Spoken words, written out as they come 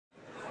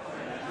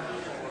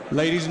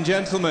Ladies and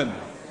gentlemen,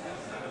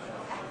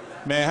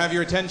 may I have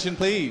your attention,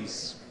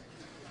 please?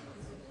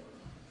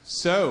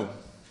 So,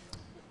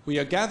 we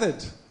are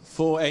gathered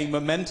for a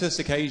momentous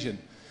occasion,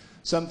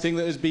 something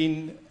that has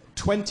been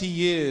 20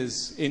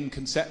 years in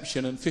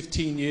conception and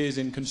 15 years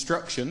in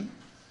construction,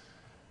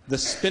 the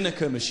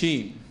SpiNNaker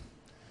machine.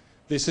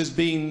 This has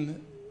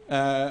been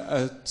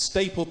a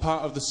staple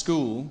part of the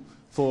school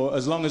for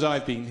as long as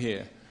I've been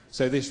here.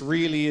 So this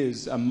really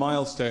is a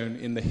milestone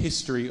in the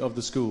history of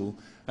the school.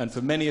 And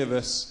for many of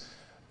us,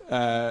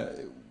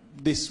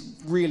 this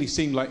really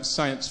seemed like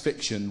science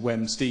fiction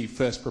when Steve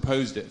first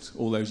proposed it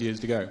all those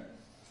years ago.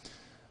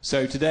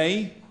 So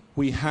today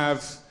we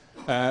have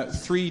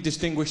three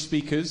distinguished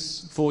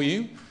speakers for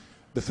you.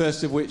 The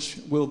first of which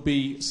will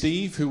be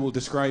Steve, who will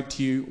describe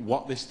to you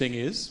what this thing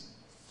is.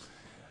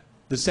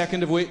 The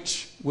second of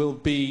which will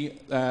be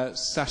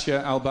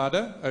Sasha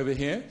Albada over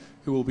here,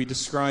 who will be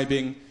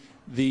describing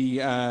the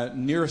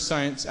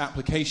neuroscience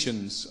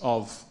applications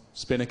of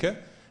SpiNNaker.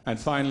 And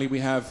finally, we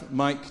have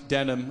Mike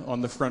Denham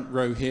on the front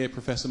row here,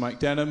 Professor Mike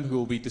Denham, who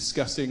will be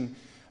discussing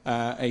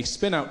a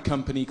spin-out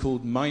company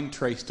called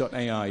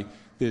Mindtrace.ai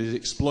that is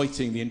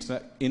exploiting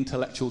the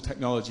intellectual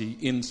technology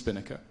in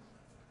SpiNNaker.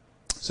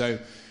 So,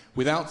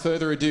 without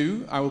further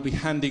ado, I will be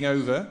handing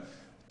over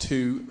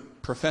to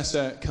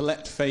Professor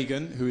Colette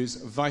Fagan, who is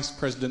Vice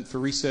President for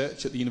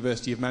Research at the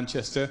University of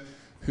Manchester,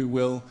 who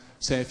will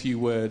say a few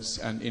words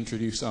and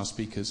introduce our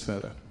speakers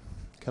further.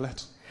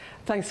 Colette.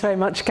 Thanks very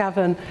much,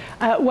 Gavin.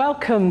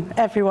 Welcome,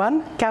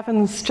 everyone.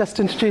 Gavin's just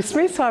introduced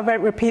me, so I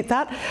won't repeat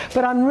that.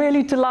 But I'm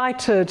really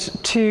delighted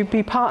to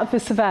be part of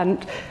this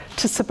event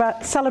to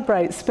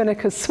celebrate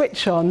SpiNNaker's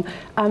switch on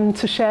and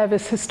to share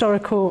this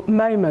historical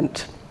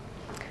moment.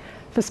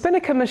 The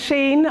SpiNNaker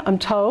machine, I'm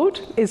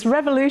told, is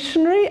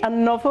revolutionary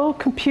and novel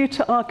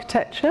computer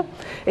architecture.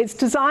 It's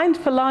designed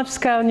for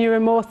large-scale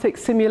neuromorphic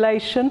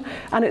simulation,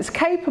 and it's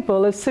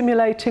capable of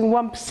simulating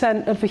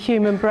 1% of the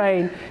human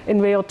brain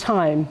in real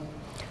time.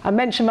 I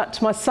mentioned that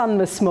to my son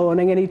this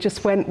morning, and he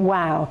just went,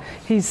 wow.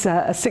 He's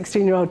a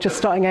 16-year-old just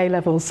starting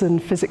A-levels in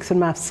physics and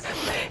maths.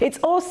 It's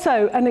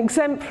also an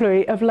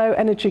exemplary of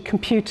low-energy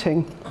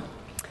computing.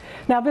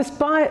 Now, this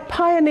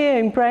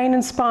pioneering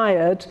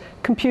brain-inspired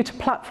computer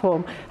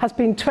platform has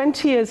been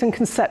 20 years in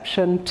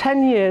conception,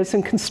 10 years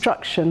in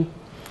construction.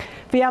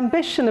 The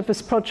ambition of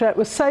this project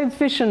was so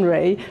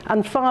visionary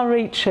and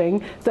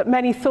far-reaching that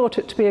many thought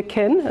it to be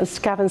akin, as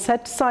Gavin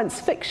said, to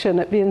science fiction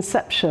at the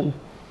inception.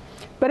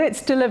 But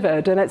it's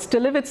delivered, and it's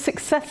delivered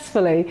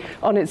successfully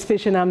on its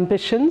vision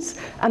ambitions,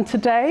 and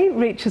today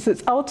reaches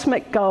its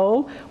ultimate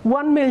goal.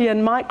 1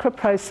 million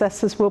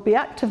microprocessors will be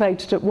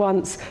activated at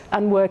once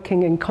and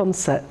working in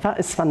concert.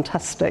 That is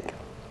fantastic.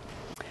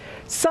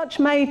 Such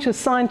major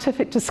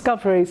scientific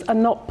discoveries are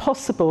not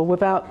possible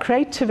without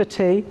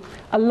creativity,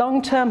 a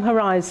long-term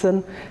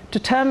horizon,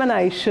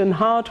 determination,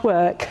 hard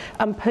work,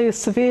 and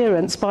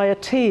perseverance by a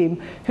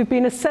team who've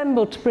been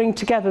assembled to bring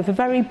together the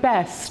very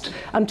best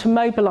and to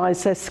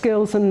mobilize their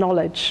skills and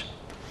knowledge.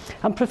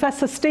 And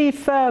Professor Steve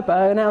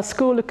Ferber in our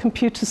School of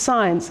Computer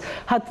Science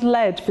had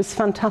led this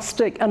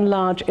fantastic and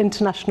large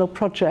international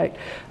project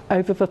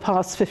over the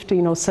past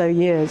 15 or so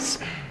years.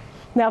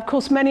 Now, of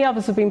course, many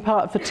others have been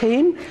part of the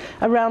team,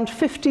 around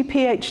 50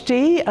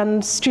 PhD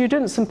and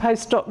students and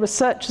postdoc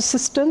research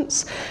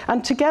assistants,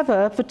 and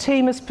together the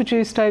team has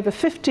produced over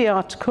 50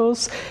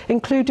 articles,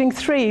 including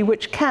 3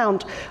 which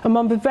count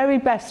among the very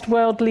best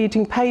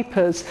world-leading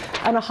papers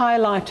and are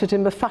highlighted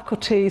in the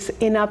faculty's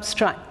In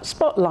Abstract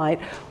Spotlight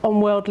on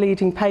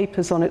world-leading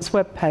papers on its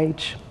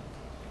webpage.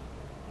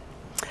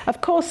 Of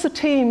course, the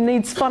team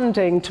needs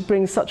funding to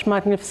bring such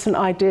magnificent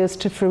ideas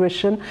to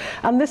fruition,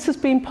 and this has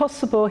been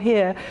possible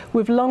here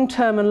with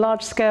long-term and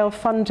large-scale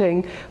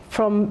funding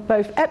from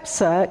both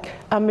EPSRC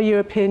and the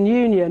European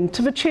Union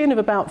to the tune of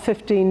about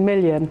 15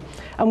 million.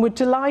 And we're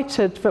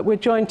delighted that we're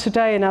joined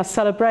today in our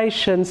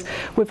celebrations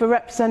with a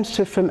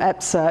representative from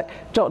EPSRC,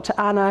 Dr.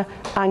 Anna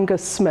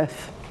Angus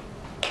Smith.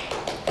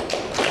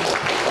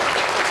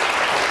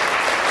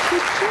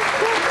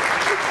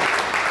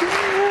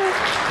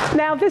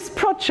 Now, this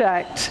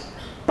project,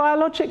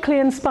 biologically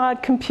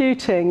inspired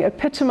computing,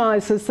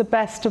 epitomises the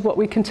best of what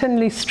we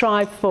continually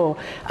strive for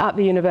at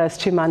the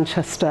University of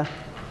Manchester.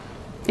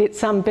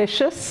 It's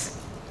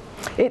ambitious,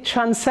 it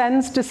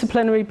transcends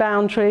disciplinary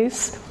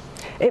boundaries,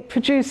 it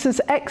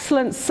produces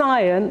excellent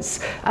science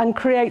and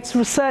creates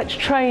research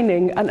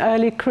training and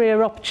early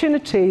career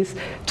opportunities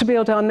to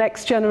build our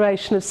next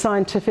generation of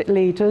scientific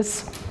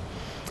leaders.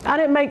 And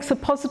it makes a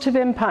positive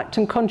impact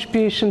and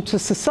contribution to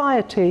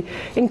society,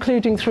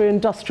 including through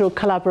industrial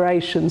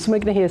collaborations. And we're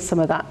going to hear some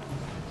of that.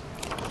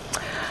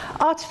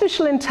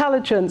 Artificial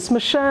intelligence,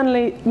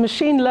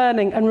 machine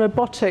learning and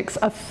robotics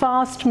are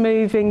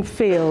fast-moving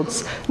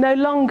fields, no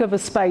longer the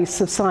space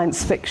of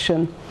science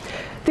fiction.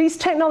 These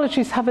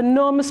technologies have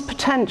enormous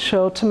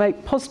potential to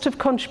make positive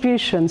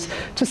contributions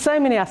to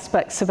so many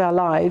aspects of our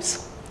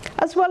lives,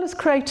 as well as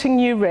creating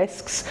new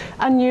risks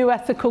and new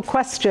ethical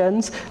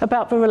questions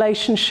about the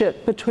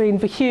relationship between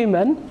the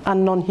human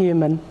and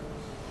non-human.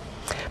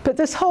 But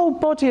this whole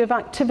body of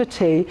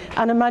activity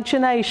and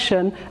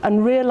imagination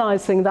and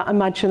realising that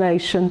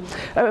imagination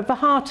are at the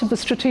heart of the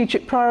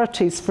strategic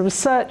priorities for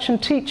research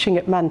and teaching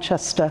at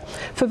Manchester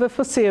for the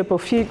foreseeable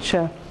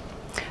future.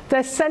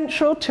 They're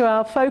central to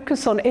our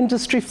focus on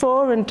Industry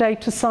 4 and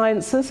data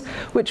sciences,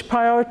 which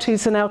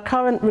priorities in our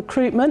current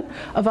recruitment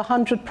of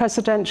 100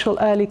 presidential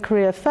early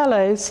career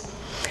fellows.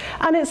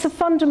 And it's a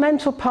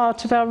fundamental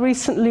part of our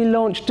recently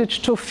launched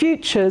Digital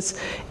Futures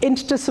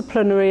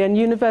interdisciplinary and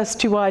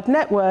university-wide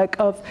network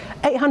of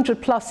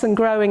 800 plus and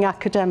growing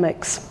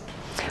academics.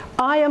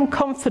 I am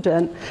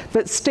confident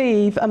that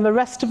Steve and the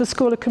rest of the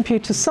School of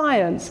Computer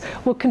Science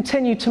will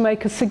continue to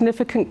make a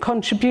significant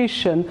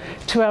contribution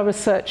to our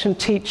research and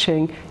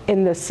teaching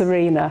in this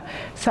arena.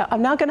 So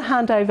I'm now going to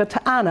hand over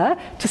to Anna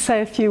to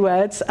say a few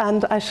words,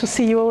 and I shall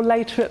see you all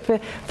later at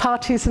the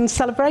parties and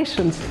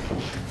celebrations.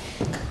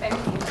 Thank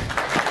you.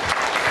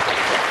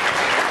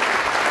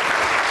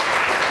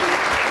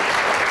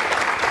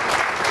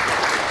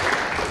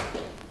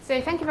 So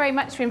thank you very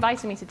much for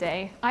inviting me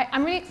today.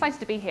 I'm really excited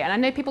to be here, and I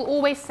know people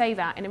always say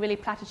that in a really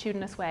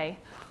platitudinous way,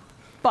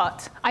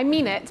 but I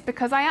mean it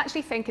because I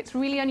actually think it's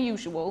really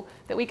unusual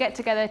that we get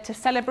together to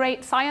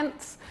celebrate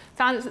science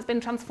that's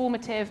been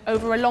transformative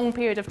over a long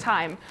period of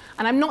time.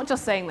 And I'm not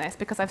just saying this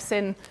because I've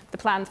seen the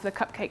plans for the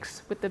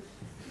cupcakes with the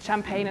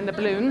champagne and the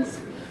balloons,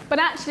 but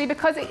actually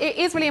because it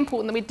is really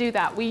important that we do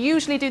that. We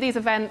usually do these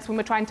events when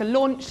we're trying to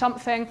launch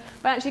something,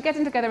 but actually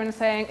getting together and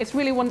saying it's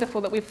really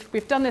wonderful that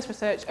we've done this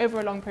research over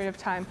a long period of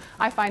time,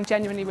 I find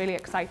genuinely really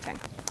exciting.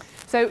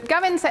 So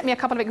Gavin set me a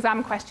couple of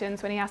exam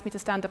questions when he asked me to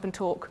stand up and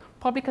talk,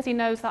 probably because he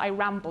knows that I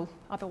ramble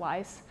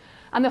otherwise.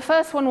 And the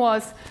first one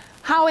was,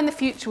 how in the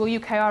future will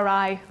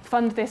UKRI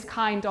fund this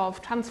kind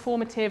of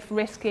transformative,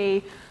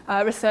 risky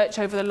research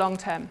over the long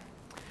term?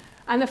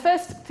 And the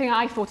first thing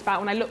I thought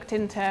about when I looked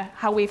into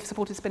how we've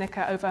supported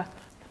SpiNNaker over,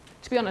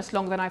 to be honest,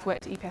 longer than I've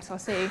worked at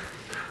EPSRC,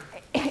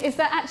 is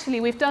that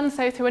actually we've done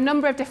so through a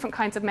number of different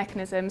kinds of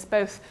mechanisms,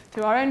 both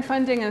through our own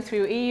funding and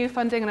through EU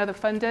funding and other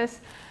funders.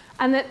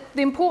 And that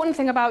the important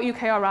thing about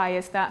UKRI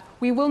is that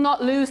we will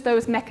not lose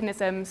those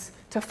mechanisms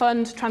to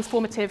fund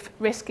transformative,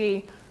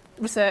 risky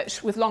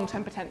research with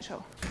long-term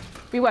potential.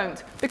 We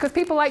won't, because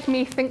people like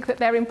me think that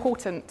they're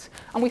important,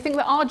 and we think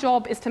that our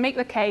job is to make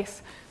the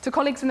case to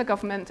colleagues in the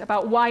government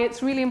about why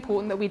it's really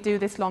important that we do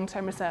this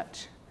long-term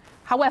research.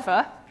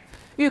 However,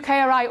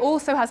 UKRI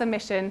also has a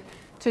mission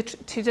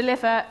to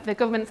deliver the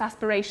government's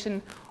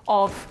aspiration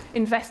of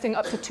investing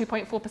up to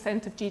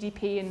 2.4% of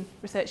GDP in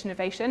research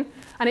innovation,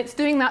 and it's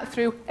doing that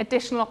through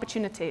additional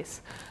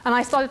opportunities. And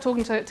I started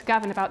talking to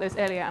Gavin about this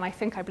earlier, and I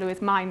think I blew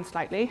his mind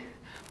slightly.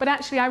 But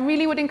actually, I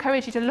really would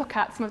encourage you to look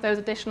at some of those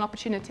additional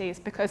opportunities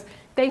because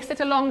they sit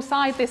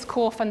alongside this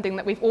core funding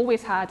that we've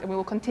always had and we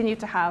will continue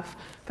to have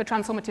for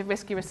transformative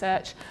risky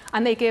research,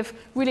 and they give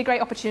really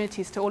great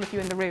opportunities to all of you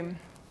in the room.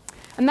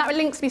 And that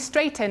links me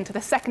straight into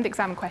the second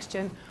exam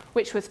question,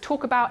 which was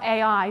talk about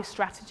AI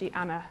strategy,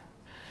 Anna.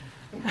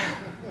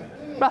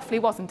 Roughly,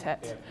 wasn't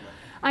it?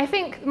 I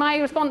think my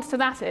response to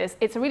that is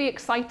it's a really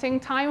exciting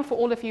time for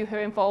all of you who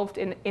are involved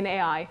in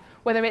AI,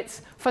 whether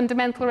it's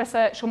fundamental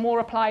research or more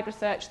applied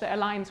research that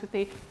aligns with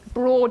the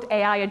broad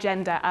AI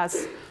agenda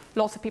as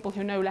lots of people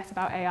who know less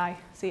about AI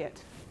see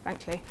it,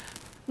 frankly.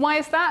 Why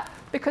is that?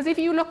 Because if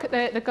you look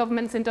at the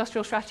government's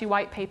industrial strategy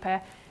white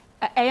paper,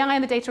 AI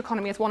and the data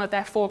economy is one of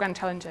their 4 grand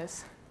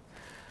challenges.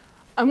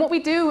 And what we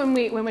do when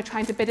we're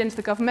trying to bid into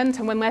the government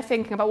and when we're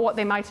thinking about what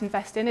they might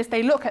invest in is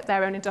they look at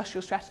their own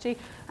industrial strategy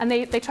and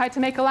they try to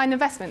make aligned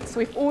investments. So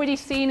we've already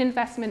seen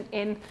investment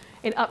in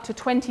up to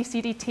 20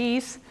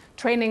 CDTs,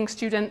 training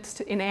students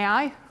in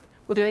AI.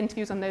 We'll do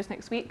interviews on those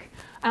next week.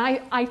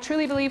 And I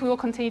truly believe we will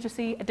continue to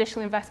see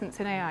additional investments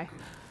in AI.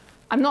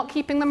 I'm not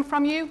keeping them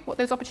from you, what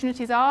those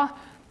opportunities are,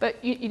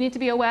 but you need to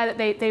be aware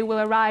that they will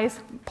arise,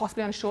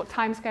 possibly on short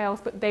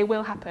timescales, but they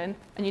will happen,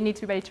 and you need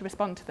to be ready to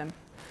respond to them.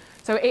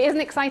 So it is an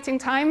exciting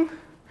time,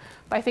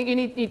 but I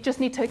think you just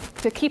need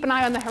to keep an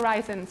eye on the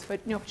horizons for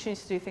new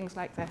opportunities to do things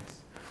like this.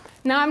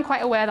 Now I'm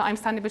quite aware that I'm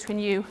standing between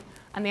you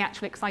and the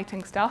actual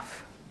exciting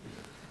stuff.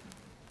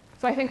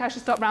 So I think I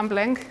should stop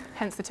rambling,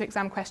 hence the 2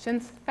 exam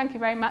questions. Thank you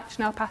very much,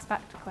 and I'll pass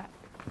back to Claire.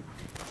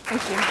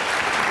 Thank you.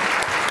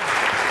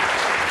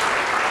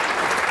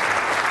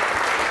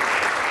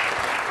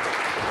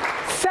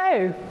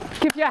 So,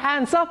 give your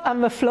hands up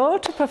and the floor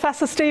to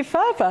Professor Steve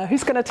Ferber,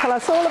 who's going to tell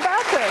us all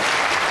about it.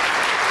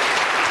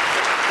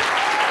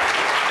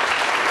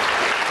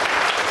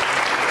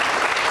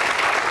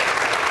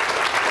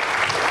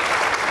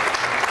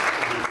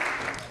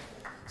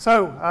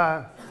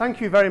 So,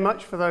 thank you very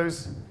much for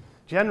those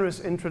generous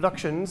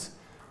introductions.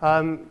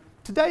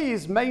 Today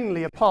is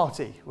mainly a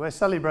party. We're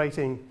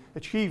celebrating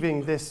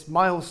achieving this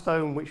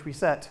milestone which we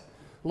set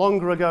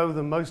longer ago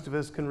than most of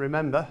us can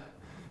remember.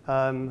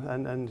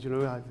 And you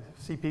know, I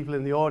see people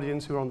in the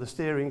audience who are on the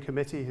steering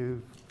committee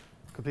who've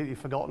completely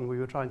forgotten we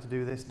were trying to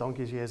do this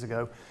donkeys years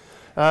ago.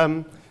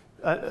 So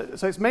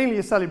it's mainly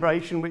a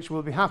celebration which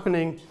will be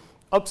happening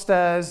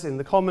upstairs in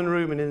the common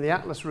room and in the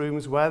Atlas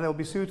rooms where there'll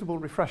be suitable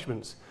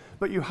refreshments.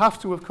 but you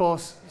have to, of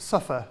course,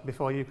 suffer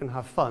before you can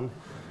have fun.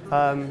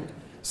 I'm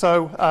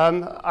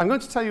going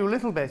to tell you a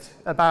little bit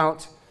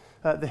about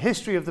the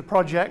history of the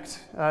project,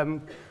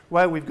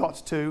 where we've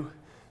got to,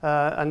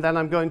 and then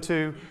I'm going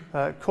to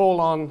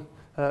call on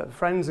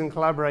friends and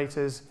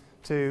collaborators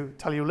to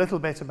tell you a little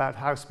bit about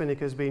how SpiNNaker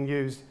has been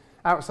used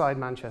outside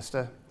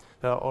Manchester,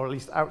 or at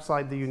least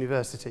outside the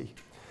university.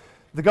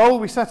 The goal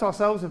we set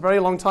ourselves a very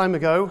long time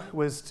ago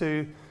was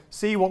to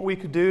see what we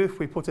could do if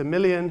we put 1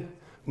 million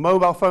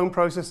mobile phone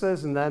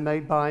processors, and they're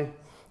made by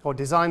or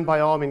designed by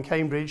ARM in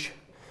Cambridge,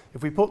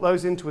 if we put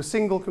those into a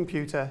single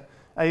computer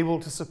able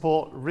to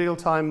support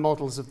real-time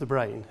models of the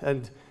brain.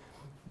 And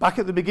back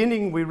at the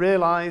beginning, we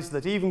realized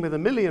that even with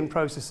 1 million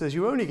processors,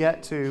 you only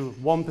get to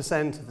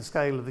 1% of the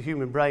scale of the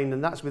human brain,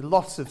 and that's with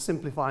lots of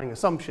simplifying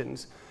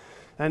assumptions.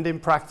 And in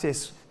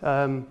practice,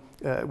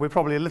 we're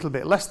probably a little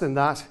bit less than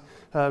that.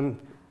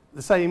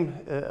 The same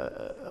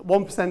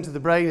 1% of the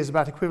brain is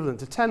about equivalent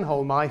to 10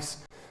 whole mice.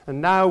 And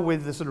now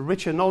with the sort of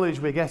richer knowledge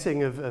we're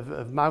getting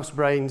of mouse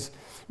brains,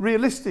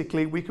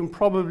 realistically, we can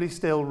probably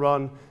still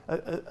run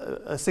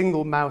a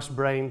single mouse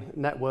brain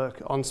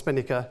network on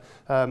SpiNNaker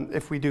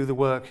if we do the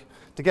work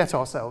to get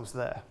ourselves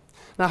there.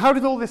 Now, how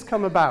did all this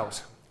come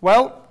about?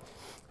 Well,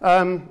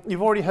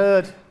 you've already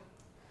heard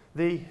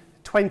the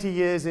 20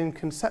 years in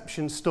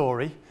conception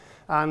story,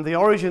 and the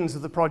origins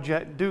of the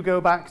project do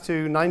go back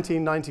to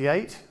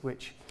 1998,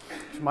 which,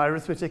 if my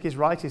arithmetic is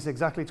right, is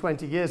exactly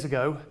 20 years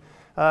ago,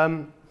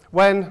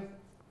 when,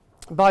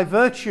 by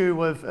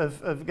virtue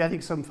of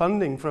getting some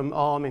funding from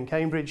ARM in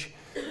Cambridge,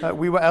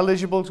 we were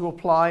eligible to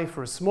apply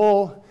for a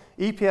small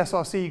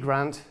EPSRC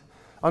grant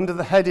under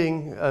the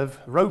heading of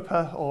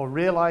ROPA, or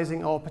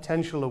Realizing Our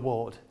Potential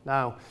Award.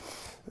 Now,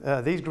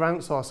 these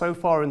grants are so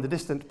far in the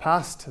distant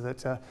past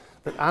that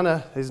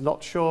Anna is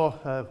not sure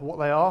what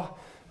they are.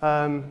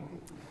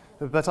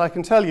 But I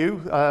can tell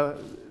you,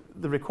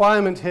 the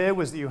requirement here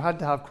was that you had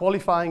to have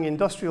qualifying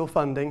industrial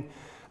funding,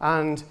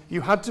 and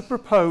you had to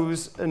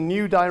propose a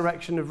new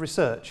direction of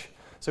research.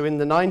 So in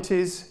the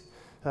 90s,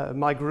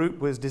 my group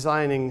was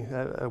designing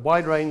a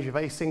wide range of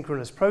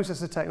asynchronous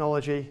processor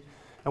technology,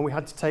 and we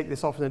had to take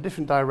this off in a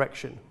different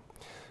direction.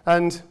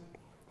 And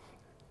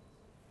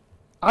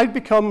I'd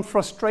become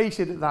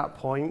frustrated at that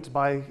point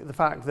by the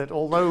fact that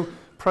although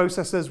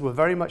processors were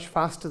very much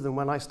faster than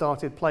when I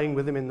started playing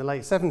with them in the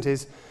late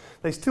 70s,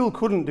 they still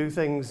couldn't do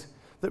things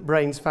that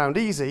brains found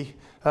easy.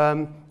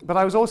 But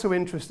I was also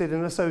interested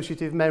in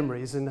associative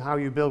memories and how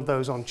you build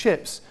those on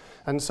chips.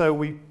 And so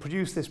we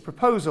produced this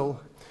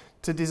proposal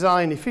to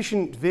design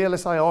efficient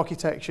VLSI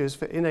architectures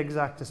for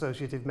inexact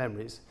associative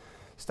memories.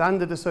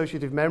 Standard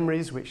associative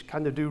memories, which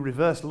kind of do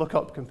reverse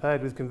lookup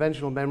compared with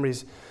conventional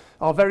memories,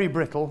 are very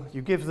brittle.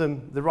 You give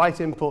them the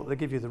right input, they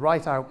give you the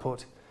right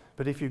output.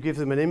 But if you give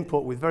them an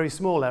input with very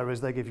small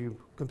errors, they give you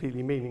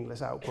completely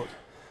meaningless output.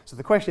 So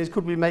the question is,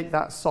 could we make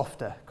that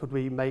softer? Could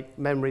we make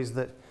memories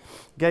that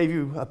gave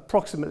you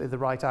approximately the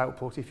right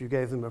output if you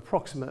gave them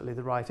approximately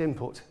the right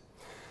input?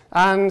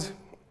 And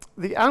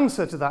the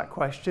answer to that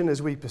question,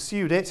 as we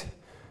pursued it,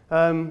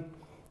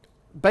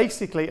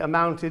 basically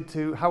amounted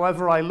to,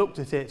 however I looked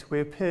at it,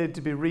 we appeared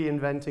to be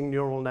reinventing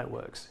neural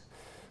networks.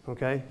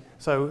 Okay?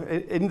 So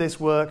in this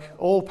work,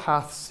 all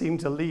paths seem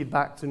to lead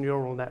back to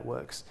neural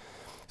networks.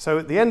 So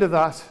at the end of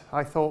that,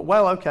 I thought,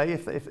 well, okay,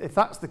 if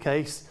that's the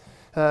case,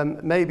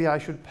 maybe I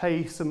should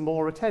pay some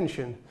more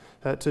attention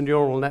to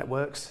neural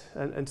networks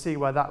and see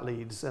where that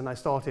leads. And I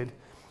started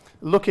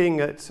looking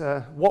at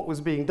what was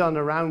being done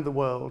around the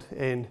world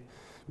in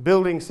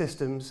building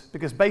systems,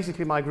 because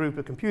basically my group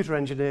of computer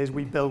engineers,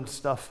 we build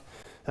stuff,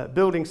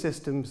 building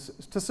systems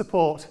to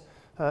support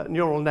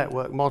neural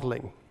network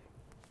modeling.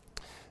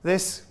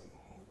 There's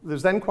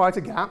then quite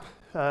a gap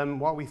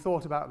while we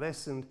thought about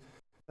this and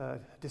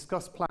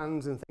discussed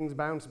plans, and things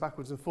bounced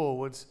backwards and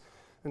forwards,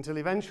 until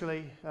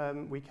eventually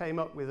we came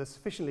up with a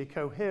sufficiently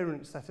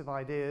coherent set of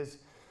ideas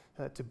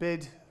to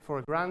bid for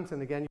a grant.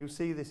 And again, you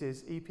see this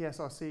is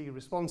EPSRC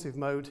responsive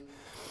mode,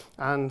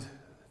 and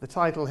the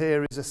title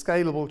here is a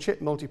scalable chip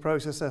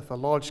multiprocessor for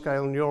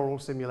large-scale neural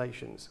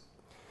simulations.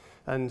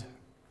 And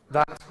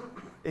that,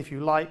 if you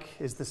like,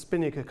 is the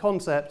SpiNNaker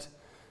concept,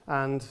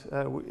 and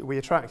we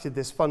attracted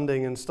this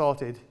funding and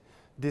started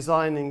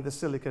designing the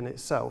silicon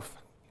itself.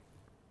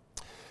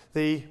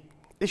 The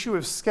issue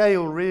of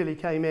scale really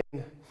came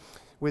in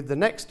with the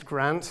next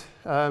grant,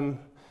 and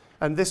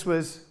this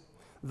was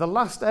the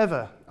last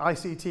ever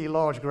ICT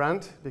large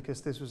grant,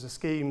 because this was a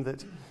scheme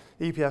that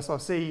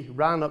EPSRC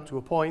ran up to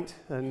a point,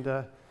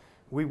 and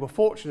we were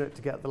fortunate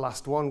to get the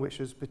last one, which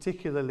was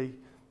particularly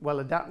well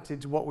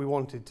adapted to what we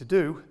wanted to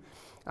do.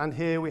 And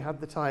here we had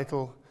the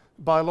title,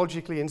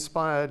 Biologically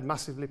Inspired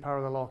Massively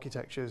Parallel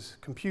Architectures,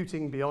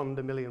 Computing Beyond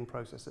 1 Million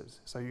Processors.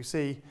 So you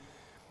see,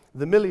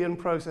 the 1 million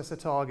processor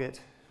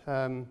target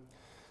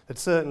had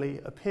certainly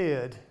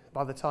appeared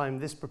by the time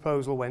this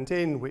proposal went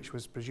in, which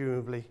was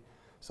presumably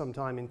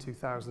sometime in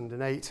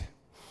 2008.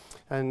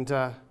 And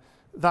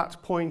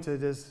that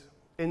pointed us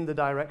in the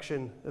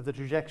direction of the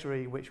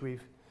trajectory which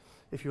we've,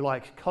 if you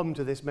like, come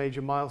to this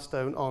major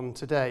milestone on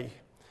today.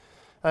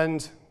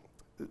 And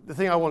the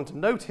thing I want to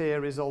note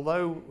here is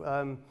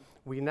although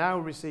we now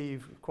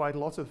receive quite a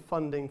lot of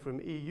funding from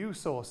EU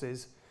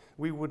sources,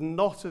 we would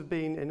not have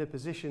been in a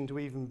position to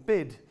even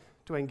bid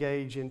to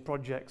engage in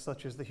projects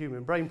such as the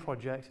Human Brain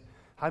Project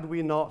had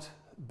we not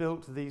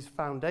built these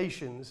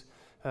foundations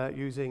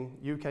using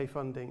UK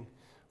funding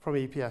from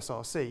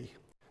EPSRC.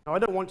 Now, I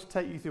don't want to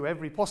take you through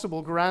every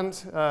possible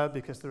grant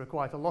because there are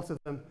quite a lot of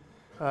them,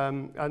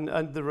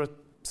 and there are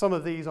some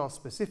of these are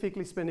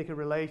specifically SpiNNaker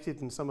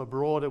related and some are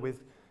broader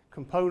with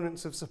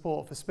components of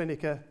support for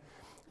SpiNNaker.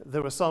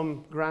 There are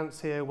some grants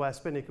here where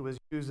SpiNNaker was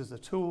used as a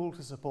tool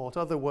to support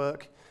other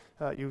work.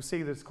 You'll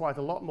see there's quite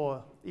a lot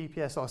more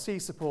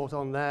EPSRC support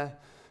on there,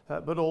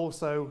 but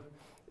also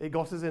it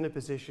got us in a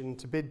position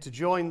to bid to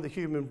join the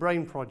Human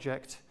Brain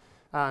Project,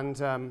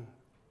 and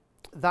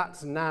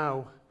that's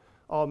now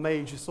our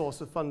major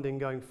source of funding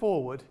going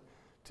forward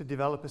to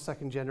develop a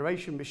second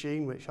generation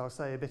machine, which I'll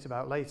say a bit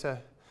about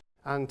later,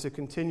 and to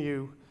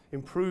continue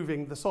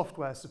improving the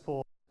software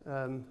support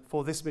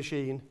for this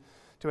machine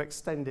to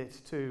extend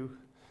it to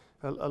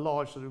a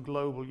large sort of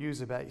global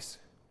user base.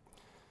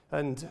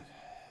 And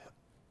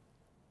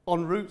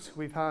en route,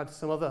 we've had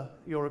some other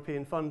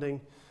European funding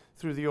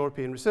through the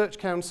European Research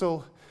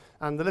Council,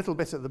 and the little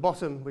bit at the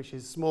bottom, which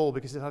is small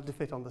because it had to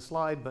fit on the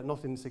slide, but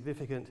not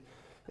insignificant,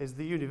 is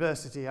the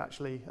university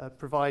actually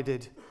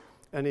provided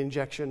an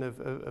injection of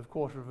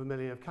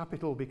 $250,000 of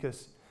capital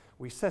because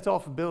we set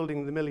off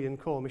building the million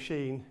core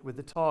machine with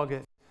the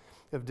target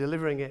of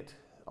delivering it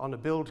on a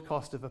build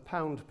cost of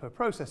 £1 per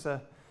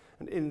processor,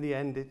 and in the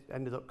end it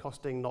ended up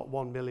costing not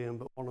 1 million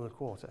but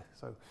 1.25.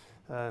 So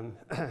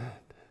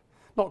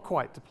not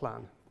quite to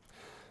plan.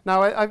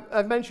 Now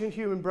I've mentioned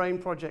Human Brain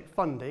Project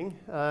funding,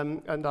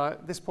 and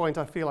at this point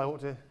I feel I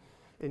ought to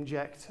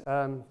inject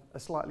a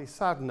slightly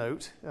sad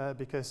note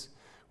because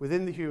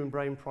within the Human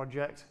Brain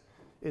Project,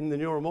 in the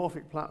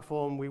neuromorphic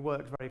platform, we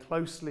worked very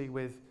closely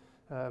with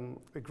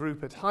a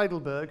group at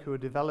Heidelberg who are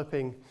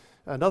developing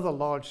another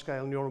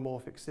large-scale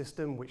neuromorphic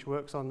system which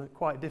works on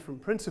quite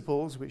different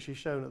principles, which is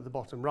shown at the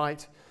bottom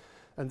right.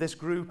 And this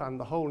group and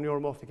the whole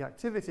neuromorphic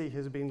activity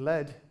has been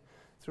led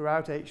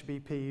throughout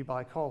HBP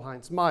by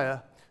Karl-Heinz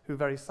Meyer, who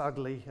very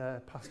sadly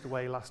passed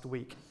away last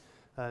week.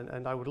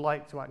 And I would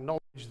like to acknowledge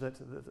that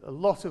a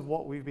lot of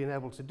what we've been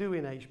able to do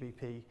in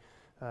HBP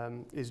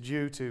is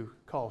due to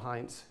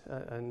Karl-Heinz,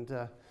 and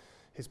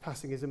his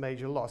passing is a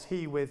major loss.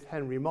 He, with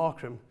Henry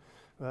Markram,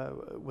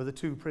 were the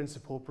two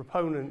principal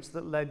proponents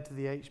that led to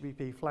the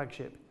HBP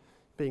flagship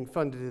being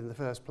funded in the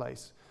first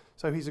place.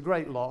 So he's a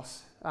great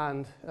loss,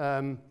 and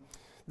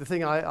the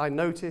thing I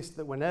noticed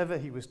that whenever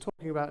he was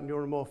talking about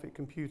neuromorphic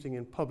computing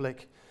in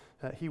public,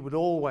 he would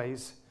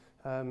always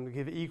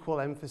give equal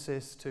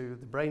emphasis to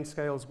the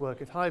Brainscales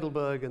work at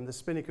Heidelberg and the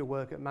SpiNNaker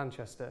work at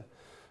Manchester.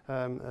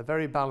 A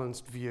very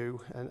balanced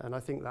view, and I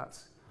think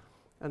that's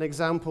an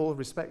example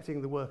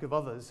respecting the work of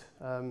others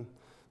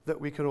that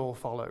we can all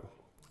follow.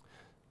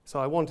 So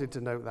I wanted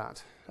to note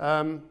that.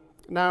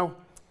 Now,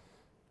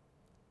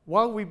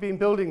 while we've been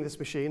building this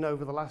machine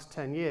over the last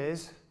 10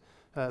 years,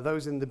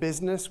 those in the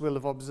business will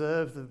have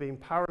observed there have been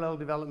parallel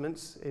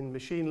developments in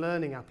machine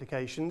learning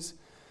applications,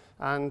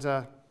 and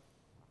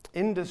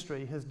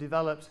industry has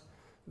developed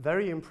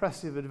very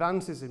impressive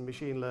advances in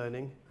machine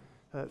learning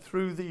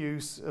through the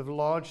use of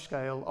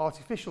large-scale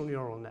artificial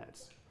neural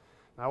nets.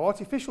 Now,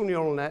 artificial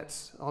neural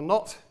nets are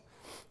not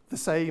the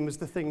same as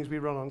the things we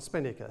run on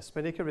SpiNNaker.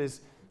 SpiNNaker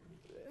is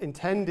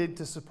intended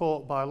to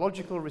support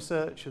biological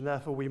research, and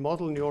therefore we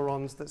model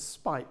neurons that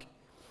spike.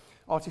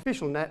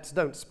 Artificial nets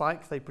don't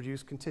spike, they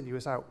produce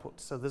continuous output.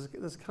 So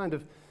there's kind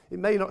of, it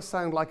may not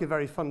sound like a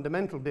very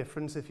fundamental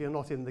difference if you're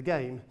not in the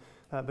game,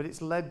 but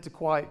it's led to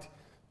quite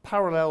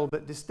parallel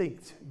but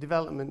distinct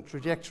development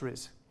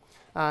trajectories.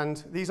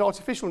 And these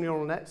artificial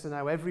neural nets are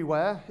now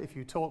everywhere. If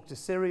you talk to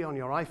Siri on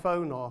your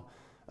iPhone or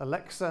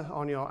Alexa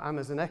on your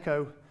Amazon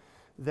Echo,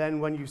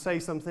 then when you say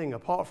something,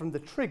 apart from the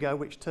trigger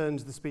which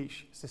turns the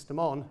speech system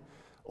on,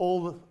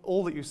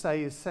 all that you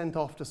say is sent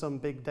off to some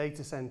big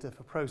data center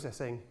for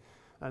processing,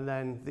 and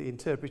then the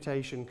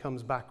interpretation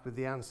comes back with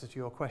the answer to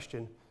your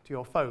question to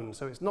your phone.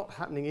 So it's not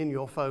happening in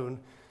your phone,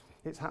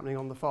 it's happening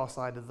on the far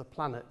side of the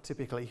planet,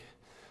 typically.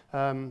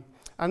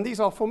 And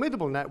these are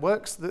formidable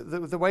networks.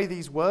 The way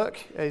these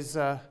work is,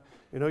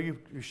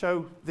 you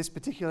show this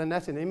particular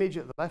net an image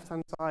at the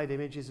left-hand side.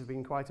 Images have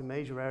been quite a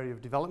major area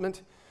of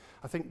development.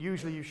 I think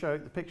usually you show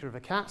the picture of a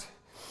cat,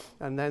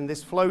 and then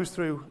this flows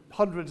through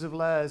hundreds of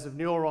layers of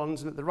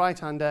neurons, and at the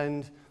right-hand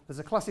end, there's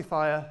a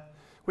classifier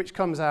which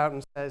comes out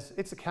and says,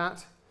 it's a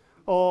cat,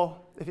 or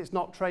if it's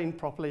not trained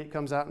properly, it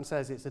comes out and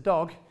says it's a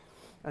dog.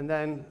 And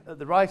then at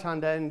the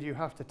right-hand end, you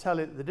have to tell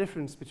it the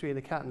difference between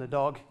a cat and a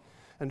dog,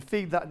 and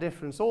feed that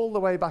difference all the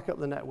way back up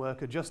the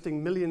network,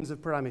 adjusting millions of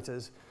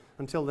parameters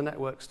until the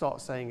network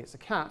starts saying it's a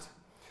cat.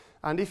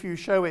 And if you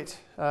show it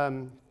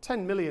 10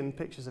 million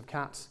pictures of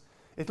cats,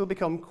 it'll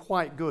become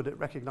quite good at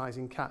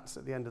recognizing cats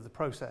at the end of the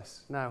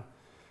process. Now,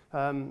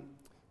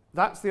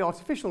 that's the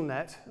artificial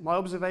net. My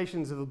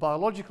observations of the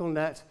biological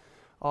net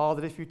are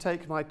that if you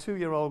take my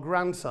 2-year-old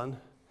grandson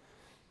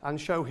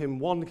and show him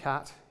one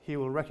cat, he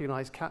will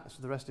recognize cats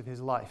for the rest of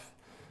his life.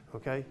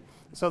 Okay?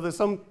 So there's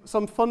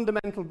some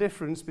fundamental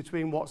difference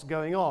between what's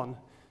going on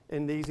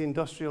in these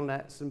industrial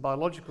nets and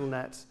biological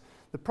nets.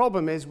 The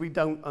problem is we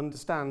don't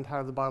understand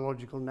how the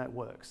biological net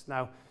works.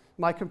 Now,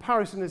 my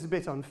comparison is a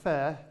bit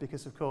unfair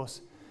because, of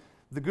course,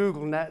 the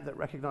Google net that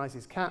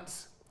recognizes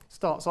cats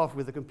starts off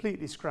with a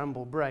completely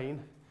scrambled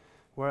brain,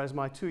 whereas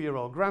my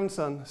 2-year-old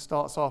grandson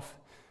starts off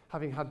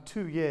having had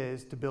 2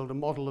 years to build a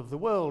model of the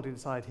world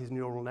inside his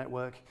neural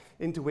network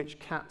into which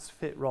cats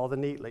fit rather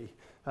neatly.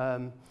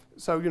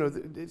 So, you know,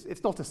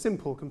 it's not a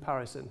simple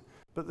comparison,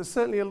 but there's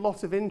certainly a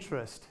lot of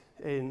interest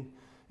in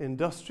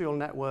industrial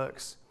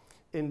networks,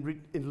 in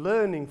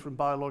learning from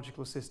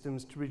biological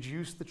systems to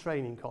reduce the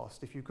training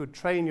cost. If you could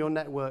train your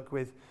network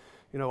with,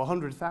 you know,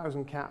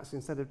 100,000 cats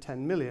instead of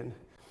 10 million,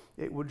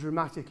 it would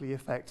dramatically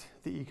affect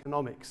the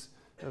economics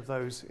of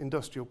those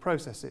industrial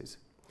processes.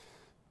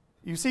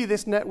 You see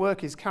this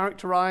network is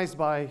characterized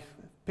by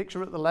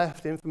picture at the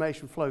left,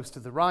 information flows to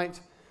the right.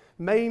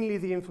 Mainly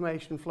the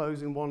information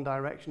flows in one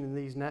direction in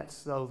these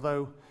nets,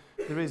 although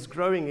there is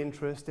growing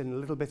interest in a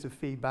little bit of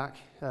feedback,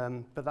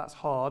 but that's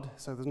hard,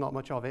 so there's not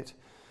much of it.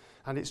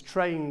 And it's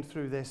trained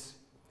through this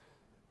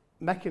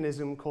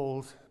mechanism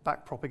called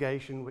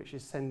backpropagation, which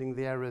is sending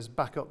the errors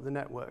back up the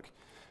network.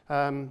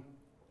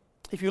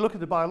 If you look at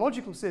the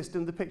biological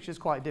system, the picture is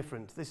quite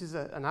different. This is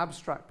an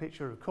abstract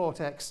picture of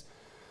cortex,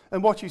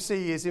 and what you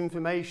see is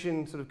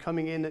information sort of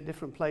coming in at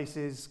different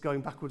places,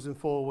 going backwards and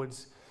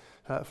forwards,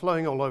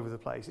 flowing all over the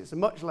place. It's a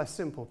much less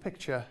simple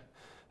picture,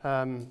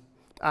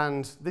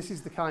 and this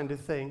is the kind of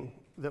thing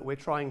that we're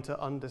trying to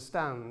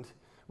understand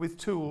with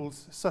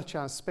tools such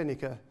as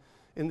SpiNNaker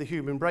in the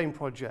Human Brain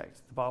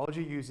Project. The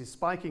biology uses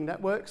spiking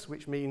networks,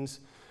 which means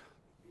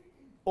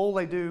all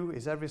they do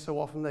is every so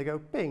often they go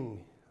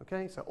ping.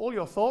 Okay, so all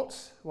your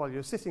thoughts while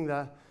you're sitting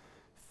there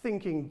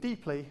thinking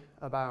deeply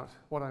about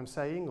what I'm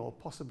saying, or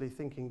possibly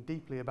thinking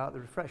deeply about the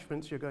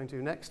refreshments you're going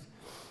to next,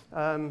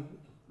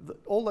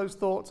 all those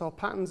thoughts are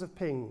patterns of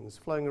pings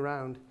flowing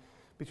around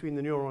between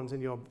the neurons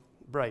in your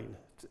brain,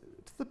 to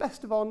the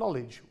best of our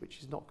knowledge, which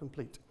is not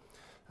complete.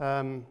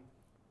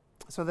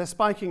 So they're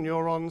spiking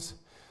neurons.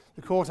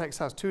 The cortex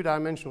has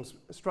two-dimensional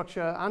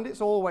structure, and it's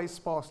always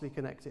sparsely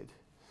connected.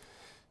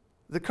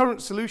 The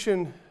current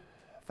solution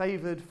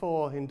favored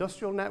for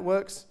industrial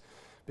networks,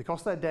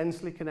 because they're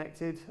densely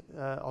connected,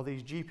 are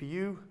these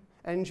GPU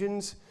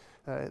engines.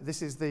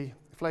 This is the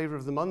flavor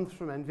of the month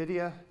from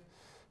NVIDIA.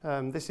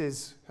 This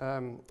is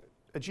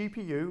a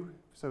GPU,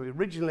 so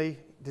originally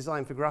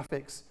designed for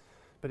graphics,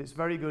 but it's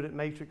very good at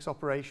matrix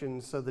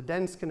operations, so the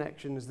dense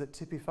connections that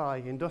typify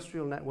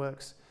industrial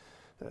networks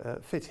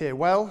fit here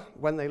well.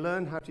 When they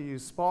learn how to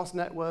use sparse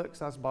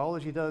networks, as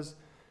biology does,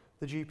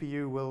 the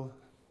GPU will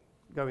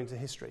go into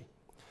history.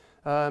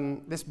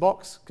 This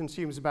box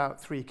consumes about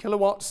 3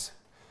 kilowatts,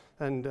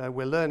 and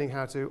we're learning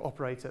how to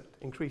operate at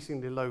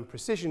increasingly low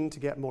precision to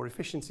get more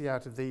efficiency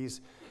out of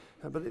these,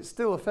 but it's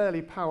still a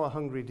fairly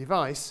power-hungry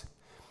device.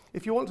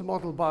 If you want to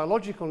model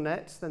biological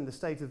nets, then the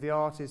state of the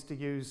art is to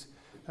use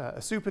a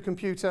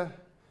supercomputer.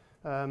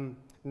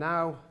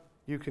 Now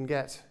you can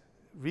get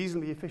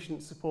reasonably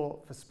efficient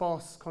support for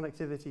sparse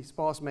connectivity,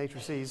 sparse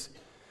matrices,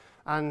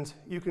 and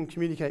you can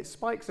communicate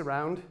spikes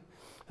around.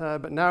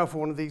 But now for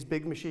one of these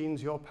big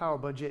machines, your power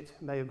budget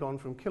may have gone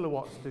from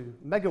kilowatts to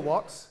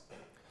megawatts.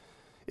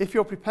 If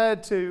you're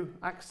prepared to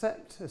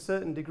accept a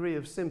certain degree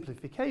of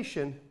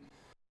simplification,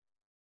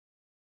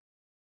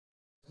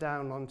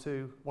 down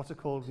onto what are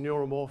called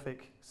neuromorphic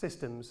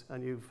systems,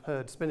 and you've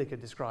heard SpiNNaker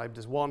described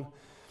as one.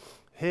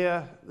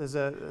 Here, there's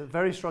a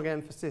very strong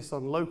emphasis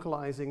on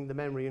localizing the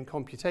memory and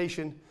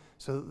computation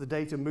so that the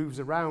data moves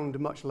around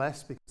much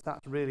less, because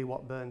that's really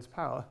what burns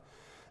power.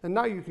 And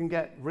now you can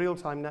get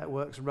real-time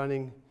networks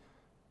running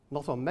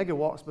not on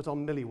megawatts, but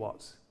on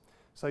milliwatts.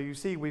 So you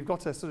see we've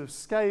got a sort of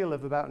scale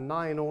of about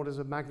 9 orders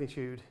of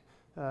magnitude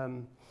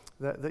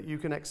that you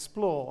can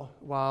explore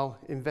while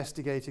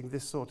investigating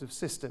this sort of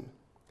system.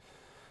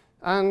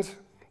 And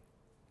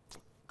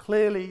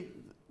clearly,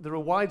 there are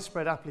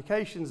widespread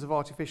applications of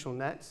artificial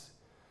nets.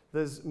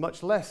 There's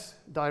much less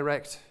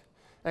direct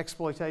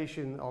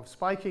exploitation of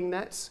spiking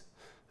nets,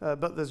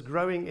 but there's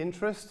growing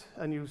interest,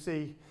 and you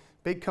see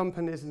big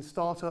companies and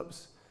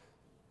startups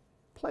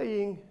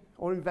playing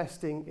or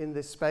investing in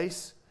this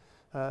space.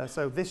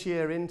 So this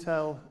year,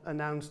 Intel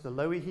announced the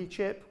Loihi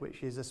chip,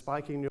 which is a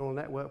spiking neural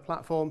network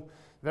platform.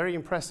 Very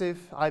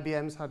impressive.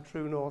 IBM's had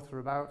True North for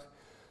about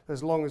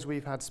as long as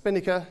we've had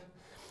SpiNNaker.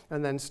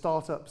 And then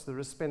startups, there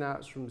are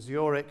spin-outs from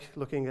Zurich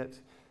looking at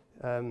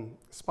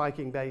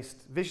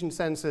spiking-based vision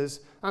sensors.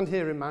 And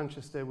here in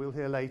Manchester, we'll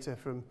hear later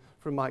from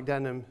Mike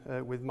Denham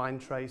with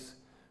Mindtrace,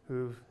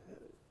 who've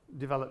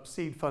developed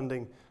seed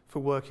funding for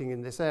working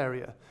in this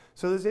area.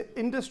 So there's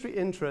industry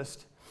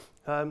interest,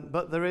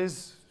 but there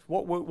is,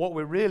 what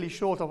we're really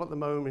short of at the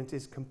moment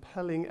is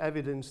compelling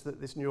evidence that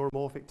this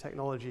neuromorphic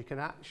technology can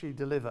actually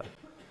deliver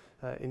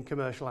in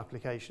commercial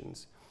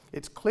applications.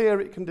 It's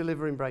clear it can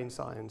deliver in brain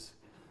science,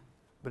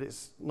 but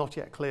it's not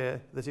yet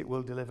clear that it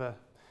will deliver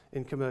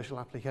in commercial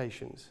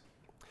applications.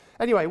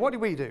 Anyway, what did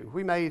we do?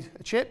 We made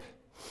a chip.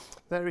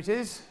 There it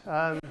is.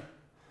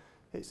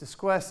 It's a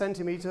square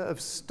centimetre of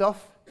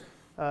stuff,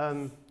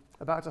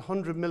 about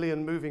 100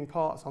 million moving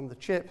parts on the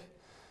chip.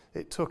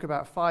 It took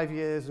about 5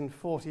 years and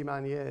 40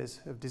 man-years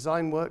of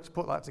design work to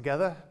put that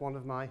together. One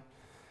of my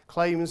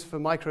claims for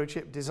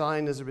microchip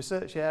design as a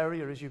research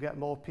area is you get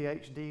more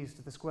PhDs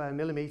to the square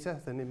millimetre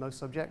than in most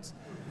subjects,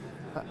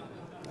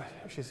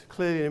 which is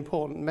clearly an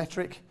important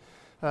metric.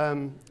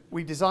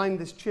 We designed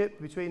this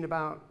chip between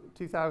about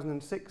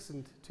 2006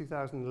 and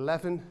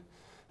 2011,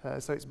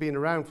 so it's been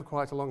around for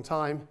quite a long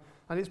time,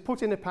 and it's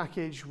put in a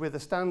package with a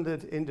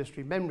standard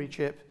industry memory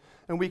chip,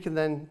 and we can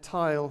then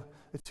tile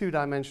a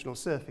two-dimensional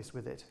surface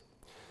with it.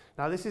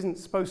 Now, this isn't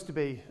supposed to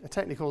be a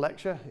technical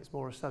lecture, it's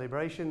more a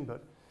celebration,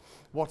 but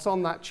what's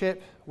on that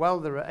chip? Well,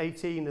 there are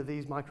 18 of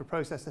these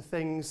microprocessor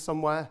things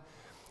somewhere.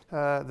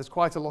 There's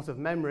quite a lot of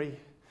memory,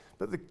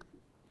 but the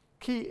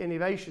key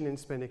innovation in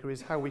SpiNNaker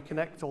is how we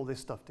connect all this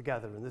stuff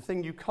together. And the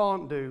thing you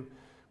can't do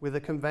with a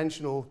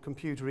conventional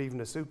computer, even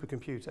a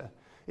supercomputer,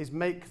 is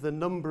make the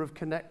number of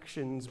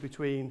connections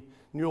between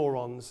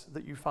neurons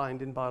that you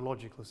find in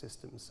biological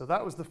systems. So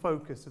that was the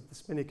focus of the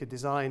SpiNNaker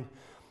design.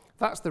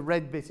 That's the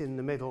red bit in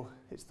the middle.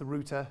 It's the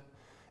router.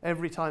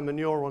 Every time a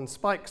neuron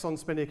spikes on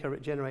SpiNNaker,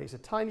 it generates a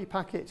tiny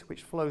packet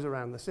which flows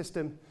around the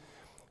system.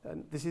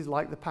 And this is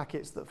like the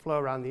packets that flow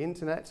around the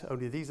internet,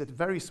 only these are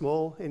very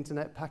small.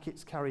 Internet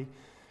packets carry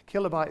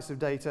kilobytes of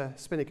data.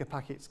 SpiNNaker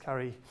packets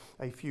carry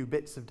a few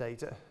bits of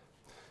data.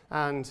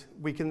 And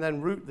we can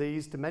then route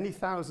these to many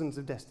thousands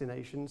of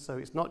destinations. So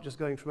it's not just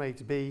going from A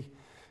to B,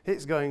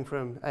 it's going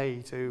from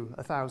A to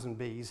 1,000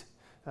 Bs.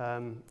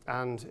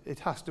 And it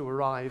has to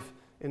arrive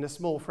in a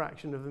small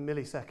fraction of a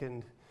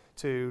millisecond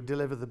to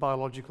deliver the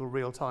biological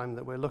real time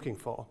that we're looking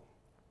for.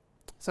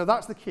 So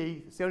that's the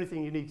key. It's the only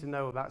thing you need to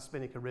know about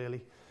SpiNNaker,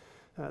 really.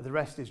 The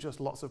rest is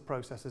just lots of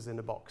processors in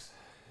a box.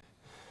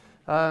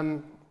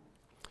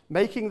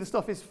 Making the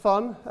stuff is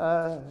fun.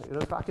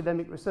 For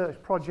academic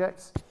research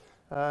projects,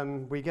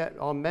 we get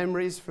our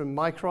memories from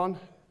Micron.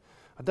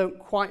 I don't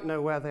quite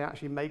know where they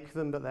actually make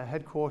them, but they're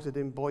headquartered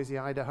in Boise,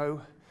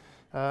 Idaho.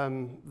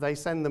 They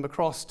send them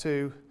across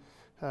to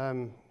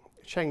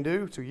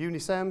Chengdu, to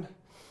UNISEM.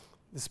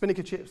 The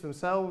SpiNNaker chips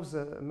themselves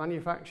are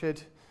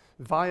manufactured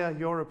via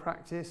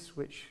Europractice,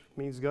 which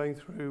means going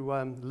through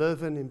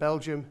Leuven in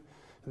Belgium,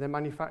 and they're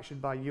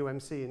manufactured by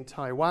UMC in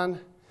Taiwan,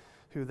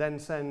 who then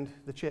send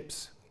the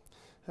chips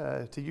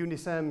to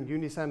UNISEM.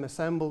 UNISEM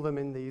assemble them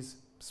in these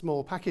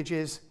small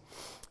packages,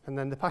 and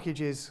then the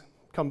packages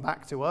come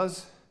back to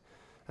us,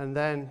 and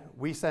then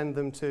we send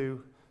them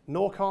to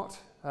Norcot,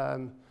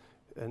 and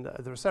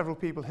there are several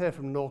people here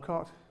from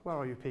Norcot. Where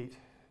are you, Pete?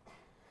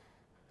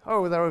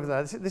 Oh, they're over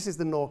there. This is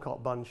the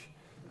Norcot bunch.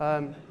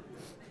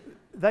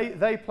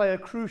 They play a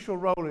crucial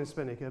role in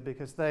SpiNNaker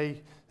because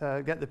they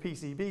get the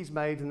PCBs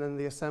made and then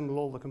they assemble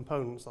all the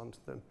components onto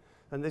them.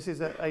 And this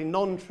is a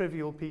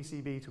non-trivial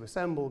PCB to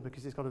assemble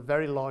because it's got a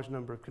very large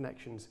number of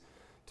connections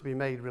to be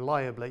made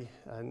reliably.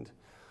 And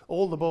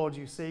all the boards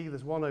you see,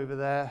 there's one over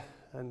there,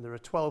 and there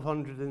are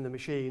 1,200 in the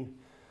machine,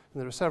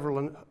 and there are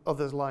several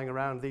others lying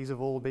around. These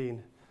have all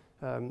been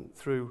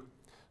through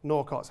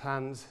Norcot's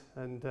hands,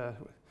 and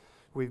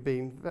we've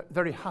been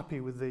very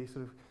happy with the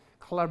sort of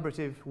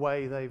collaborative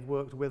way they've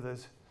worked with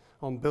us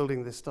on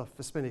building this stuff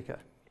for SpiNNaker.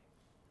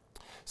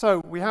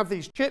 So we have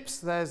these chips.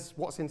 There's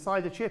what's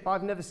inside the chip.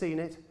 I've never seen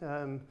it.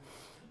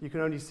 You can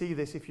only see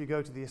this if you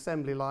go to the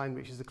assembly line,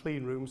 which is a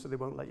clean room, so they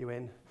won't let you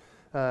in.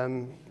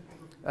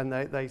 And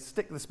they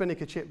stick the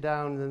SpiNNaker chip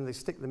down, and then they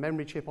stick the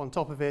memory chip on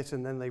top of it,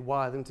 and then they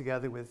wire them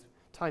together with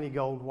tiny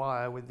gold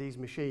wire with these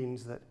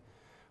machines that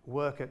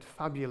work at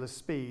fabulous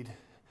speed.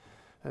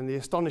 And the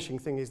astonishing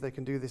thing is they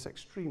can do this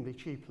extremely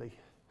cheaply.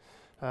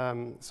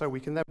 So we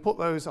can then put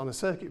those on a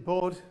circuit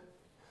board.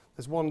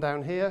 There's one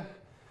down here.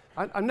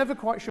 I'm never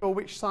quite sure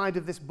which side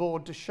of this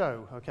board to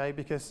show, okay,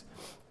 because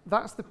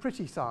that's the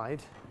pretty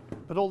side,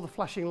 but all the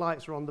flashing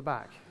lights are on the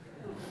back.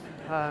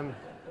 I'll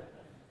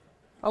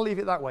leave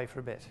it that way for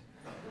a bit.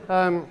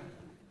 And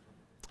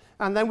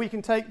then we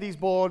can take these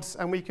boards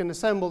and we can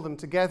assemble them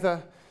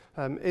together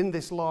in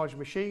this large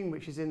machine,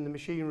 which is in the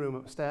machine room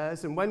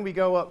upstairs. And when we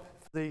go up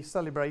for the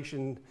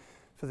celebration,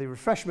 for the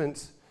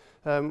refreshments,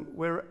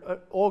 we're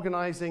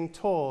organizing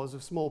tours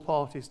of small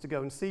parties to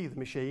go and see the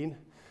machine.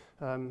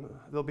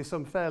 There'll be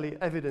some fairly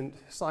evident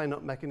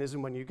sign-up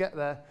mechanism when you get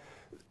there.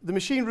 The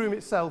machine room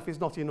itself is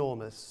not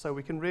enormous, so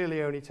we can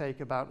really only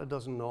take about a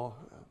dozen, or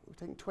we're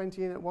taking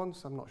 20 in at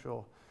once, I'm not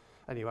sure.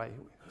 Anyway,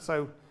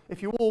 so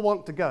if you all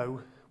want to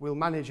go, we'll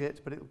manage it,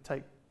 but it'll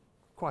take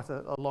quite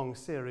a long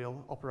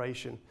serial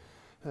operation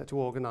to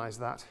organize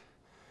that.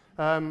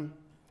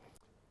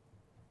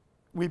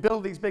 We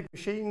build these big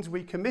machines.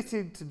 We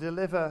committed to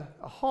deliver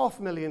a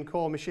 500,000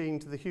 core machine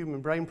to the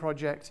Human Brain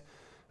Project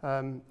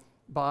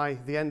by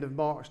the end of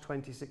March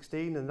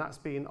 2016, and that's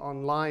been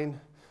online,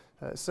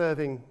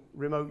 serving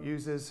remote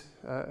users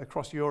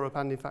across Europe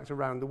and, in fact,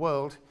 around the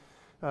world.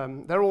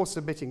 They're all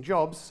submitting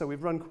jobs, so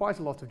we've run quite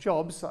a lot of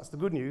jobs. That's the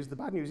good news. The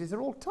bad news is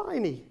they're all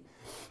tiny.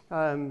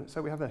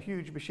 So we have a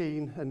huge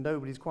machine, and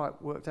nobody's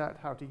quite worked out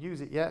how to use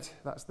it yet.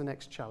 That's the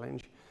next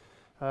challenge.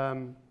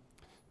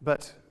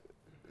 But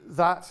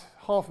that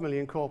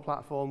 500,000 core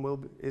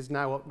platform is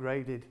now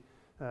upgraded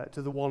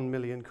to the 1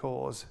 million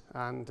cores,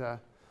 and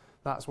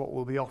that's what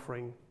we'll be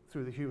offering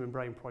through the Human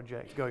Brain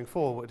Project going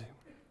forward.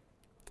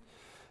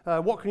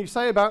 What can you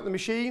say about the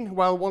machine?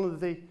 Well, one of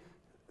the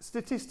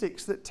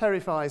statistics that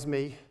terrifies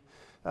me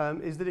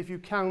is that if you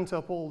count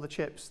up all the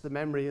chips, the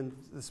memory and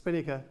the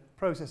SpiNNaker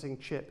processing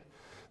chip,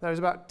 there is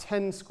about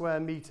 10 square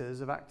meters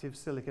of active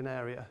silicon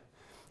area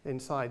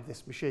inside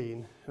this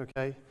machine,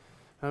 okay?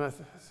 And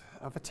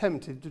I've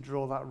attempted to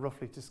draw that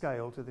roughly to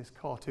scale to this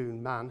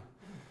cartoon man.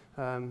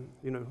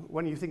 You know,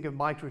 when you think of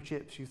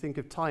microchips, you think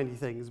of tiny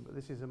things, but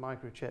this is a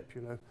microchip,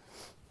 you know,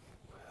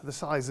 the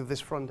size of this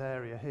front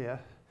area here.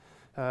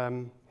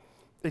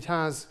 It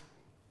has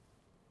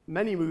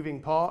many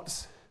moving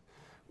parts.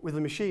 With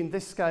a machine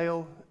this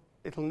scale,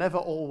 it'll never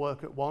all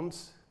work at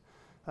once.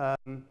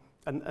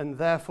 And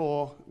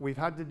therefore, we've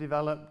had to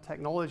develop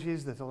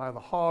technologies that allow the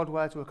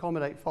hardware to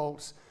accommodate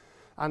faults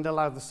and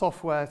allow the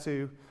software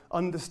to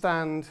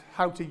understand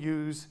how to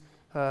use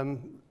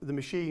the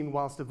machine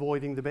whilst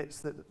avoiding the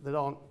bits that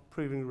aren't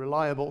proving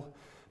reliable.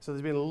 So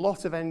there's been a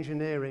lot of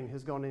engineering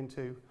has gone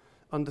into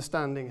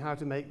understanding how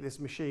to make this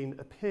machine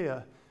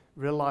appear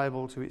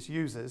reliable to its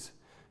users.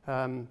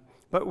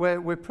 But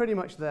we're pretty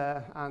much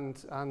there, and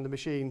the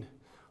machine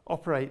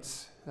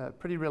operates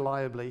pretty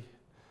reliably,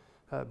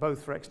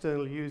 both for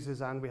external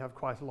users, and we have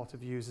quite a lot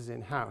of users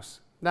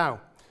in-house.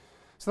 Now,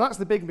 so that's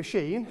the big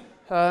machine.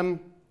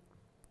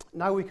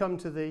 Now we come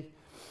to the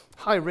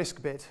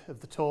high-risk bit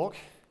of the talk,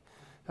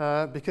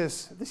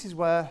 because this is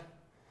where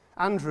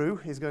Andrew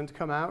is going to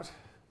come out,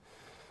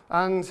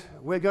 and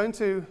we're going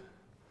to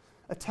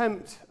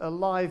attempt a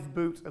live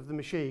boot of the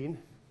machine.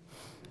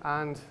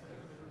 And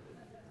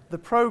the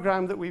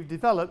program that we've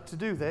developed to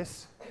do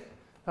this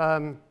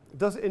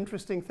does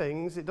interesting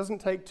things. It doesn't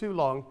take too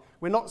long.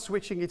 We're not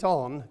switching it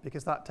on,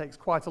 because that takes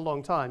quite a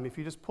long time. If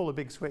you just pull a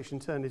big switch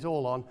and turn it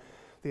all on,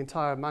 the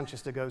entire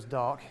Manchester goes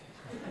dark.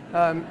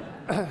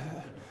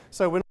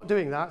 So we're not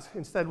doing that.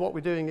 Instead, what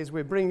we're doing is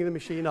we're bringing the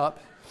machine up,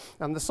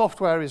 and the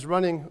software is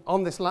running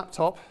on this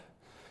laptop.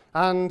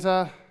 And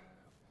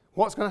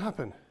what's going to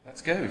happen?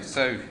 Let's go.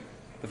 So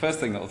the first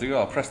thing that I'll do,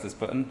 I'll press this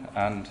button,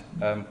 and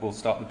we'll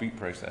start the boot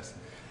process.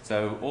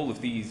 So all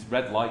of these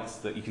red lights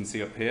that you can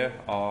see up here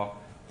are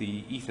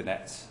the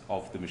Ethernets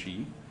of the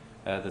machine.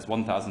 There's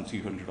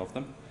 1,200 of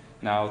them.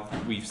 Now,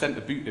 we've sent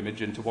a boot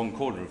image into one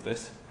corner of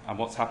this, and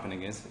what's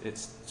happening is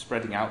it's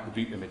spreading out the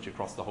boot image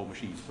across the whole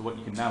machine. So what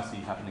you can now see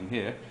happening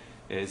here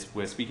is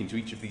we're speaking to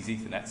each of these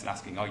Ethernets and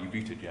asking, are you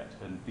booted yet?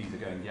 And these are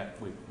going, yeah,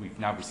 we've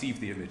now received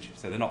the image.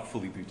 So they're not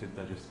fully booted,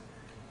 they're just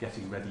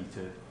getting ready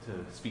to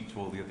speak to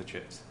all the other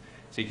chips.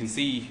 So you can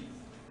see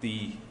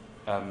the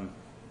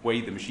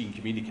way the machine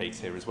communicates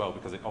here as well,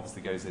 because it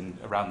obviously goes in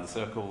around the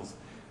circles.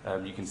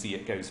 You can see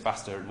it goes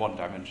faster in one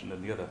dimension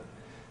than the other.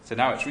 So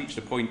now it's reached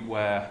a point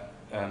where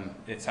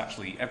it's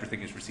actually,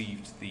 everything has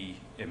received the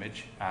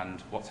image, and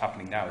what's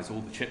happening now is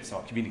all the chips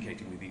are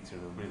communicating with each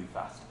other really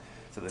fast.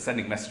 So they're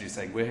sending messages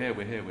saying, we're here,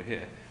 we're here, we're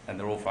here, and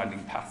they're all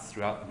finding paths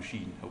throughout the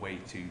machine, a way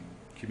to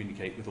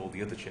communicate with all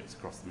the other chips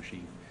across the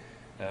machine.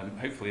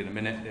 Hopefully in a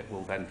minute it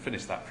will then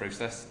finish that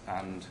process,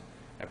 and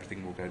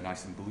everything will go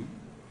nice and blue.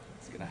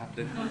 It's going to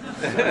happen.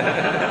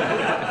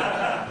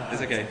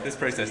 It's okay, this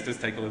process does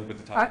take a little bit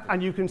of time.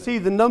 And you can see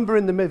the number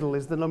in the middle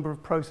is the number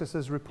of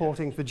processors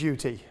reporting for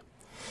duty.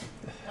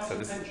 So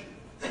this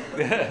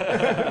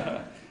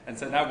and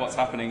so now what's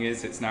happening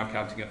is it's now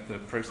counting up the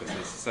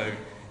processors. So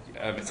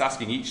it's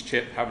asking each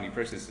chip how many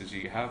processors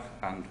you have,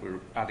 and we're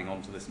adding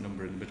on to this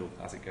number in the middle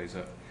as it goes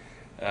up.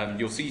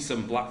 You'll see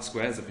some black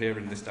squares appear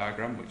in this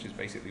diagram, which is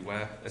basically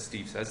where, as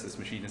Steve says, this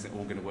machine isn't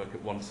all going to work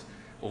at once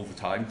all the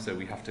time, so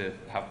we have to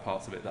have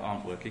parts of it that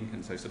aren't working,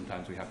 and so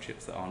sometimes we have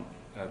chips that aren't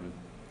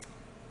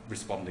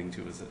responding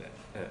to us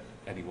at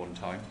any one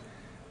time.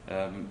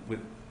 With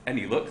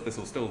any luck, this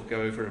will still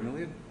go over 1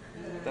 million.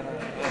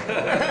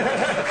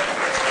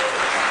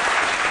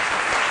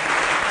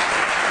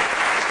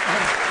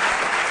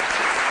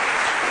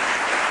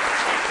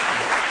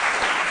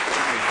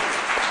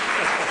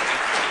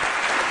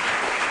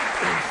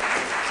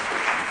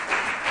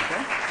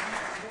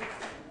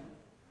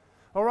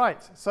 All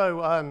right,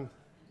 so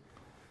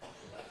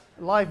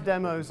live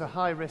demos are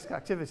high-risk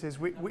activities.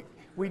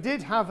 We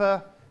did have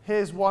a,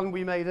 here's one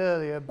we made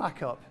earlier,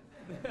 backup.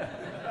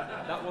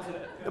 That wasn't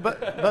it.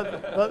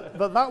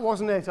 But that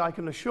wasn't it. I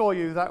can assure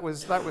you that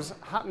was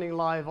happening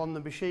live on the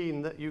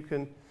machine that you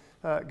can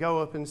go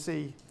up and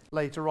see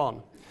later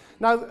on.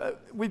 Now,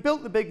 we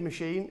built the big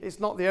machine. It's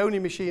not the only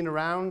machine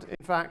around.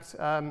 In fact,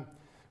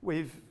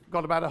 we've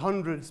got about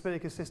 100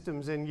 SpiNNaker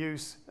systems in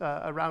use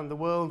around the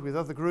world with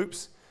other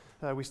groups.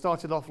 We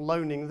started off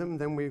loaning them,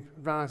 then we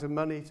ran out of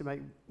money to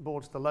make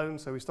boards to loan,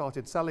 so we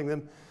started selling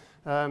them.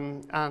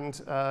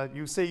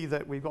 You see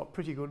that we've got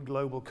pretty good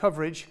global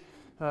coverage.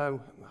 I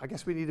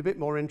guess we need a bit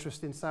more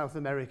interest in South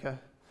America.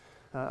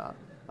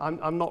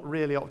 I'm not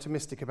really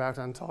optimistic about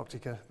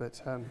Antarctica,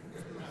 but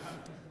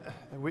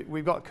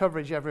we've got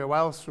coverage everywhere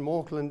else, from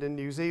Auckland in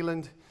New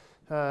Zealand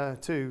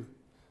to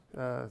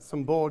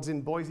some boards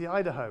in Boise,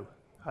 Idaho,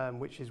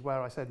 which is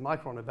where I said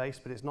Micron are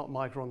based, but it's not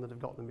Micron that have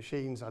got the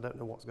machines. I don't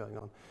know what's going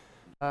on.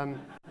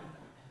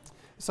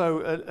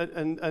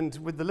 And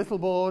with the little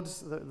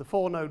boards, the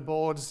 4-node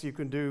boards, you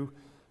can do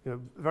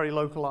very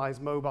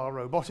localized mobile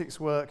robotics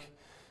work.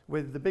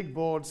 With the big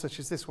boards, such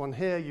as this one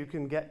here, you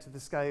can get to the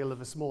scale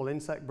of a small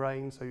insect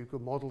brain, so you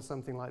could model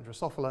something like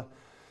Drosophila.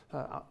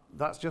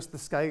 That's just the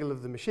scale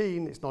of the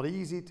machine. It's not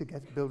easy to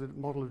build a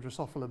model of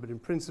Drosophila, but in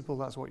principle,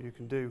 that's what you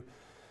can do.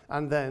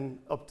 And then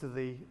up to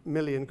the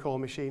million-core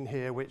machine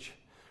here, which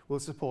will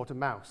support a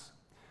mouse.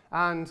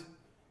 And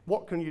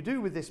what can you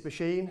do with this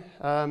machine?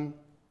 Well,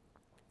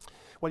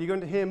 you're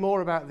going to hear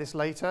more about this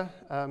later,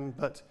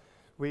 but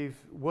we've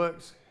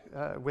worked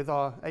with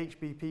our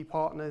HBP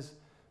partners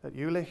at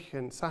Jülich,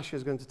 and Sasha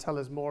is going to tell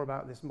us more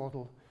about this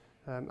model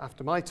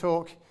after my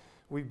talk.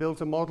 We've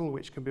built a model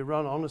which can be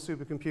run on a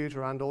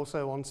supercomputer and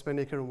also on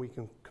SpiNNaker, and we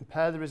can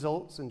compare the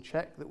results and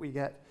check that we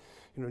get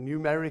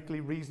numerically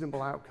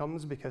reasonable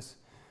outcomes, because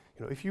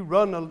if you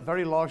run a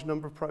very large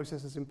number of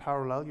processes in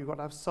parallel, you've got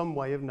to have some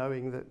way of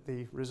knowing that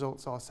the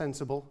results are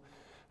sensible.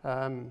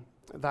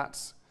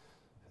 That's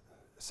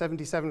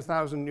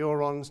 77,000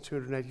 neurons,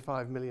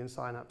 285 million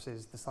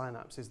synapses. The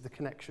synapse is the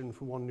connection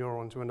from one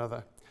neuron to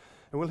another.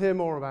 And we'll hear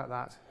more about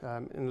that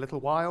in a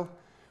little while.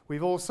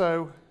 We've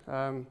also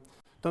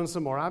done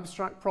some more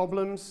abstract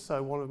problems.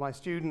 So one of my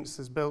students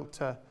has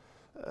built a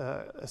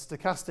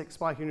stochastic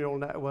spiking neural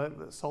network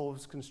that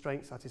solves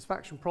constraint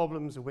satisfaction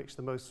problems, of which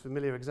the most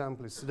familiar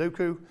example is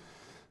Sudoku.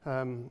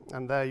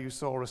 And there you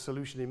saw a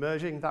solution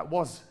emerging. That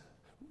was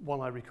one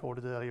I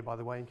recorded earlier, by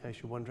the way, in case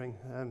you're wondering.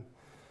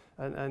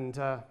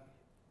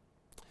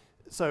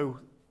 So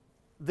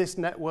this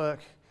network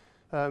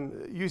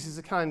uses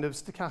a kind of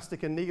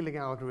stochastic annealing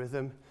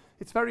algorithm.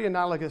 It's very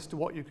analogous to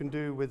what you can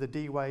do with a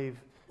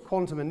D-wave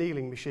quantum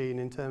annealing machine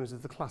in terms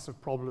of the class of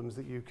problems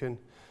that you can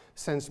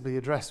sensibly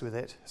address with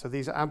it. So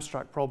these are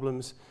abstract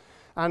problems.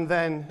 And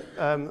then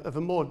of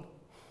a more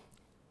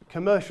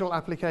commercial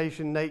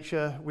application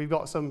nature, we've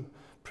got some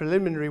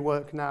preliminary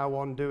work now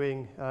on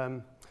doing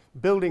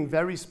building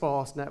very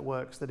sparse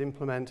networks that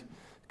implement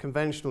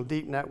conventional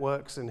deep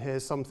networks. And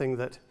here's something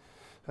that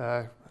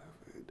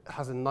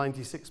has a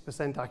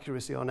 96%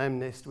 accuracy on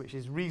MNIST, which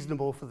is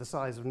reasonable for the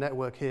size of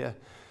network here,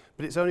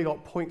 but it's only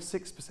got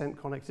 0.6%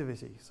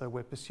 connectivity. So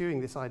we're pursuing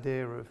this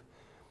idea of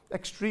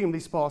extremely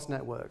sparse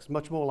networks,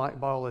 much more like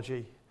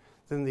biology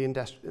than the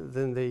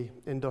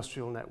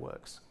industrial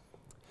networks.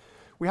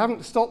 We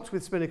haven't stopped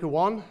with SpiNNaker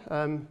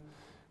 1.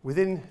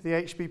 Within the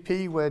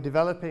HBP, we're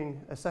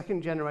developing a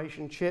second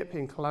generation chip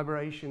in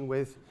collaboration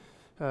with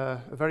a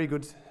very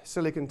good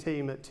silicon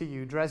team at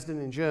TU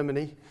Dresden in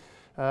Germany.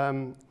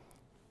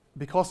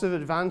 Because of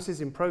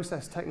advances in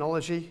process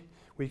technology,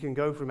 we can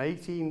go from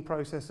 18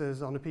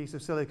 processors on a piece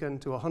of silicon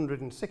to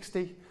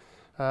 160.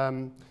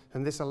 And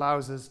this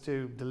allows us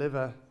to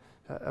deliver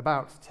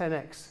about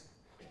 10x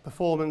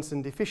performance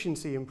and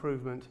efficiency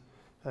improvement,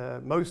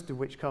 most of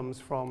which comes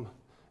from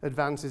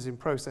advances in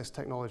process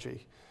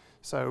technology.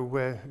 So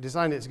we're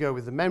designing it to go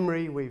with the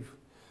memory.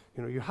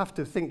 You have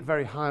to think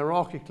very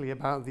hierarchically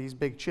about these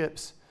big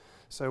chips.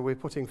 So we're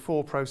putting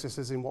 4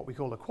 processors in what we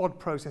call a quad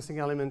processing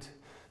element,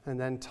 and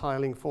then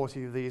tiling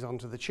 40 of these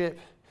onto the chip.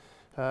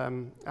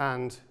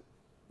 And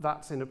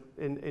that's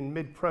in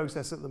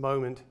mid-process at the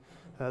moment.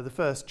 The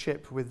first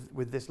chip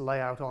with this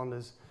layout on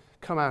has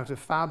come out of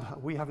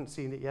fab. We haven't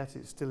seen it yet.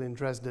 It's still in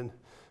Dresden,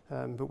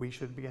 but we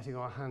should be getting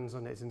our hands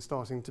on it and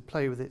starting to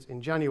play with it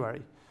in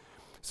January.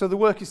 So the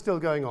work is still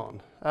going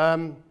on.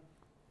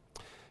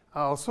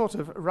 I'll sort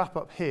of wrap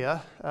up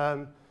here.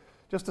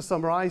 Just to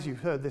summarize,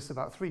 you've heard this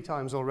about 3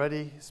 times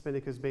already.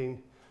 SpiNNaker's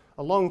been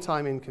a long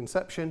time in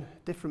conception,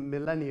 different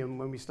millennium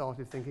when we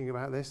started thinking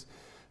about this,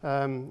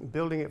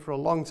 building it for a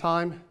long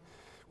time.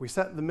 We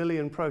set the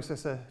million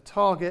processor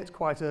target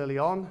quite early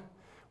on.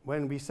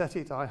 When we set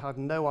it, I had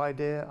no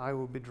idea I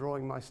would be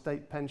drawing my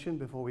state pension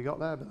before we got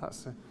there, but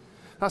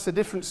that's a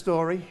different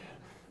story.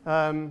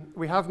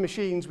 We have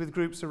machines with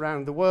groups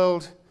around the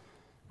world.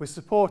 We're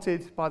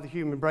supported by the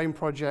Human Brain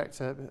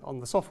Project on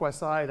the software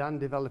side and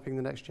developing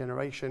the next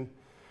generation.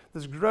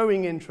 There's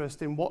growing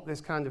interest in what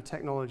this kind of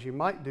technology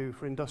might do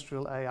for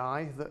industrial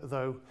AI,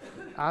 though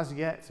as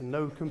yet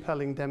no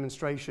compelling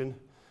demonstration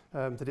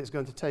that it's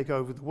going to take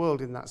over the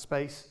world in that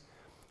space.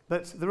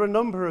 But there are a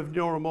number of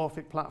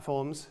neuromorphic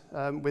platforms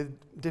with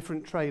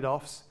different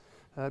trade-offs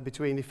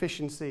between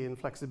efficiency and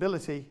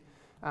flexibility,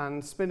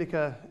 and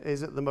SpiNNaker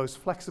is at the most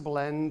flexible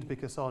end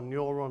because our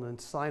neuron and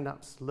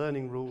synapse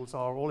learning rules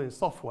are all in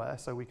software,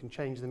 so we can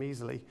change them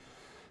easily.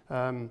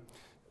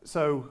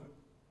 So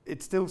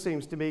it still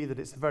seems to me that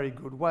it's a very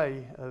good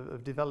way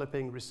of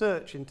developing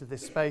research into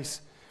this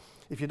space.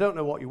 If you don't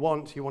know what you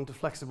want a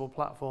flexible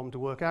platform to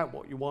work out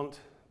what you want.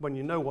 When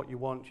you know what you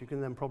want, you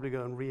can then probably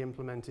go and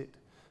re-implement it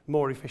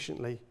more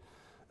efficiently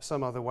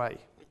some other way.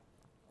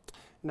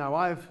 Now,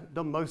 I've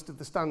done most of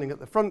the standing at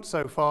the front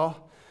so far,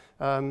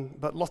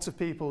 but lots of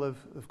people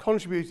have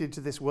contributed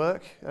to this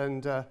work,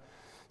 and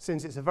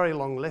since it's a very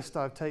long list,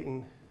 I've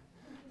taken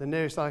the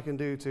nearest I can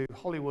do to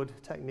Hollywood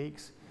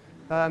techniques.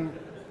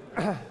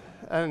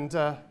 and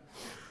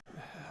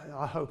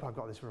I hope I've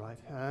got this right.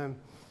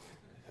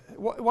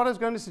 What I was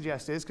going to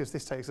suggest is, because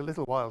this takes a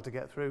little while to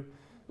get through,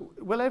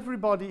 will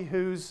everybody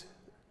who's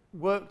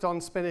worked on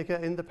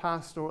SpiNNaker in the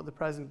past or at the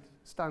present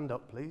stand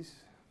up, please?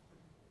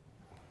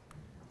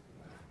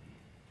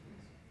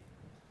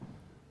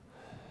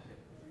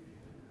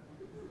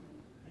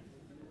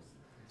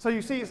 So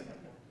you see,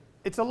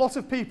 it's a lot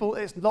of people.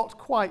 It's not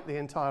quite the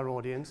entire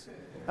audience.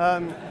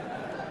 But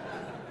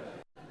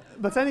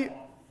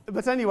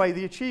anyway,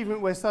 the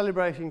achievement we're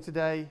celebrating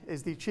today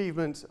is the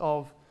achievement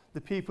of the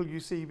people you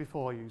see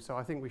before you. So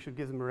I think we should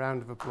give them a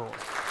round of applause.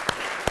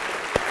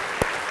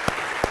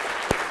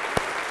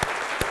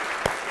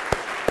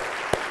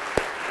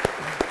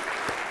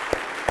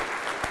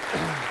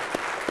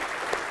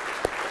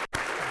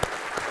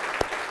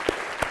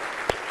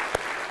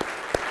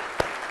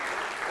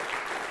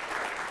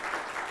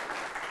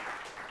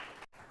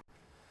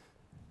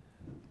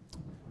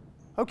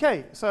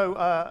 Okay, so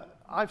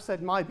I've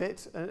said my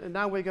bit, and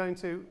now we're going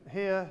to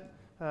hear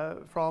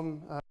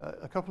from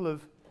a couple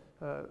of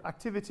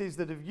activities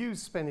that have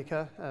used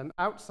SpiNNaker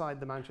outside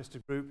the Manchester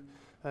group,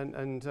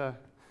 and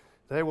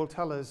they will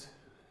tell us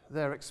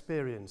their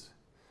experience.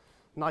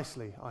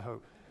 Nicely, I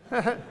hope.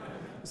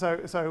 So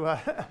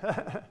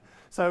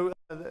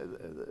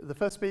the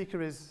first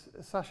speaker is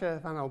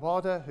Sasha van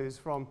Albarda, who's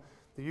from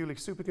the Jülich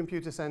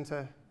Supercomputer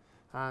Center,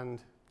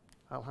 and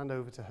I'll hand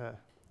over to her.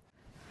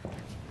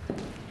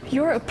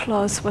 Your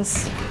applause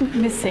was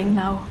missing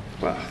now.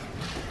 Well,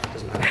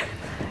 doesn't matter.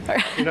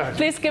 You know.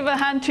 Please give a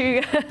hand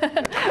to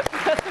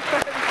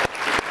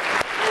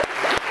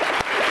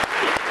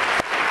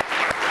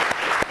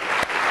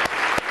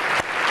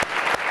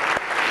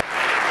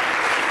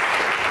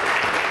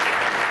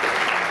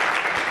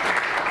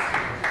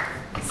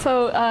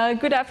So,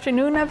 good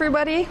afternoon,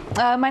 everybody.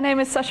 My name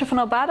is Sasha van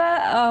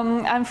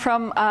Albarda. I'm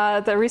from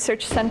the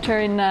research center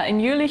in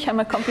Jülich. I'm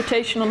a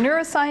computational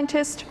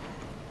neuroscientist.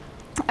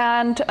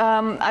 And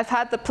I've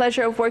had the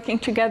pleasure of working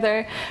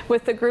together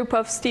with a group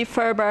of Steve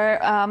Ferber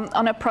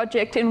on a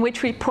project in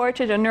which we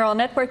ported a neural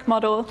network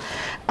model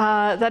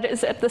that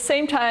is at the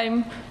same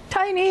time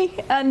tiny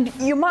and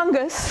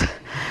humongous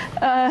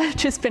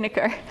to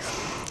SpiNNaker.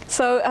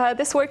 So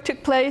this work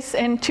took place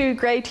in two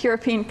great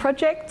European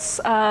projects,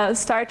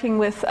 starting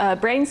with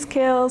brain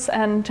scales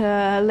and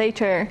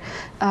later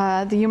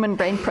the Human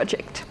Brain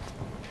Project.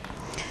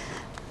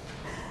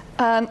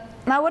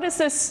 Now, what is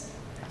this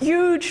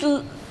huge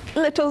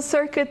little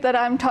circuit that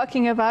I'm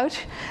talking about?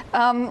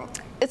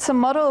 It's a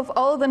model of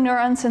all the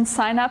neurons and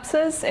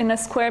synapses in a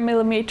square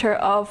millimeter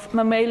of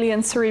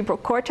mammalian cerebral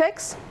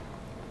cortex,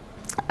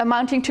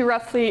 amounting to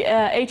roughly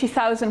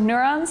 80,000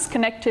 neurons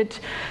connected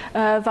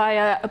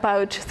via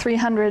about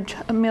 300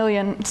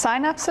 million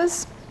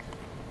synapses.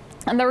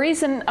 And the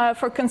reason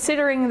for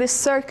considering this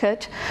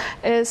circuit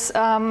is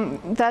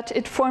that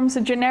it forms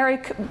a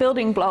generic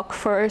building block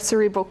for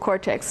cerebral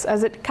cortex,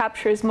 as it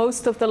captures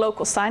most of the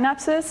local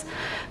synapses,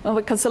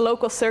 because the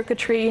local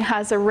circuitry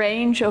has a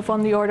range of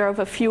on the order of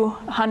a few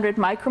hundred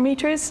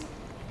micrometers.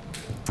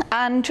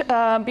 And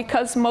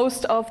because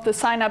most of the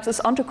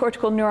synapses onto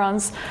cortical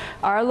neurons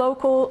are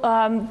local,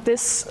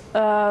 this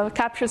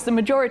captures the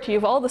majority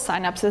of all the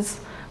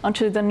synapses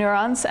onto the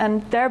neurons,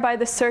 and thereby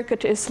the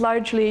circuit is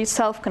largely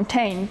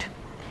self-contained.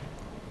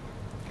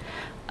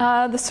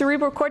 The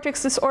cerebral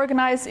cortex is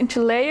organized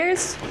into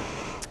layers,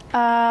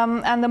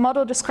 and the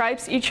model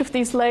describes each of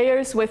these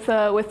layers with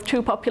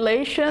two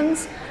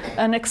populations: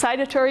 an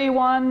excitatory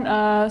one,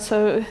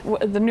 so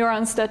the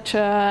neurons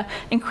that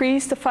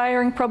increase the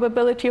firing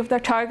probability of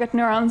their target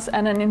neurons,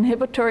 and an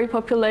inhibitory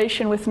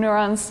population with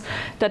neurons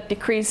that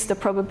decrease the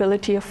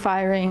probability of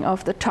firing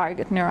of the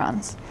target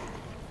neurons.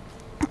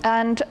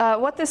 And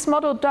what this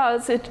model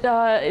does, it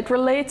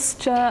relates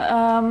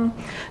to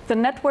the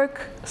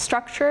network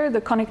structure,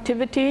 the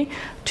connectivity,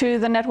 to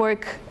the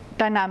network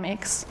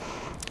dynamics.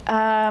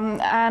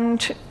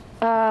 To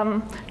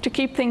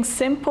keep things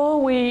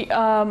simple, we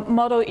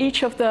model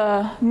each of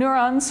the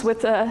neurons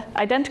with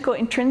identical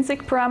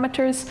intrinsic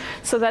parameters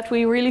so that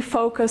we really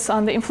focus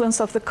on the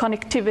influence of the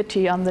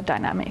connectivity on the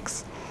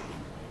dynamics.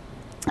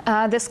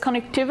 This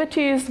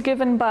connectivity is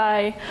given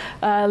by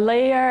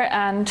layer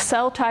and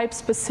cell type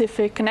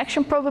specific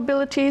connection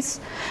probabilities,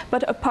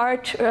 but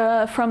apart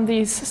from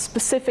these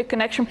specific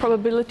connection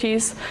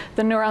probabilities,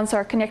 the neurons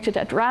are connected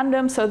at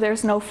random, so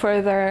there's no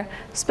further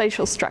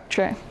spatial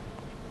structure.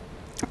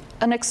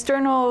 An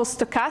external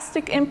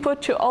stochastic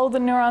input to all the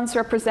neurons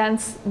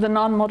represents the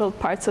non-modeled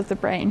parts of the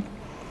brain.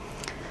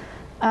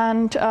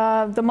 And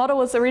the model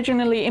was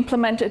originally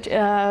implemented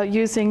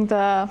using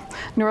the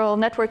neural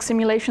network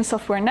simulation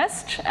software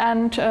Nest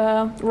and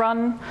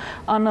run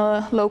on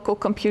a local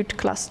compute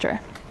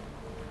cluster.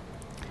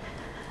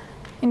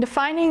 In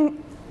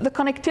defining the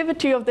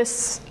connectivity of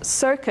this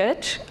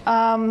circuit,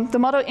 the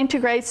model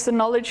integrates the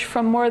knowledge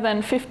from more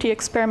than 50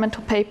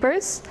 experimental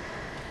papers,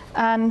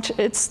 and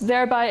it's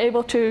thereby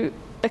able to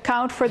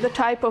account for the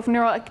type of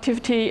neural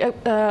activity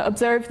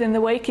observed in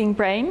the waking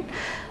brain,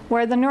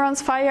 where the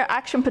neurons fire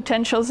action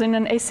potentials in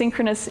an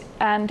asynchronous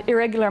and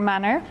irregular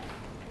manner.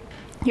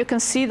 You can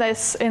see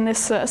this in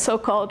this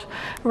so-called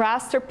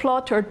raster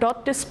plot or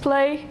dot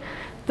display.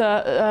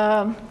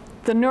 The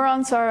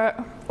neurons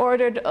are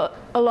ordered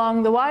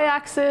along the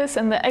y-axis,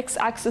 and the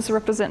x-axis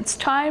represents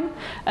time,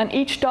 and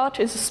each dot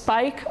is a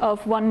spike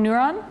of one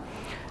neuron.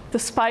 The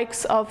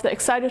spikes of the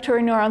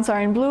excitatory neurons are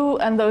in blue,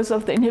 and those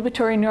of the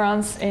inhibitory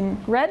neurons in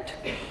red.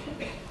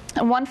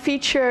 And one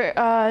feature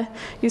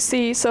you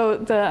see, so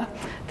the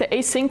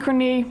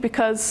asynchrony,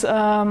 because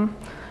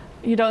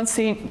you don't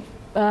see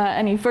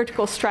any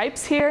vertical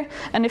stripes here.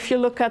 And if you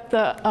look at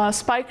the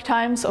spike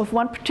times of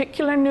one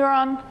particular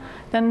neuron,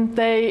 then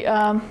they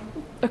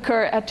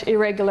occur at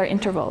irregular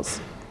intervals.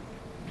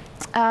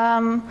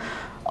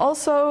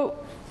 Also,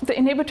 the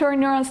inhibitory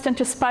neurons tend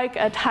to spike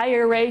at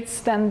higher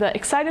rates than the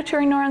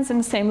excitatory neurons in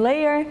the same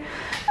layer,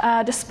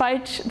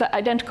 despite the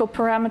identical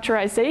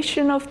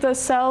parameterization of the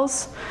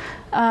cells.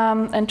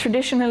 And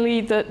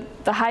traditionally, the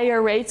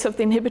higher rates of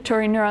the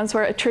inhibitory neurons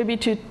were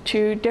attributed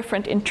to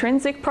different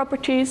intrinsic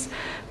properties,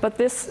 but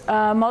this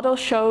model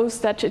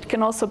shows that it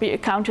can also be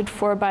accounted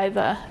for by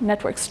the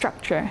network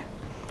structure.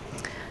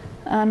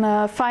 And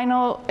a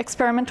final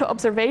experimental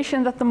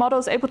observation that the model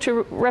is able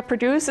to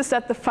reproduce is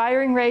that the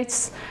firing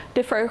rates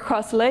differ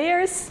across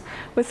layers,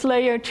 with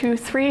layer 2,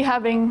 3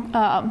 having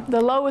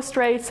the lowest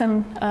rates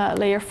and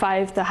layer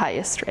 5 the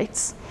highest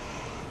rates.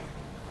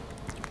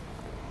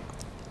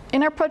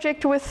 In our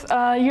project with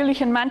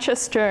Jülich in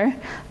Manchester,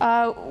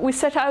 we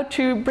set out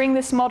to bring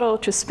this model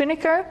to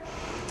SpiNNaker,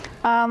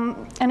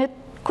 and it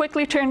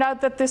quickly turned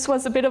out that this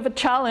was a bit of a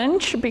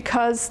challenge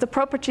because the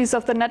properties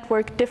of the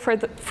network differ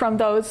from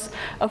those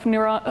of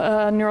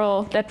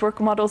neural network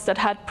models that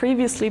had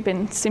previously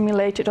been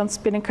simulated on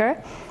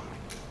SpiNNaker.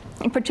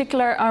 In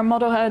particular, our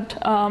model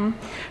had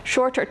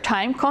shorter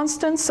time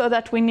constants, so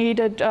that we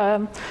needed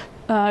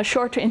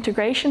shorter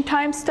integration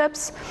time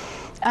steps,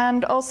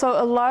 and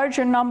also a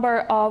larger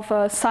number of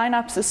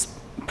synapses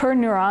per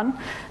neuron,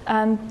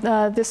 and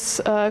this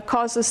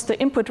causes the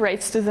input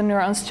rates to the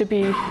neurons to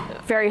be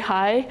very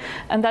high,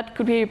 and that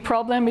could be a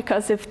problem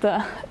because if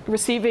the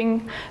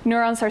receiving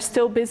neurons are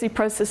still busy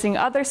processing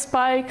other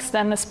spikes,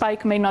 then the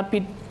spike may not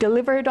be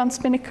delivered on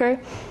SpiNNaker.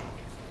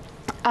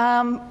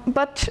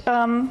 But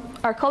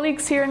our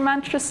colleagues here in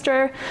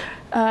Manchester,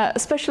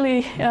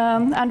 especially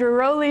Andrew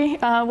Rowley,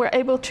 were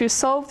able to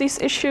solve these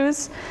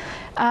issues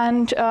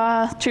and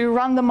to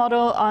run the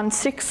model on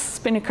 6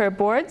 SpiNNaker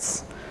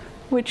boards,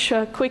 which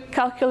a quick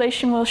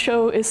calculation will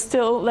show is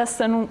still less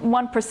than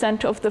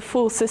 1% of the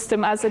full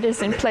system as it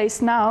is in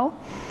place now.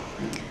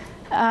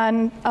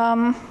 And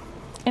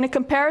in a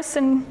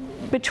comparison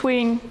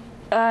between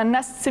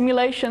nest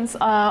simulations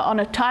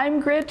on a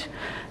time grid,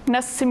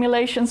 nest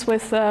simulations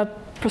with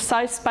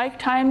precise spike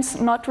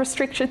times not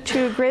restricted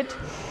to a grid,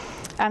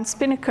 and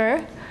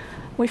SpiNNaker,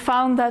 we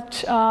found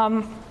that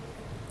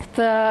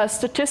the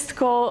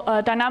statistical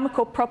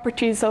dynamical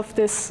properties of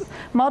this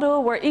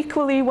model were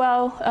equally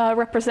well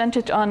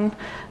represented on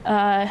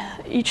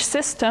each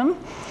system.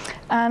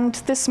 And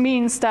this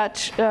means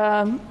that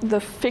the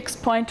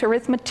fixed point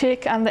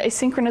arithmetic and the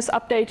asynchronous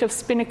update of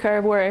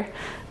SpiNNaker were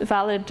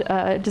valid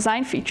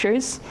design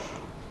features.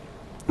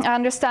 I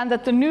understand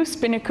that the new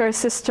SpiNNaker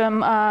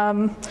system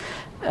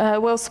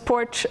will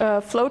support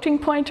floating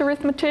point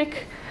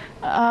arithmetic,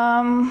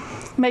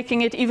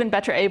 making it even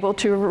better able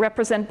to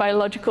represent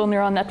biological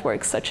neural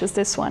networks such as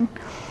this one.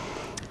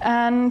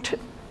 And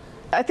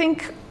I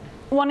think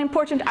one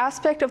important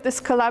aspect of this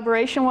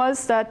collaboration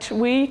was that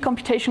we,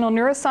 computational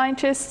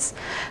neuroscientists,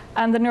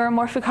 and the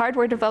neuromorphic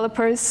hardware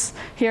developers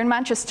here in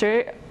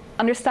Manchester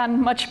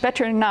understand much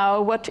better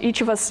now what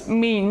each of us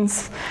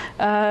means,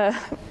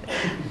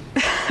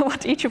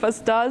 what each of us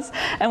does,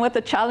 and what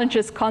the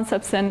challenges,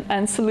 concepts,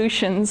 and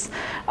solutions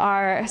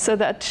are, so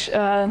that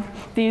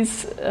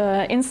these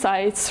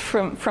insights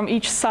from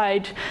each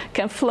side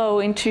can flow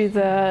into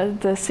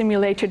the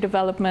simulator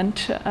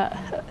development,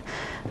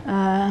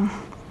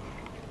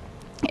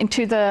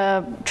 into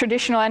the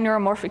traditional and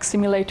neuromorphic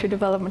simulator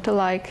development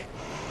alike.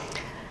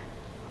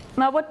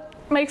 Now, what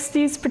makes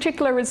these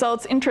particular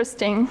results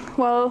interesting?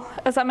 Well,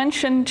 as I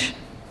mentioned,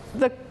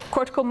 the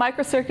cortical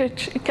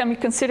microcircuit can be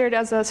considered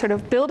as a sort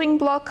of building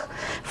block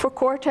for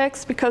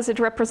cortex because it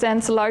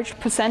represents a large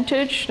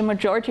percentage, the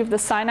majority of the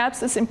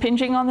synapses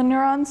impinging on the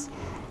neurons,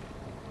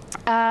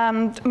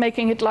 and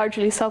making it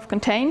largely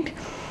self-contained.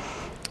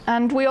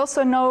 And we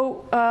also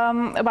know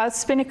about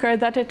SpiNNaker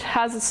that it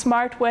has a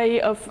smart way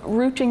of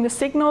routing the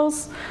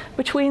signals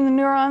between the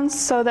neurons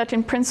so that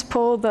in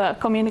principle the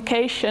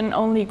communication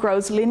only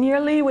grows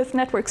linearly with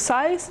network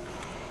size.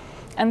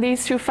 And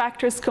these two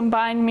factors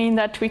combined mean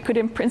that we could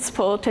in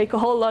principle take a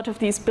whole lot of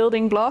these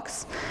building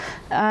blocks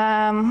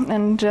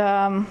and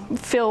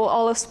fill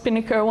all of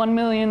SpiNNaker's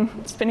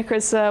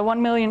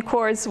 1 million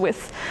cores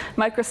with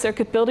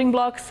microcircuit building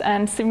blocks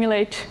and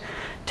simulate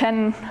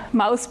 10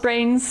 mouse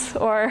brains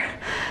or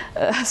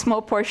a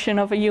small portion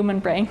of a human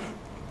brain.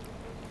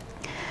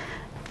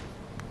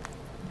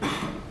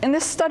 In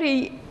this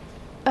study,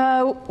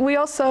 we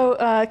also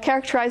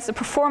characterized the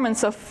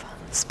performance of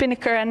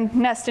SpiNNaker and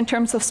Nest in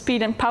terms of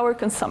speed and power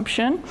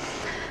consumption.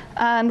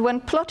 And when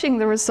plotting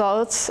the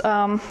results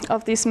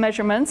of these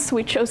measurements,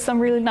 we chose some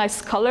really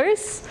nice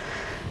colors.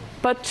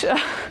 But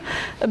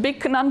a big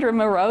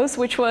conundrum arose,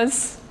 which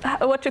was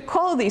what to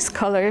call these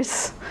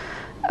colors.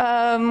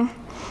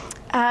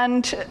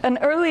 And an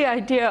early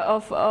idea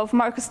of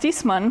Marcus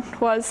Diesmann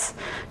was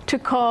to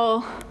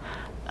call,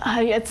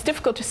 it's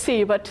difficult to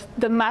see, but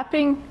the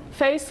mapping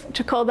phase,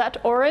 to call that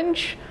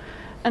orange,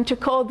 and to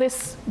call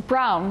this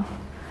brown.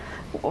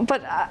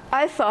 But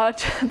I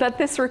thought that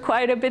this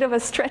required a bit of a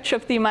stretch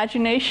of the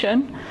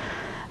imagination.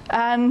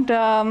 And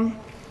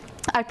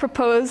I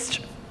proposed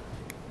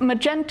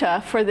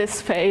magenta for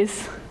this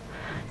phase,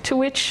 to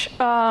which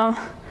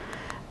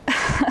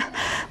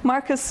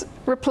Marcus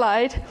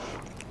replied,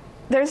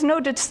 "There's no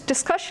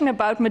discussion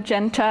about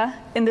magenta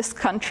in this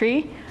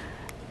country.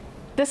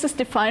 This is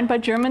defined by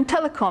German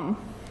Telekom."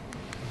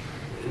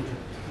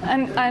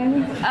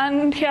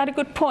 And he had a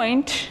good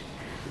point.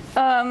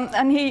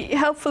 And he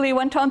helpfully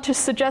went on to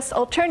suggest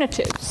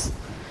alternatives,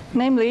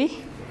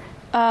 namely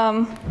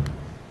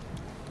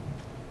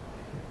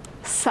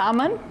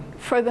salmon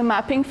for the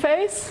mapping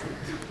phase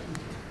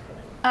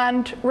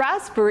and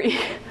raspberry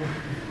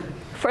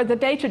for the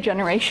data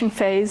generation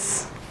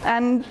phase.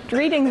 And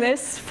reading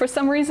this, for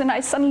some reason,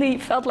 I suddenly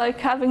felt like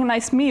having a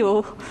nice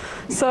meal.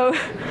 So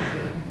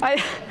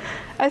I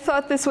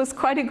thought this was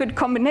quite a good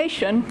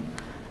combination.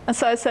 And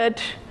so I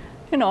said,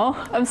 you know,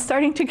 I'm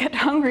starting to get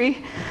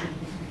hungry.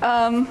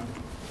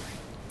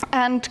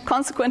 And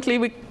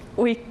consequently,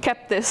 we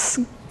kept this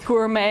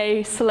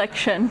gourmet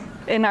selection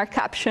in our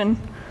caption.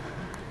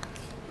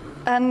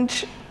 And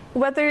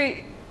whether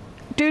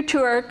due to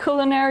our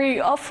culinary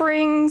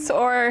offerings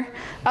or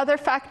other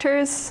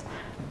factors,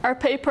 our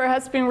paper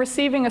has been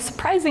receiving a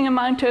surprising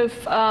amount of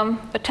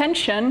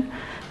attention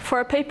for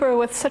a paper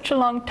with such a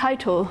long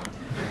title.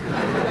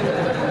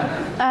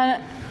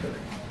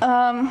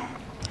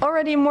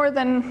 Already more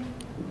than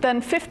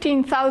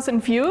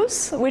 15,000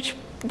 views, which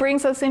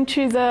brings us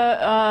into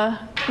the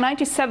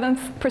 97th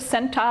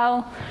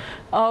percentile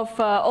of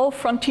all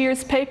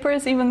Frontiers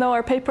papers, even though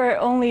our paper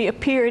only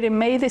appeared in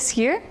May this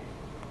year.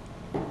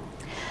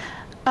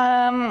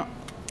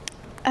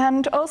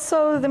 And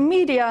also the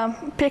media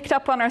picked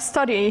up on our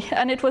study,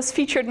 and it was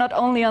featured not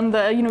only on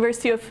the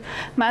University of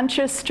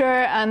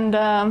Manchester and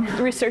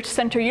Research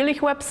Centre Jülich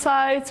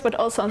websites, but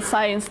also on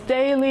Science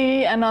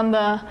Daily and on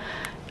the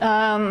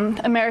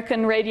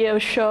American radio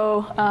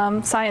show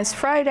Science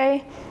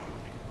Friday.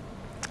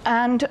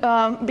 And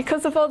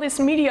because of all this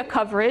media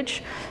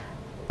coverage,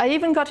 I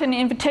even got an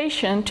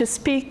invitation to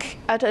speak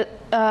at a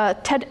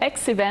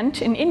TEDx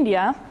event in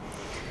India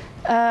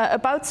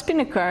about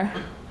SpiNNaker.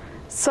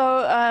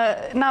 So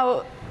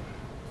now,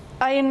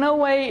 I in no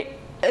way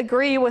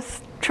agree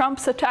with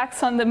Trump's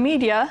attacks on the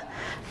media,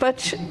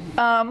 but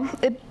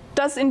it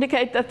does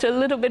indicate that a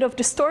little bit of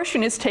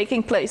distortion is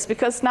taking place,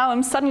 because now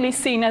I'm suddenly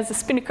seen as a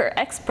SpiNNaker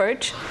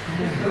expert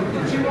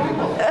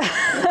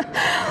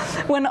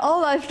when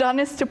all I've done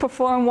is to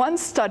perform one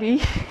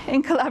study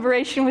in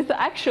collaboration with the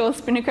actual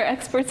SpiNNaker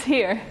experts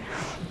here.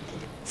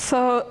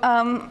 So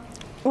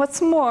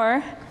what's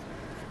more,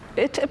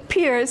 it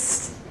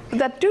appears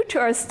that due to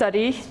our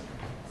study,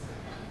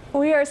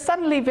 we are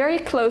suddenly very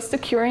close to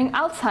curing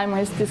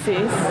Alzheimer's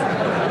disease.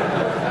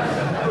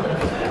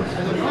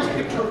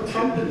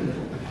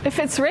 If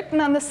it's written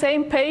on the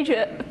same page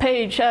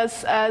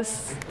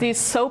as these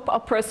soap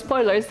opera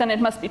spoilers, then it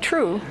must be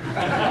true.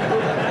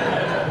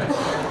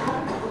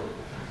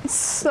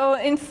 So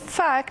in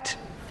fact,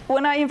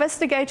 when I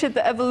investigated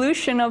the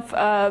evolution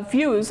of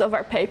views of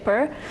our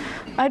paper,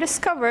 I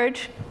discovered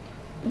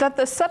that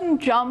the sudden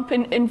jump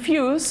in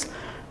views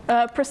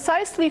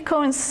precisely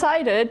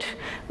coincided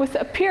with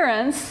the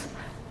appearance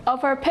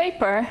of our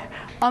paper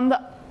on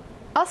the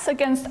Us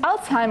Against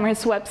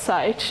Alzheimer's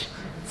website.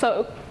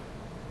 So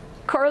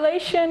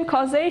correlation,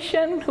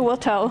 causation, who will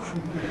tell?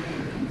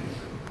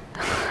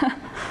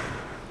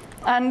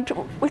 And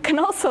we can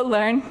also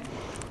learn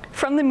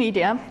from the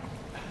media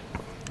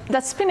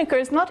that SpiNNaker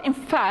is not in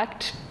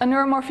fact a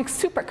neuromorphic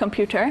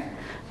supercomputer,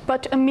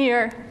 but a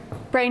mere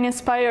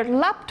brain-inspired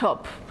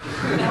laptop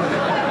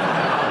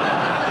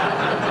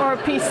or a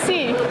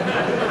PC,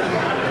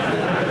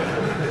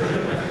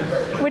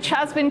 which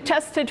has been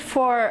tested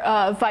for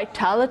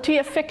vitality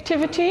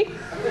effectivity,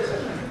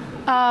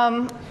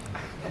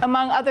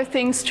 among other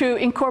things to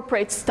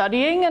incorporate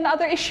studying and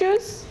other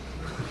issues,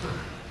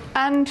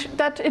 and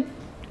that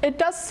it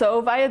does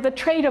so via the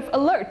trade of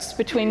alerts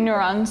between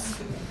neurons.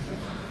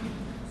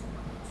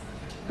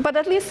 But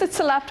at least it's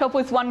a laptop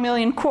with 1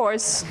 million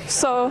cores,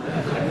 so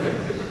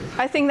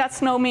I think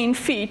that's no mean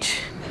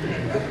feat.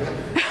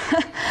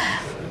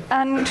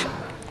 And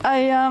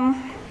I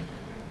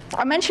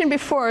mentioned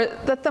before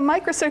that the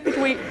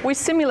microcircuit we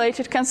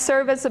simulated can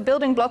serve as a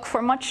building block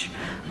for much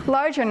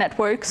larger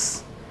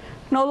networks,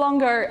 no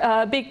longer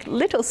big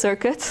little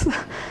circuits,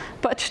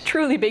 but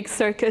truly big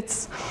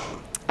circuits.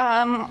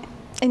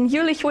 In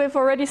Jülich, we've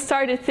already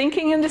started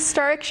thinking in this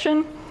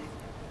direction,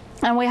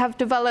 and we have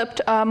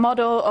developed a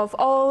model of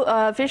all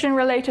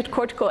vision-related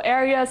cortical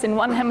areas in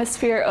one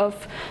hemisphere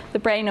of the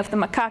brain of the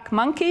macaque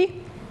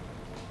monkey.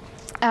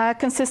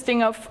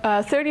 consisting of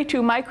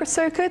 32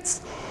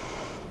 microcircuits.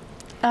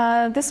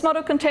 This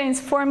model contains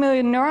 4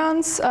 million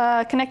neurons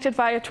connected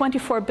via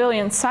 24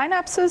 billion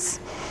synapses,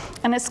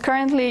 and it's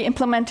currently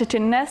implemented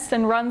in Nest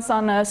and runs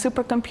on a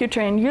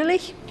supercomputer in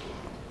Jülich.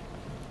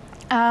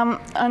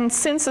 And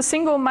since a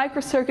single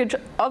microcircuit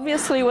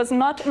obviously was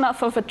not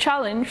enough of a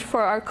challenge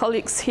for our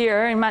colleagues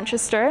here in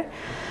Manchester,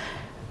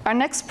 our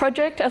next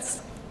project,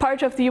 as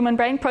part of the Human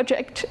Brain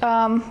Project,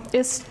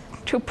 is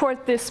to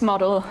port this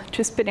model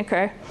to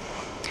SpiNNaker.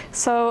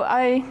 So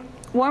I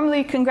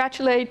warmly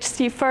congratulate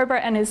Steve Ferber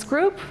and his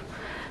group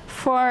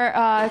for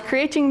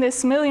creating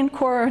this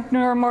million-core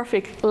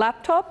neuromorphic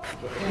laptop.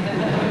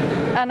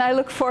 And I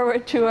look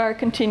forward to our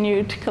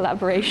continued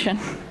collaboration.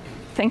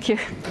 Thank you.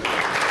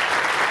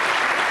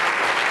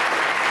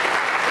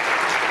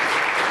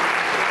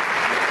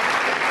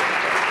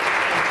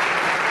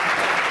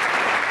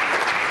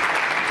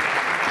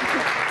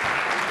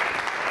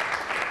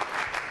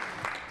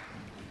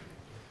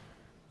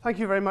 Thank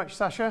you very much,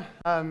 Sasha.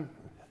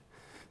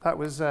 That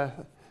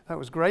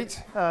was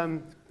great.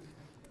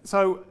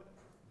 So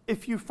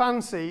if you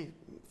fancy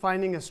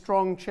finding a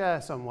strong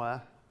chair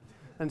somewhere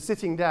and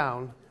sitting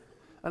down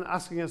and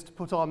asking us to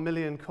put our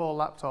million-core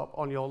laptop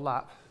on your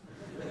lap,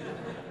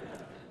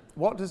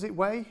 what does it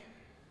weigh?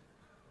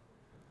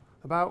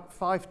 About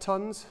 5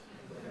 tons?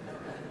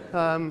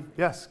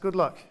 Yes, good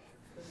luck.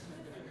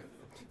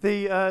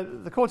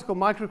 The cortical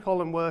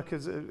microcolumn work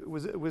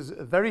was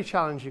very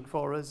challenging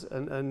for us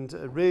and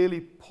really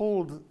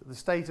pulled the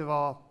state of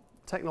our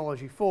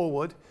technology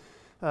forward.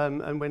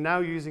 And we're now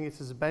using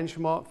it as a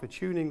benchmark for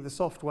tuning the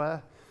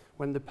software.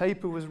 When the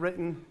paper was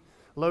written,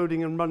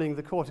 loading and running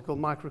the cortical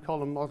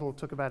microcolumn model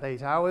took about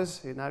 8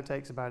 hours. It now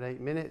takes about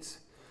 8 minutes.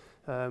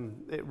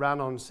 It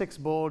ran on 6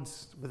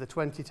 boards with a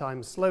 20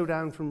 times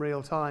slowdown from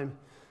real time.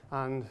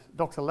 And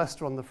Dr.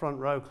 Lester on the front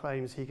row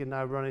claims he can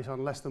now run it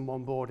on less than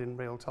 1 board in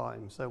real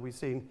time. So we've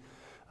seen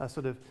a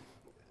sort of,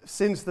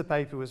 since the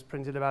paper was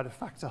printed, about a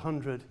factor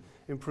 100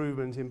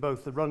 improvement in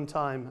both the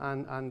runtime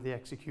and the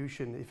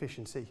execution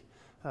efficiency.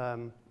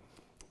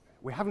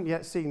 We haven't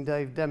yet seen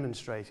Dave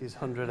demonstrate his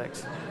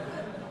 100x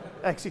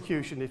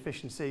execution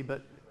efficiency,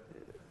 but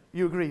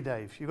you agree,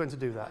 Dave? You're going to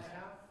do that?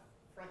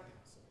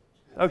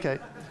 Okay.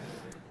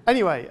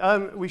 Anyway,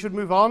 we should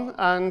move on.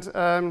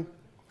 And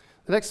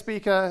the next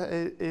speaker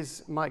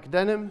is Mike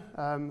Denham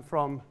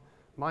from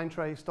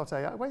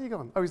Mindtrace.ai. Where are you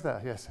gone? Oh, he's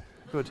there, yes.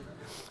 Good.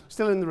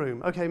 Still in the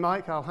room. Okay,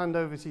 Mike, I'll hand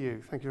over to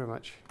you. Thank you very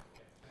much.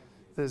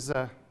 There's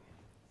the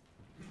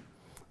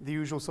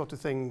usual sort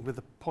of thing with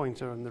the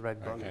pointer and the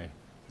red button.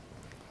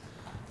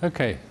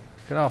 Okay.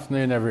 Good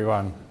afternoon,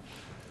 everyone.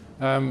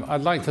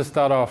 I'd like to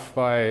start off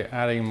by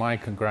adding my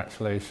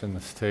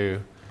congratulations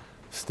to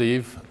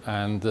Steve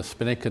and the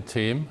SpiNNaker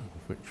team,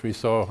 which we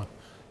saw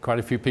quite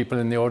a few people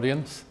in the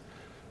audience.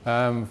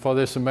 For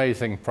this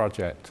amazing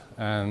project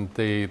and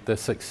the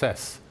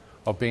success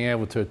of being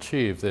able to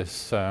achieve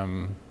this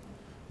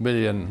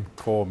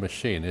million-core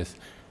machine is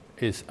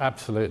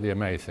absolutely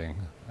amazing.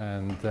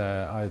 And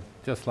I'd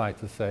just like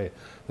to say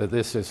that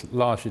this is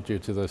largely due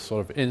to the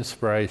sort of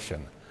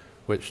inspiration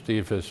which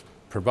Steve has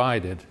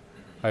provided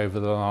over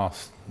the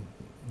last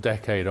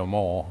decade or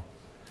more.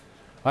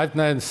 I've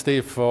known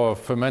Steve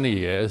for many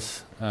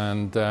years,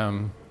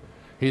 and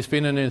he's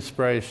been an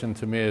inspiration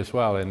to me as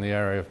well in the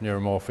area of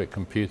neuromorphic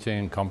computing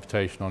and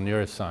computational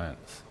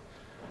neuroscience.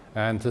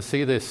 And to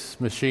see this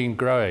machine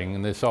growing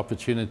and this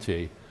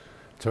opportunity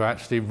to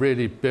actually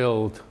really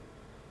build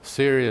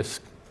serious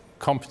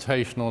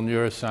computational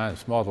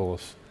neuroscience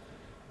models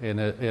in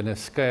a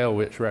scale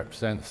which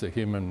represents the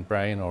human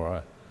brain or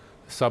a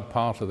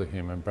subpart of the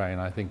human brain,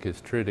 I think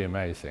is truly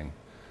amazing.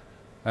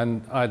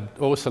 And I'd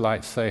also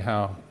like to say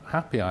how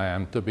happy I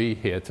am to be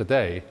here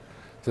today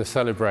to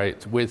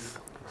celebrate with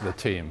the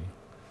team,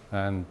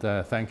 and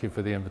thank you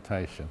for the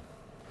invitation.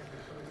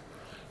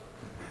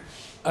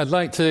 I'd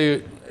like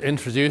to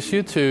introduce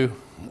you to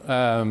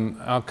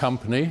our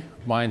company,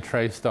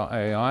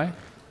 Mindtrace.ai.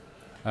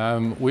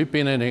 We've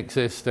been in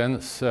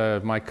existence,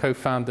 my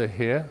co-founder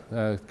here,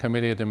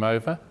 Camilla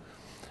Dimova,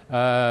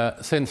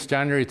 since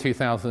January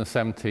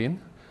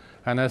 2017.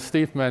 And as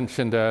Steve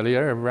mentioned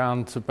earlier,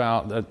 around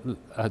about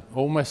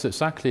almost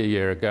exactly a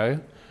year ago,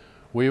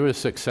 we were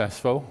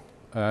successful,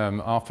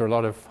 after a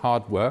lot of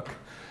hard work,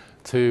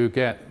 to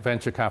get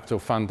venture capital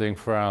funding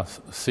for our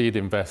seed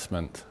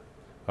investment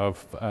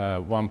of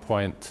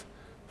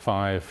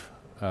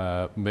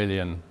 £1.5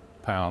 million.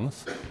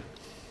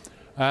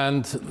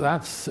 And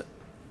that's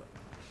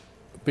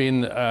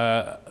been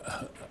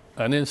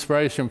an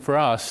inspiration for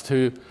us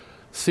to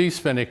see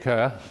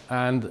SpiNNaker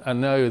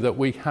and know that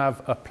we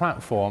have a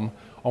platform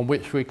on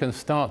which we can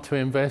start to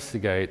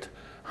investigate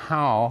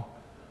how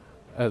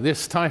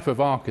this type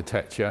of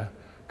architecture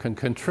can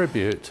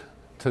contribute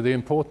to the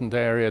important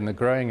area and the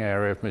growing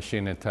area of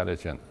machine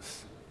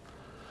intelligence.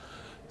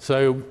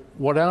 So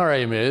what our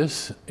aim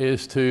is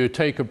to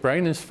take a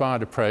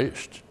brain-inspired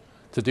approach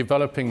to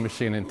developing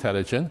machine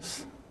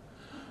intelligence.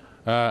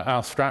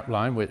 Our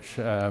strapline, which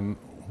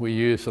we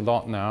use a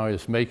lot now,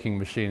 is making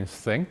machines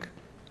think.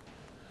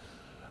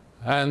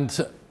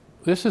 And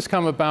this has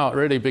come about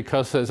really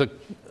because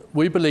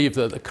we believe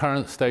that the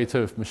current state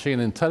of machine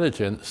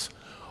intelligence,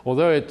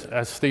 although it,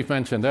 as Steve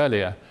mentioned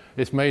earlier,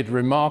 it's made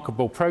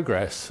remarkable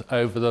progress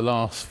over the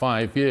last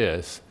 5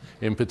 years,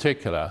 in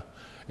particular,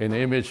 in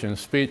image and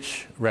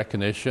speech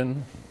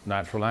recognition,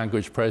 natural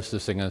language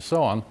processing, and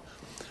so on,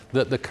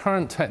 that the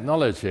current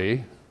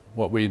technology,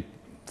 what we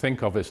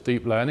think of as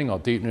deep learning or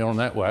deep neural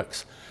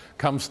networks,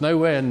 comes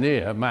nowhere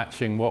near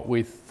matching what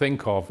we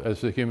think of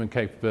as the human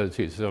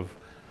capabilities of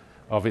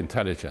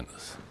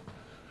intelligence.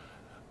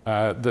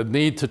 The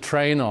need to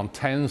train on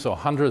tens or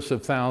hundreds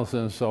of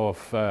thousands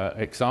of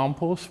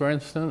examples, for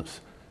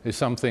instance, is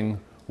something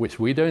which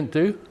we don't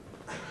do.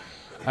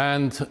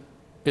 And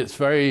it's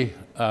very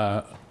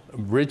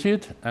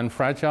rigid and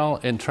fragile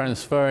in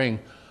transferring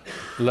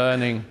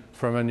learning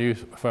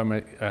from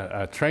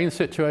a trained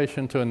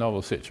situation to a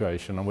novel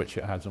situation on which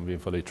it hasn't been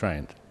fully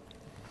trained.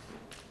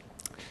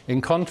 In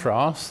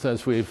contrast,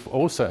 as we've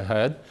also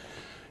heard,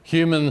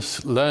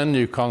 humans learn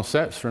new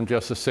concepts from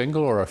just a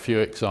single or a few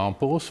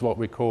examples, what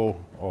we call,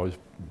 or is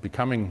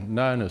becoming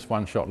known as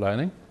one-shot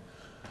learning.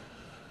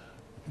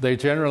 They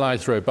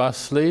generalize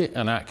robustly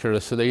and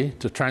accurately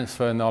to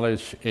transfer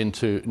knowledge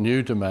into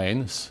new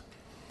domains,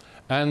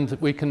 and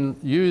we can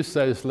use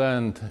those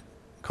learned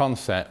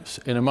concepts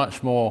in a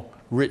much more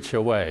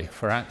richer way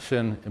for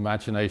action,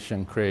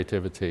 imagination,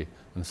 creativity,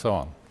 and so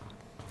on.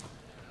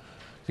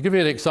 To give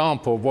you an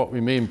example of what we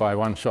mean by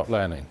one-shot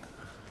learning,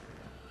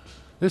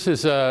 this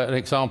is an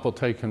example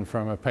taken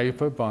from a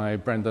paper by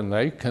Brendan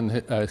Lake and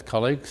his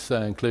colleagues,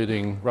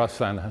 including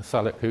Ruslan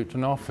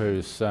Salek-Hutinov,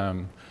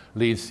 who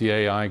leads the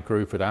AI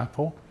group at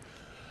Apple,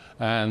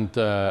 and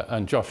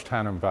Josh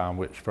Tannenbaum,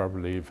 which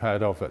probably you've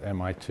heard of at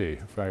MIT,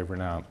 a very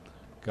renowned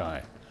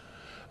guy.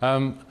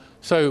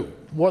 So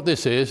what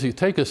this is, you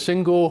take a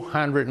single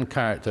handwritten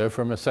character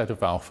from a set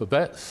of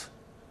alphabets,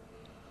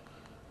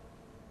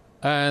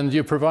 and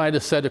you provide a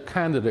set of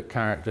candidate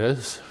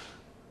characters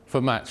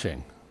for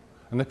matching.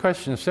 And the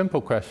question,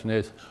 simple question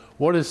is,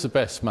 what is the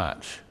best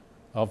match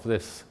of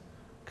this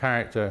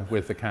character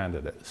with the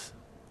candidates?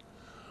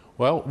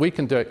 Well, we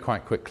can do it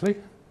quite quickly.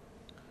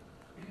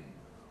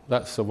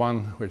 That's the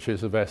one which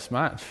is the best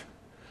match.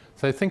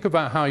 So think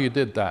about how you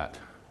did that.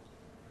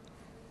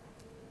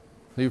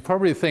 You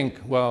probably think,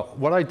 well,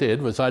 what I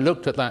did was I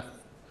looked at that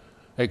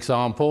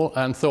example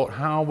and thought,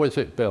 how was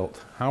it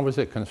built? How was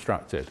it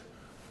constructed?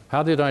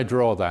 How did I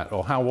draw that,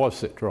 or how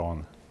was it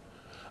drawn?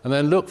 And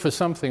then look for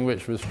something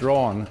which was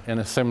drawn in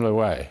a similar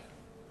way.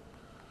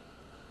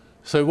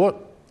 So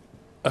what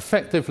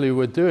effectively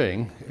we're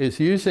doing is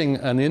using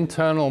an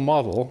internal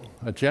model,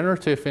 a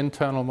generative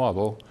internal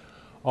model,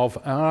 of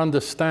our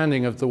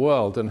understanding of the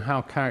world and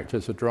how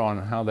characters are drawn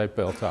and how they're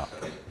built up.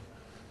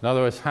 In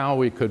other words, how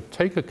we could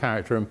take a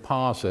character and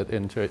parse it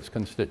into its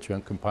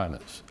constituent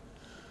components.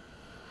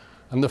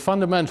 And the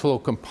fundamental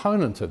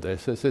component of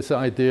this is this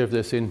idea of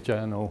this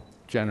internal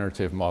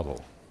generative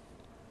model.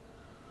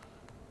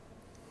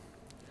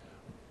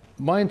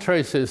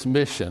 Mindtrace's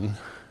mission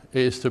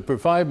is to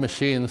provide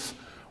machines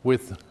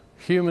with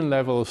human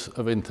levels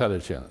of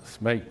intelligence,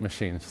 make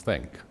machines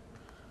think.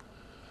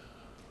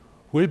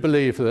 We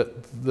believe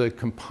that the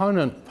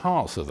component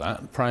parts of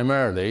that,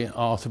 primarily,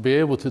 are to be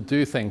able to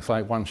do things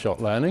like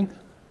one-shot learning,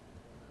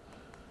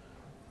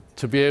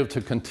 to be able to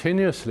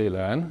continuously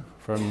learn,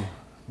 from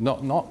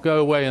not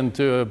go away and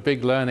do a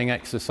big learning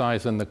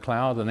exercise in the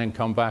cloud and then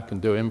come back and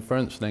do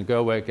inference and then go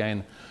away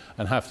again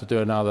and have to do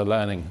another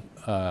learning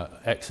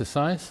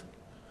exercise,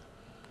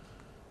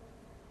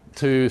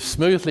 to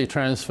smoothly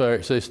transfer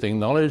existing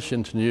knowledge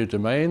into new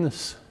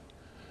domains,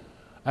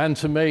 and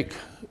to make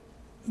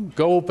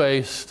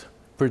goal-based,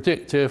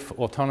 predictive,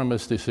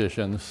 autonomous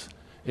decisions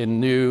in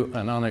new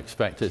and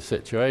unexpected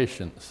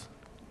situations.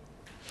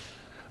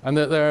 And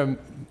that there are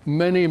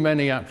many,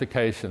 many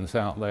applications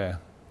out there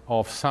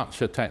of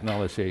such a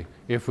technology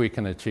if we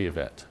can achieve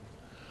it,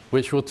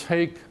 which will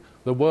take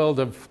the world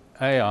of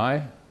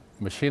AI,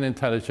 machine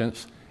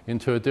intelligence,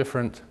 into a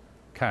different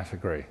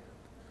category.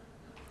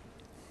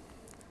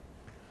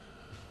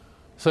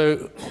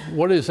 So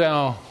what is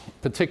our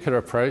particular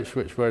approach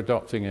which we're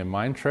adopting in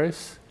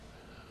Mindtrace?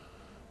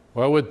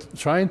 Well, we're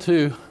trying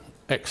to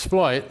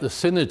exploit the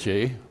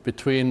synergy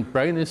between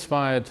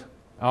brain-inspired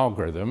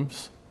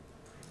algorithms,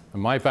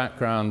 and my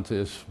background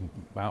is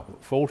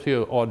about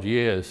 40-odd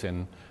years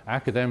in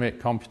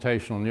academic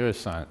computational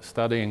neuroscience,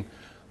 studying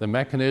the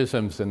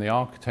mechanisms and the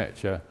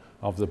architecture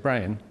of the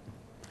brain,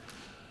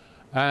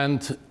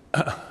 and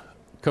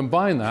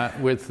combine that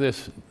with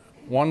this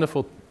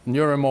wonderful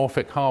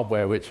neuromorphic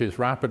hardware which is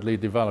rapidly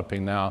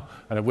developing now,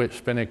 and of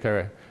which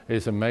SpiNNaker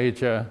is a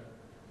major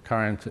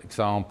current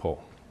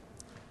example.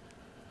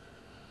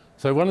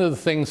 So one of the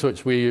things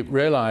which we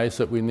realize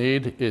that we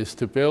need is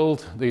to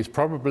build these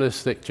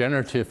probabilistic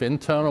generative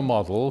internal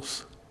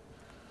models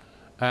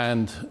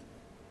and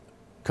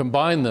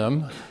combine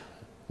them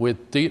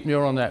with deep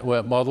neural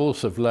network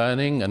models of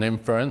learning and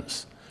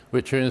inference,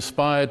 which are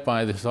inspired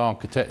by this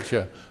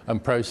architecture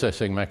and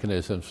processing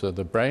mechanisms of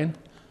the brain,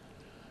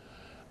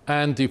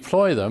 and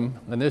deploy them,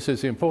 and this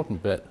is the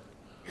important bit,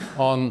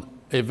 on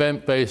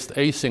event-based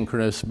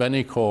asynchronous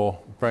many-core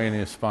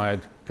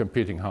brain-inspired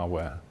computing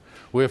hardware.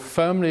 We're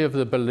firmly of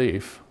the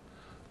belief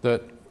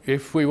that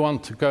if we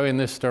want to go in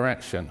this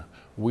direction,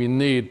 we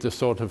need the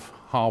sort of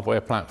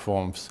hardware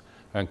platforms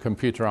and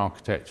computer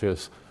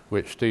architectures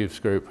which Steve's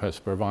group has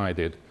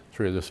provided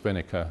through the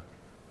SpiNNaker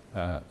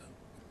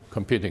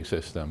computing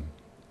system.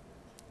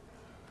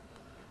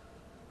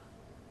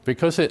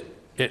 Because it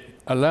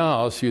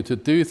allows you to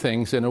do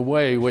things in a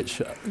way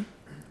which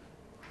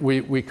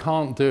we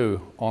can't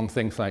do on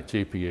things like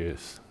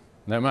GPUs.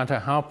 No matter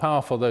how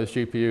powerful those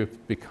GPUs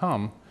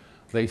become,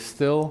 they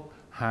still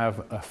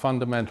have a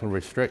fundamental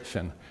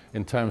restriction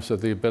in terms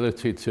of the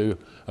ability to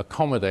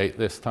accommodate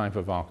this type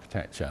of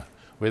architecture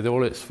with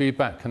all its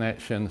feedback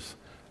connections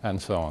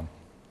and so on.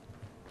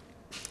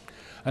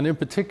 And in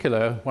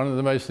particular, one of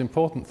the most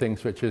important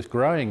things which is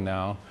growing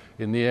now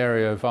in the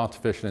area of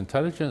artificial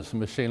intelligence and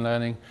machine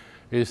learning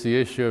is the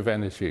issue of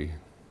energy.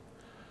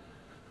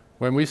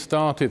 When we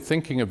started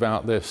thinking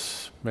about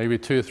this maybe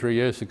 2 or 3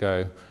 years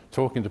ago,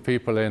 talking to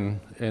people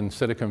in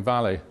Silicon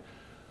Valley,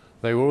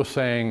 they were all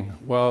saying,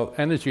 well,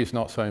 energy is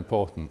not so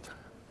important.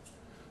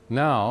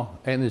 Now,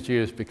 energy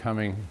is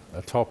becoming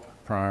a top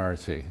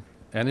priority.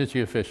 Energy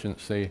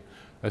efficiency,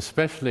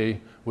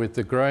 especially with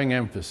the growing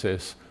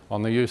emphasis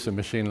on the use of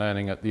machine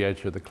learning at the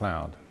edge of the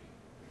cloud.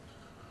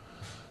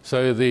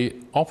 So the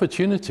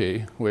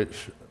opportunity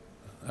which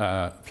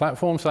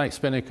platforms like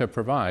SpiNNaker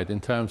provide in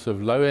terms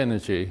of low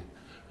energy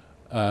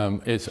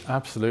is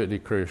absolutely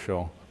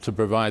crucial to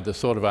provide the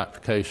sort of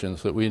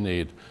applications that we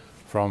need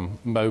from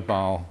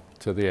mobile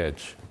to the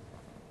edge.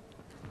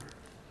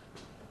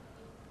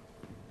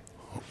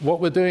 What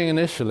we're doing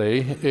initially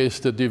is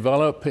to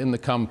develop in the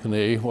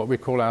company what we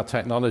call our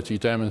technology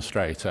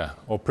demonstrator,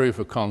 or proof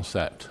of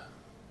concept.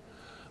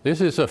 This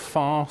is a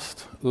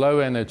fast,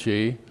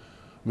 low-energy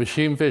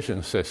machine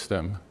vision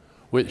system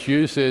which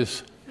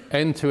uses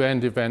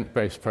end-to-end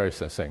event-based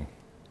processing.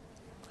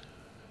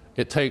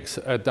 It takes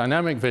a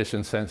dynamic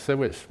vision sensor,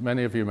 which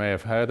many of you may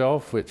have heard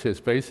of, which is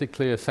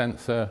basically a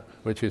sensor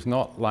which is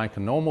not like a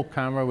normal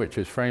camera, which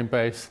is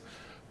frame-based,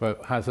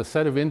 but has a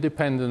set of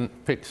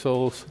independent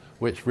pixels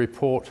which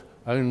report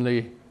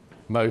only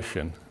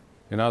motion.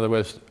 In other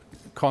words,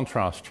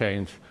 contrast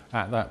change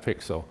at that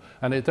pixel.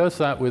 And it does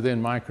that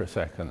within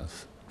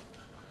microseconds.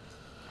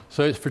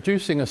 So it's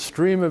producing a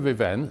stream of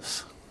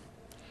events,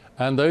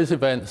 and those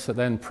events are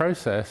then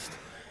processed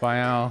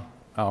by our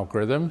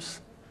algorithms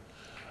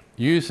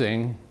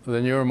using the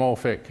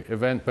neuromorphic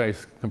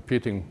event-based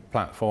computing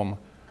platform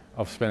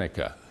of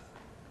SpiNNaker.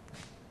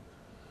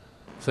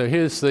 So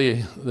here's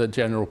the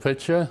general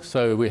picture.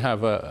 So we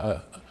have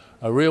a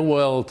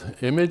real-world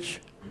image,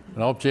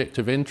 an object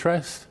of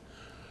interest.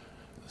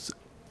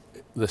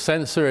 The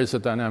sensor is a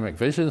dynamic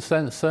vision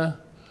sensor,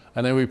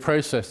 and then we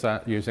process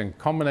that using a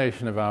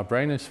combination of our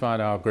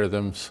brain-inspired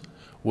algorithms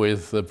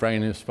with the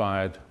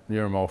brain-inspired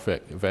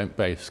neuromorphic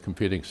event-based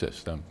computing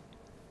system.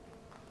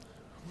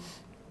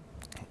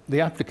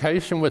 The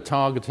application we're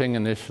targeting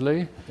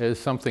initially is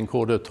something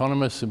called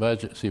autonomous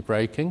emergency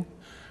braking,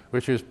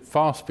 which is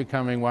fast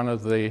becoming one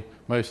of the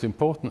most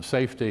important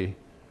safety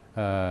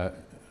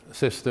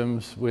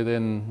systems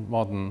within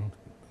modern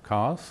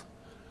cars.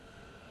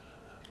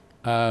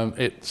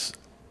 Its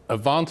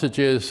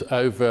advantages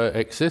over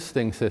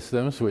existing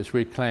systems, which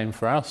we claim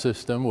for our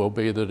system, will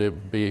be that it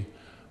will be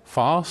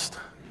fast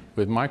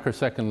with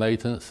microsecond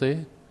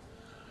latency,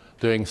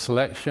 doing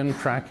selection,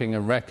 tracking,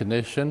 and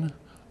recognition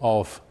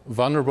of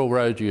vulnerable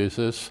road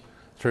users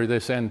through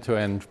this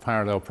end-to-end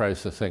parallel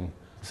processing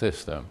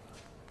system.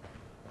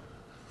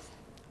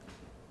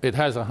 It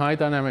has a high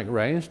dynamic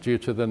range due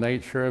to the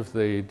nature of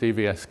the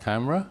DVS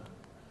camera,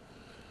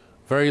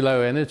 very low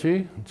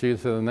energy due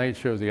to the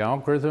nature of the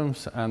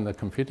algorithms and the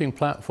computing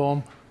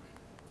platform,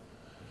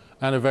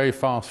 and a very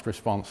fast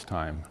response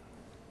time.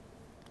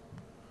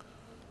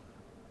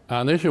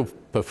 Our initial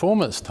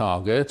performance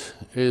target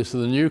is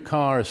the new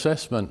car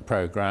assessment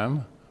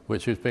program,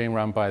 which is being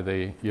run by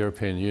the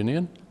European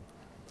Union,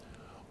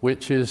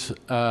 which is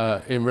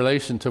in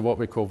relation to what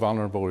we call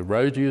vulnerable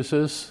road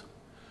users,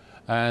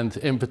 and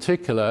in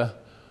particular,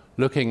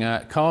 looking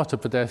at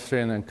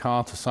car-to-pedestrian and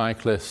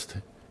car-to-cyclist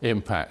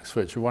impacts,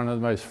 which are one of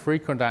the most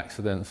frequent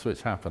accidents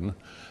which happen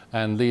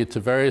and lead to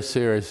very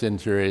serious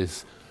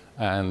injuries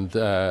and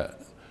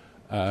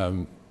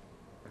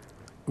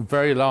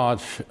very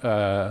large,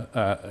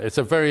 it's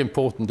a very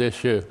important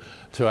issue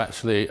to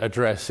actually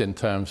address in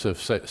terms of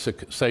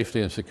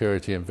safety and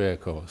security in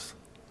vehicles.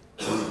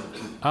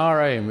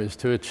 Our aim is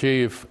to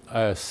achieve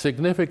a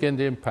significant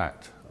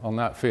impact on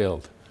that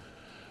field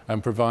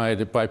and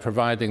by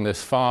providing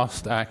this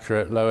fast,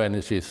 accurate,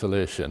 low-energy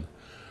solution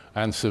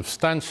and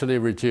substantially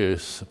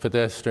reduce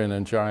pedestrian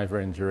and driver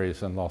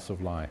injuries and loss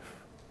of life.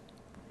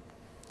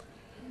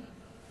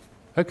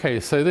 Okay,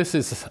 so this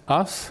is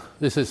us.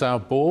 This is our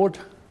board.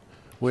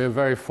 We're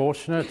very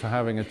fortunate to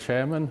having a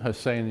chairman,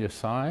 Hossein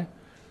Yassai.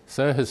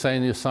 Sir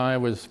Hossein Yassai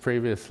was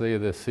previously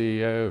the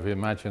CEO of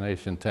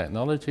Imagination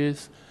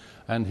Technologies,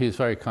 and he's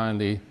very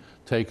kindly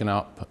taken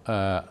up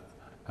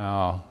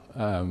our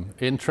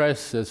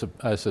interests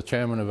as the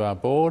chairman of our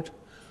board.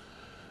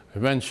 I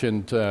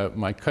mentioned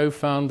my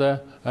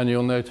co-founder, and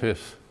you'll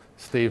notice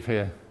Steve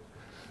here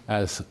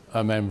as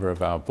a member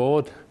of our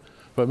board.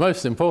 But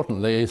most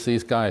importantly is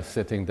these guys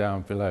sitting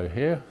down below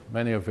here,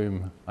 many of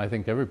whom I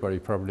think everybody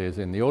probably is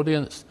in the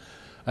audience,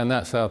 and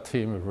that's our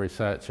team of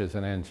researchers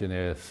and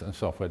engineers and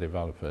software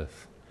developers.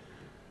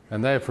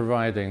 And they're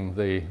providing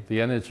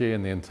the energy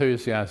and the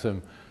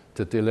enthusiasm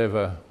to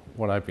deliver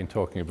what I've been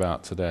talking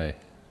about today.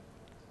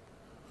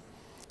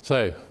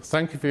 So,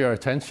 thank you for your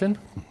attention.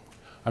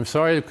 I'm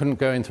sorry I couldn't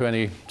go into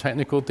any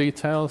technical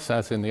details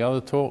as in the other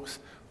talks,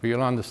 but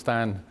you'll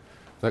understand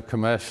that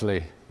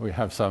commercially we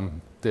have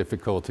some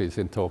difficulties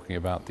in talking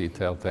about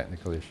detailed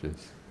technical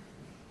issues.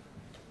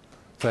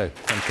 So,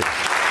 thank you.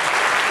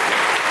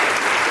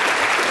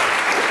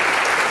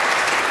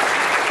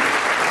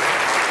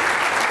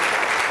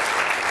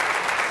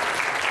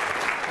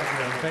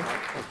 Thank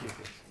you.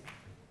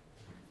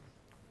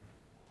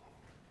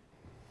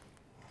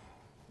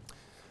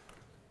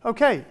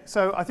 Okay,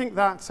 so I think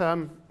that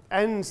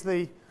ends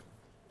the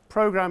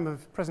program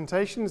of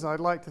presentations. I'd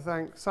like to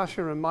thank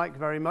Sasha and Mike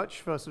very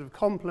much for sort of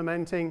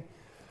complementing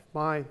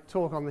my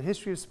talk on the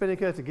history of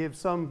SpiNNaker to give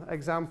some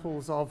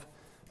examples of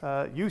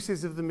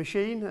uses of the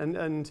machine,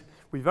 and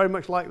we very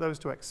much like those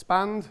to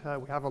expand.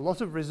 We have a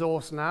lot of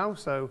resource now,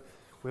 so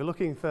we're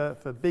looking for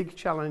big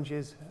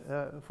challenges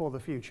for the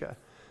future.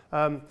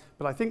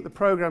 But I think the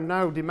program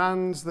now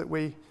demands that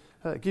we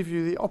give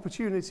you the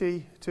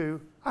opportunity to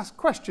ask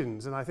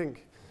questions, and I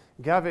think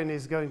Gavin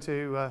is going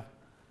to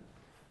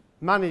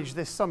manage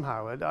this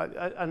somehow.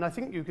 And I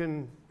think you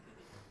can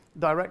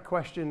direct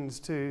questions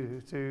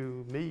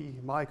to me,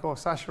 Mike, or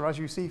Sasha as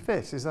you see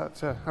fit. Is that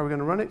how we're going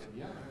to run it?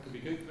 Yeah, that could be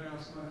good. Can I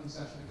ask Mike and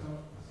Sasha to come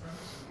up front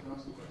so we can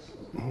ask the questions?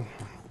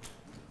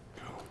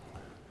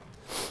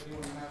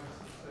 Anyone have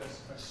the first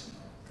question?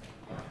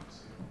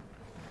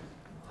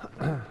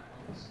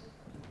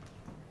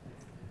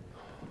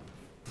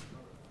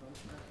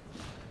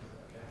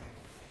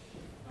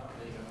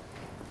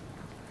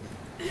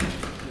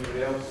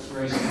 Anybody else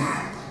raising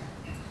hand?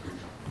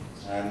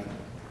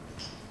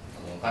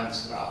 Well, thanks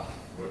for that.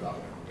 That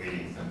was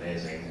really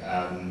amazing.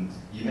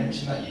 You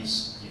mentioned that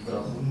you've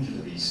got 100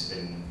 of these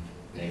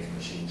SpiNNaker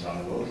machines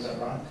around the world. Is that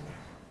right?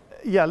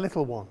 Yeah,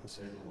 little ones.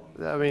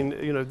 I mean,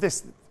 you know,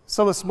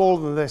 some are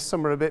smaller than this,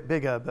 some are a bit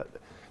bigger, but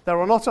there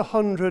are not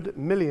 100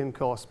 million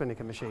core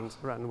SpiNNaker machines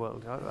around the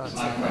world. My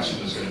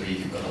question was going to be, if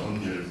you've got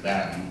 100 of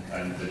them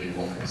and they do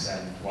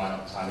 1%, why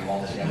not tie them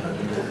all together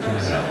and do 1%?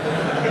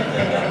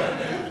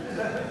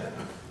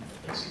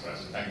 That's the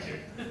question. Thank you.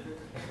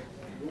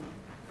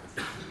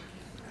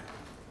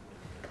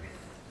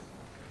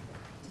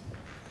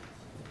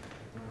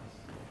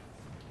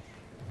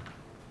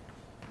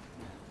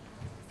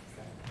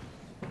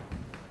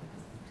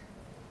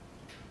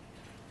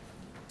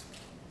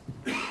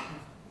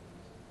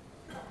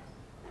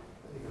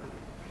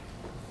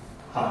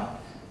 Hi.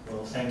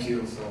 Well, thank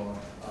you for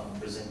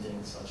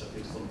presenting such a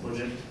beautiful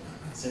project.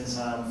 Since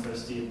I'm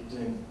first year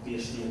doing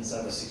PhD in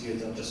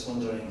cybersecurity, I'm just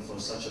wondering, for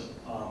such a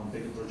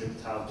big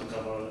project, how to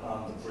cover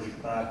the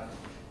project back.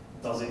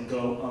 Does it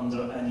go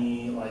under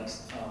any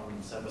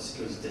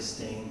cybersecurity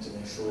testing to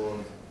make sure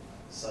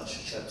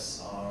such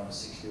chips are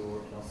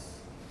secure enough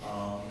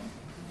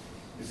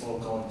before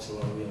going to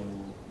a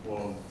real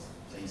world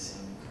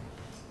facing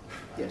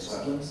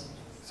problems?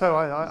 So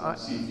I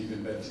see if you've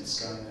invented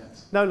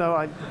Skynet. No,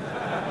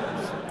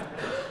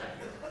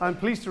 I'm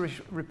pleased to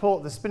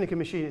report the SpiNNaker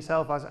machine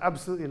itself has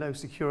absolutely no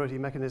security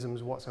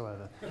mechanisms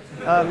whatsoever.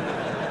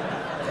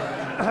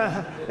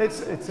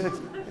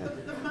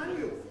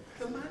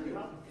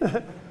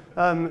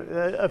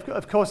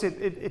 Of course,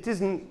 it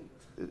isn't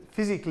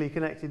physically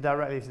connected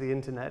directly to the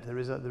internet. There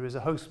is a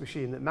host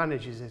machine that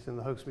manages it, and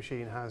the host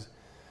machine has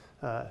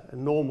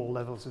normal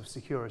levels of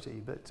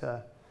security. But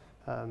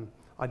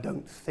I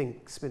don't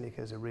think SpiNNaker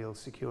is a real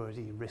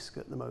security risk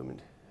at the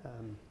moment.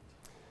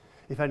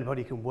 If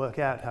anybody can work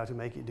out how to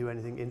make it do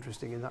anything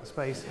interesting in that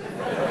space,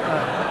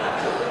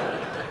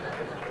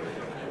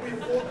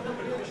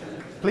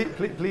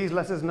 please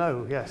let us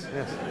know. Yes.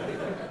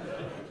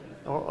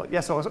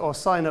 Or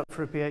sign up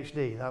for a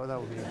PhD. That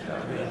would be.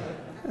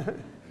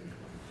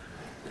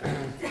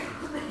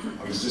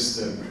 I was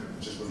just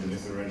wondering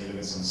if there are any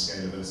limits on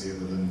scalability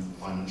other than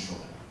financial.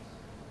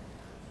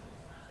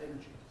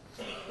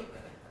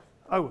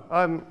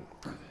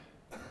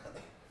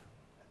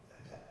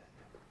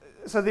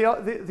 So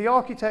the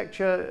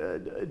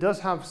architecture does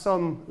have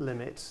some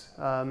limits,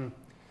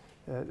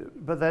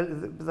 but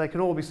they can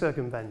all be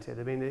circumvented.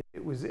 I mean,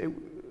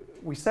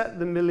 we set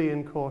the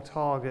million core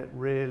target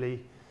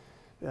really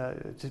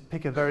to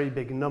pick a very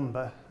big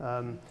number,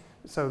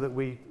 so that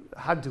we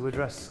had to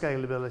address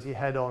scalability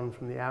head on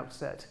from the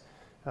outset.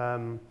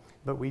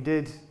 But we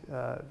did,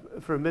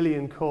 for a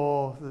million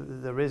core,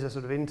 there is a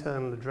sort of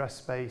internal address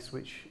space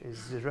which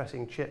is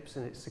addressing chips,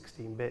 and it's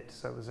 16-bit.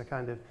 So there's a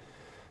kind of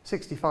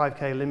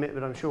 65K limit,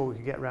 but I'm sure we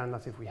could get around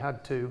that if we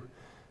had to.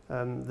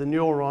 The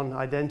neuron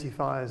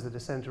identifiers that are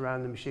sent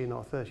around the machine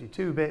are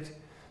 32-bit.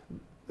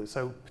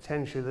 so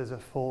potentially there's a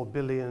 4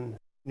 billion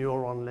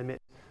neuron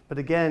limit. But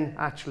again,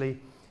 actually,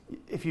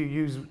 if you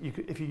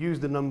use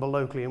the number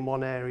locally in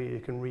one area, you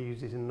can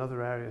reuse it in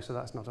another area, so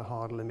that's not a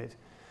hard limit.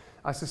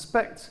 I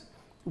suspect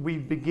we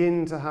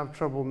begin to have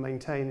trouble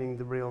maintaining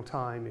the real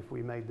time if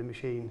we made the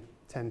machine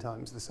 10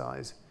 times the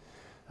size.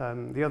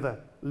 The other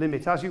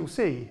limit, as you'll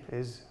see,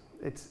 is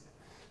it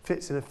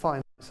fits in a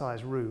finite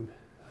size room.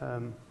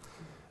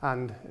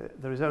 And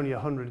there is only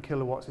 100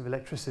 kilowatts of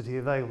electricity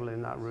available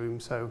in that room,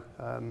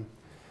 and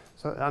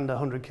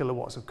 100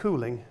 kilowatts of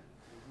cooling.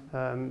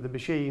 The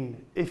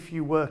machine, if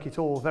you work it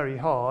all very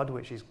hard,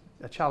 which is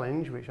a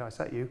challenge, which I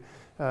set you,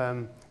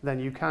 then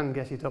you can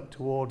get it up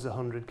towards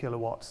 100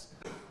 kilowatts.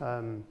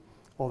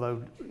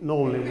 Although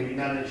normally we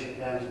manage it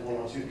down to 1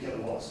 or 2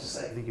 kilowatts to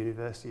save the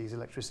university's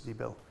electricity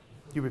bill.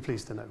 You'll be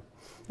pleased to know.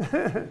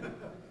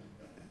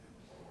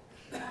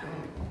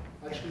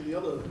 Actually, the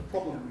other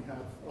problem we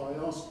have, I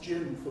asked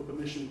Jim for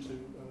permission to...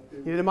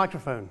 You need a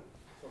microphone.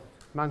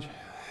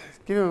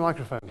 Give him a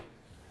microphone.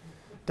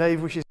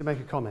 Dave wishes to make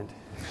a comment.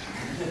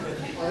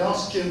 I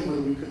asked Jim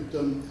whether we could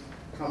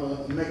have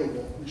a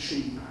megawatt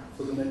machine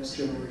for the next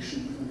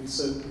generation, and he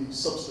said the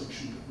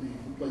substation could be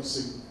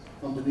replacing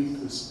underneath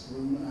this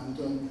room, and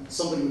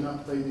somebody would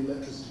have to pay the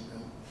electricity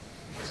bill.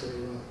 So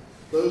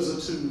those are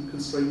two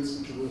constraints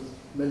which are worth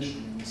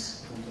mentioning in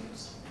this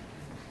context.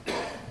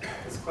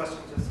 There's a question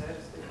just there,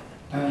 Steve.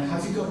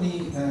 Have you got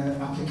any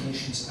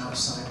applications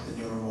outside the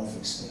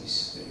neuromorphic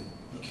space that you're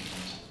looking at?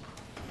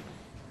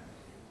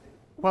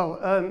 Well,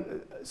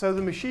 so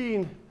the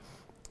machine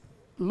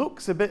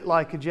looks a bit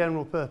like a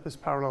general purpose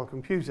parallel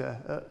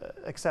computer,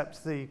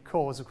 except the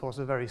cores, of course,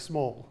 are very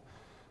small.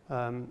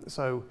 I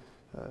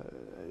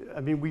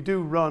mean, we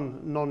do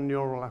run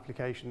non-neural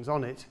applications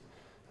on it.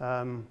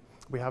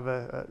 We have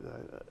a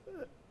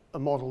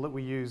model that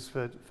we use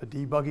for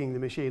debugging the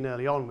machine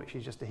early on, which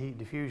is just a heat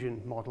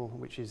diffusion model,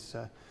 which is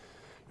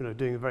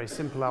doing a very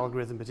simple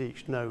algorithm at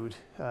each node.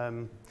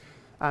 And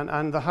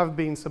there have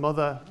been some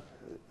other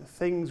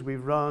things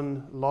we've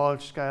run,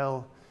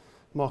 large-scale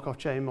Markov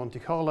chain Monte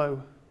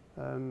Carlo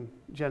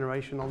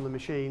generation on the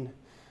machine.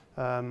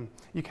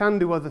 You can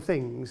do other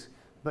things,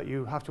 but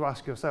you have to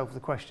ask yourself the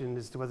question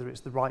as to whether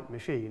it's the right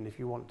machine if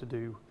you want to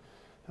do.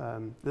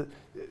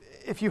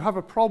 If you have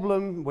a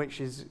problem which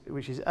is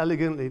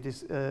elegantly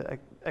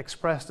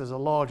expressed as a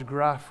large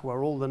graph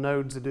where all the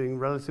nodes are doing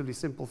relatively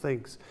simple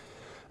things,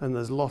 and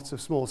there's lots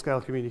of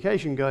small-scale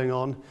communication going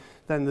on,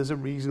 then there's a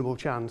reasonable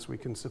chance we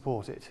can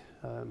support it.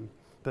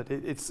 But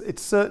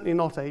it's certainly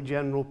not a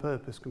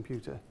general-purpose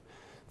computer.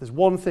 There's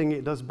one thing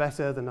it does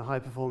better than a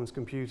high-performance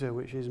computer,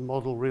 which is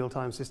model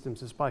real-time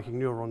systems of spiking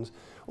neurons.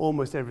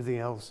 Almost everything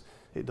else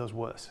it does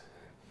worse.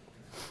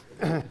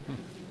 Do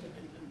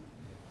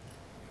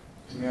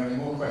we have any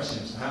more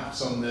questions,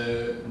 perhaps on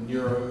the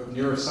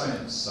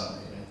neuroscience side?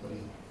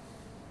 Anybody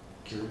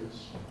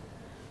curious?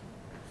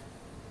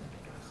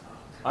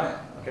 Hi.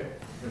 Okay.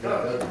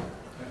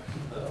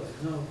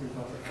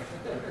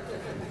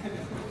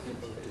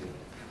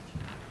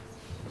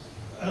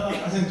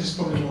 I think this is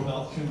probably more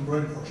about the Human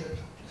Brain Project.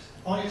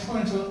 Are you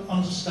trying to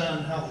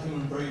understand how the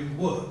human brain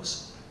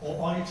works, or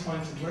are you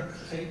trying to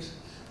replicate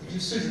the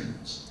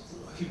decisions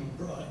that a human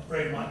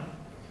brain might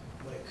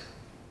make?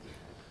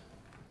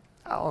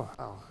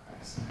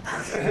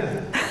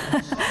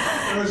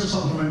 There is a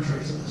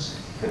supplementary to this.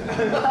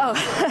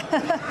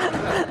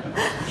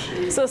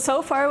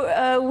 So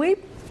far, we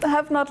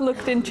have not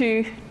looked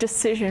into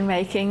decision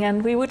making,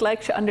 and we would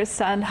like to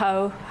understand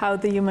how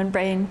the human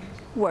brain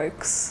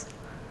works.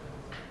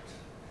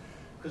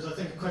 Because I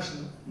think a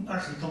question that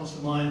actually comes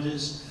to mind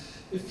is,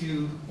 if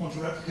you want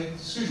to replicate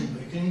decision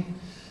making,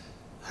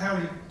 how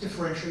do you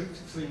differentiate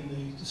between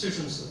the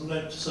decisions that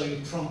led to, say,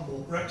 Trump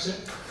or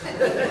Brexit,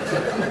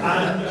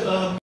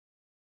 and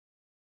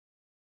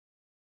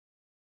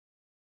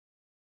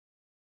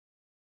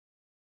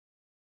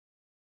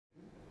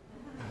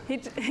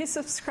he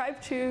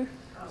subscribed to...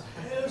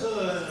 Here's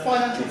a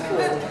financial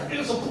fraud.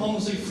 Here's a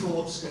Ponzi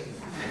fraud scheme.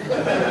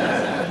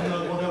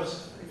 And what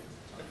else?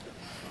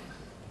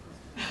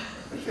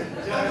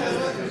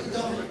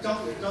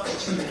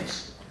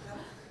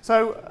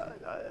 So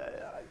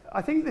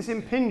I think this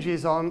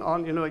impinges on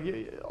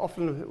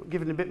often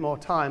given a bit more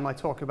time, I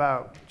talk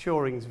about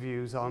Turing's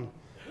views on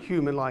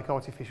human-like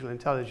artificial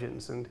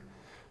intelligence and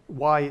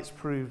why it's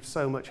proved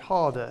so much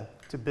harder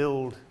to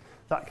build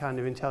that kind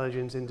of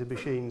intelligence into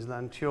machines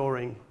than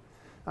Turing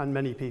and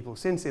many people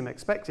since him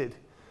expected.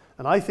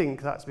 And I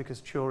think that's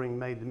because Turing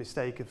made the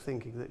mistake of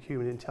thinking that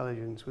human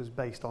intelligence was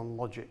based on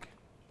logic.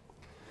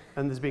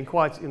 And there's been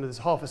there's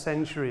half a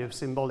century of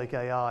symbolic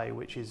AI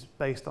which is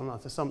based on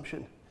that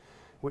assumption,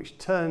 which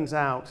turns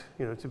out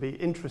to be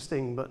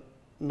interesting but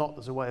not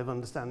as a way of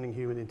understanding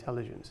human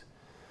intelligence.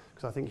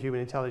 Because I think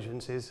human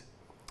intelligence is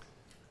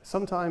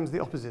sometimes the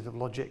opposite of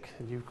logic.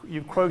 And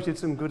you've quoted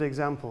some good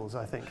examples,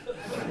 I think.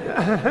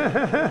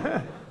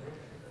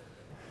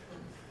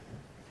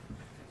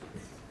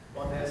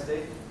 One there,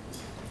 Steve.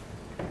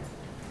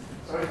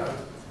 Sorry.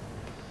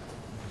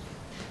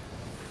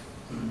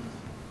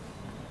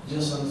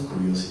 Just out of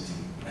curiosity,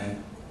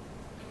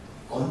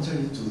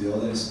 to the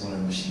other smaller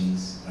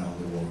machines around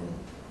the world,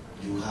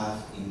 you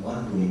have in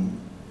one room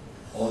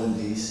all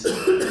these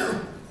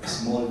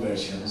small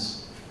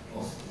versions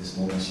of the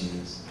small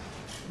machines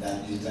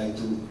that you try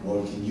to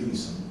work in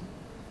unison.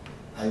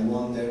 I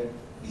wonder,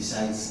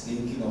 besides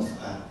thinking of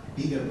a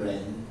bigger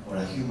brain or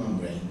a human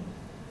brain,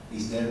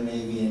 is there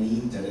maybe any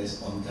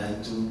interest on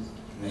trying to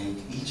make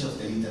each of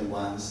the little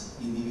ones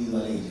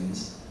individual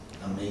agents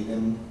and make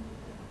them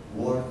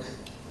work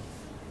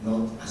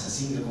not as a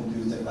single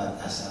computer but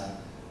as a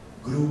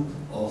group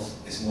of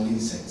small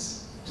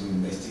insects to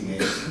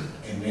investigate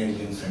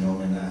emergent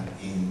phenomena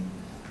in,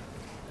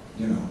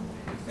 you know,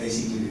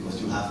 basically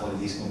because you have all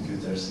these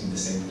computers in the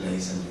same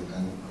place and you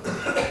can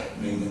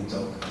make them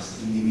talk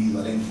as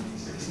individual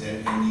entities. Is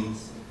there any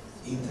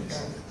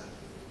interest in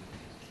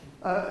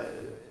that?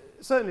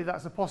 Certainly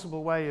that's a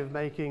possible way of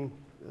making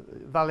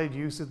valid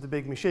use of the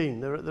big machine.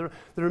 There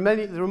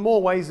are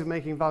more ways of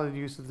making valid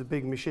use of the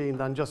big machine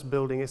than just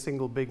building a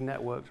single big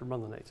network to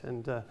run on it.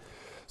 And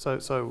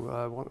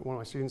one of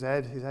my students,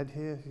 Ed, is Ed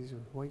here? He's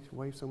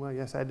wave somewhere.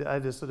 Yes, Ed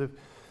has sort of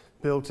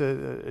built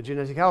a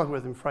genetic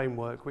algorithm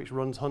framework which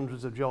runs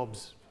hundreds of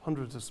jobs,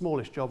 hundreds of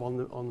smallish jobs on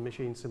the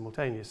machine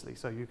simultaneously.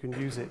 So you can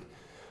use it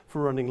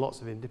for running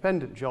lots of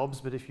independent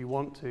jobs, but if you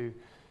want to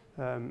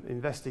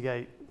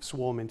investigate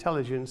swarm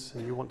intelligence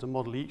and you want to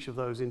model each of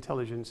those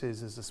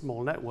intelligences as a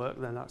small network,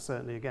 then that's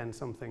certainly, again,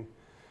 something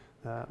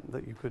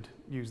that you could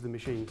use the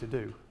machine to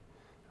do.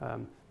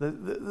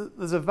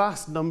 There's a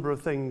vast number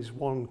of things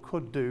one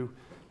could do,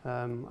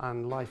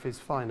 and life is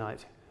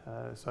finite.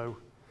 So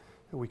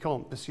we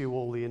can't pursue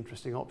all the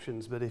interesting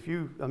options, but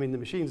the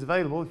machine's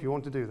available if you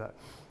want to do that.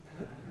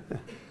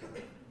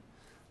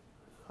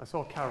 I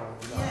saw Carol.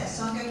 Yes,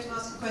 I'm going to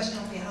ask a question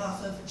on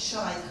behalf of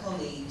shy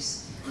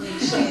colleagues,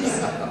 which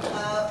is,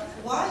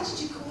 why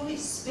did you call it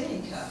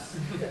SpiNNaker?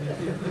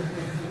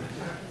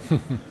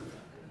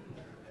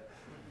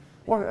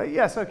 Well,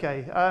 yes,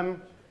 okay.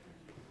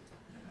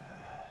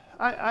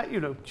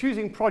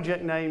 Choosing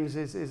project names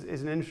is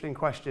an interesting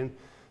question.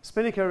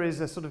 SpiNNaker is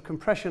a sort of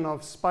compression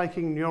of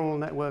spiking neural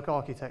network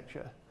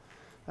architecture.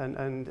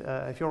 And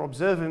if you're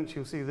observant,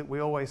 you'll see that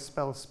we always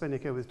spell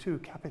SpiNNaker with 2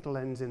 capital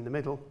N's in the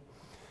middle.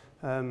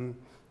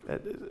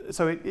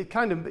 So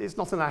it's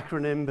not an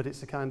acronym, but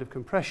it's a kind of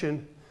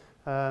compression,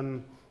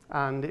 and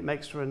it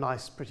makes for a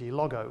nice, pretty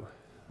logo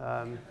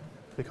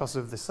because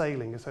of the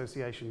sailing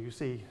association. You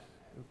see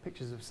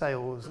pictures of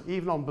sails,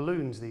 even on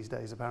balloons these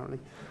days, apparently.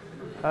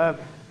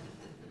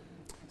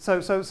 So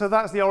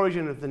that's the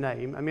origin of the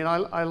name. I mean,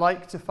 I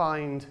like to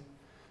find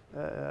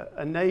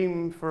a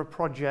name for a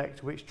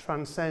project which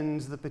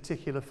transcends the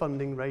particular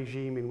funding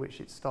regime in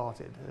which it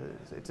started.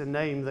 It's a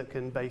name that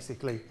can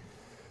basically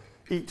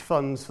eat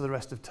funds for the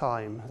rest of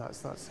time.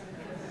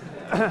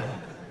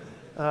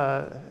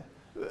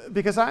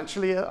 Because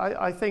actually,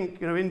 I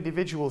think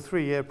individual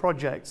 3-year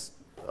projects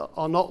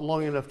are not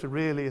long enough to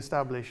really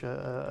establish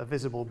a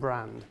visible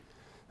brand,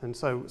 and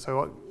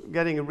so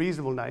getting a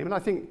reasonable name. And I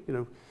think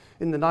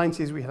in the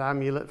 90s we had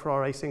Amulet for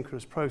our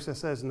asynchronous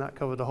processors, and that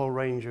covered a whole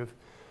range of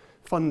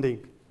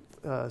funding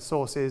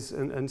sources.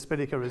 And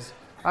SpiNNaker has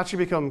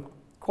actually become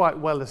quite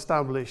well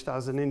established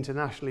as an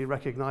internationally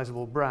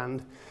recognizable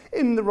brand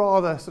in the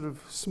rather sort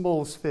of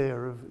small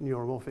sphere of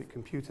neuromorphic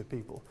computer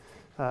people.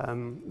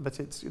 But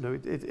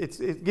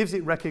it gives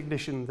it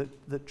recognition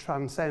that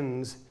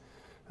transcends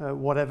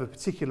whatever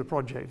particular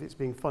project it's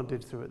being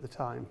funded through at the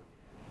time.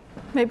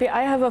 Maybe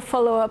I have a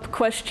follow-up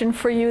question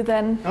for you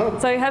then. Oh.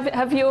 So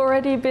have you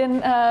already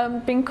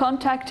been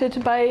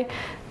contacted by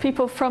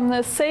people from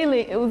the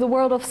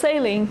world of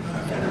sailing?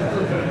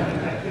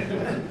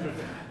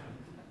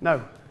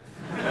 No.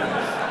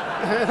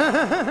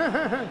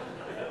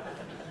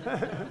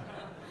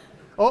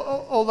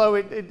 Although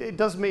it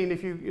does mean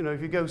if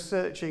you go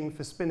searching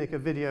for SpiNNaker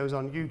videos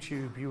on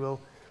YouTube, you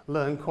will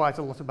learn quite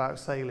a lot about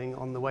sailing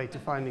on the way to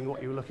finding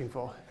what you were looking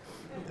for.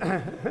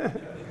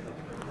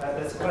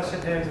 There's a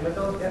question here in the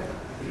middle. Yeah.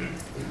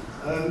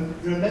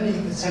 There are many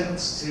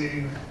attempts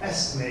to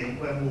estimate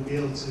when we'll be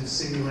able to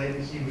simulate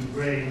the human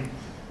brain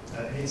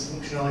in its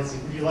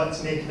functionality. Would you like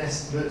to make an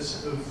estimate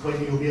of when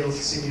you'll be able to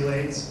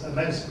simulate a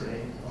mouse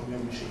brain on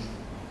your machine?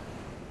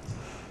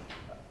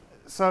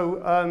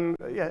 So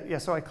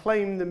so I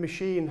claim the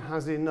machine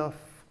has enough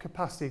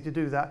capacity to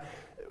do that,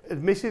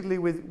 admittedly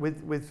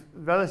with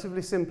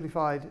relatively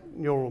simplified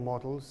neural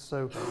models.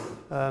 So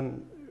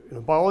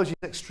biology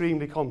is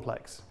extremely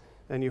complex,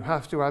 and you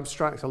have to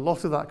abstract a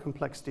lot of that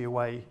complexity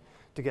away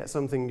to get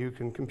something you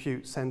can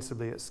compute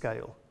sensibly at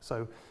scale.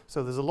 So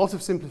there's a lot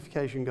of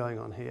simplification going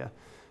on here.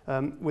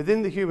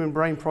 Within the Human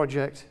Brain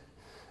Project,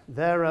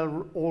 there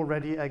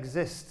already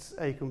exists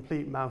a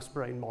complete mouse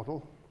brain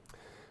model.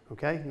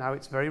 Okay, now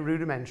it's very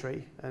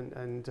rudimentary,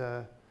 and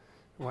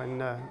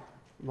when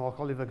Mark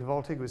Oliver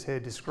Gewaltig was here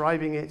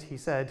describing it, he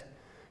said,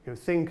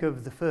 think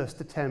of the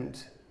first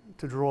attempt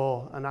to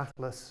draw an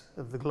atlas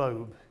of the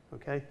globe.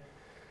 Okay,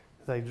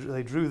 they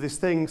drew this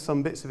thing.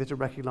 Some bits of it are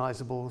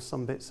recognizable,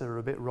 some bits are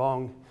a bit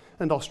wrong,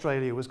 and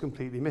Australia was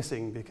completely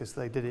missing because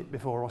they did it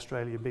before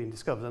Australia had been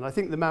discovered. And I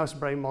think the mouse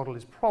brain model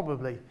is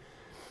probably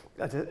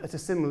at a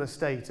similar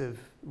state of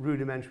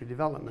rudimentary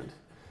development.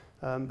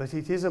 But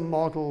it is a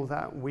model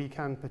that we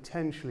can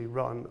potentially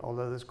run,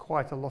 although there's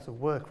quite a lot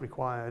of work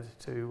required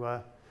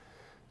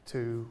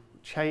to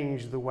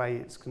change the way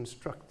it's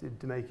constructed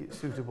to make it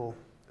suitable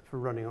for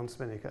running on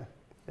SpiNNaker.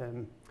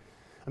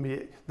 I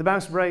mean, the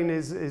mouse brain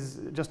is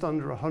just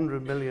under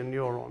 100 million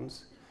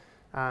neurons,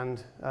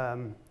 and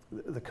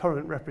the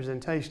current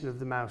representation of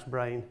the mouse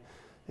brain,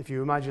 if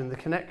you imagine the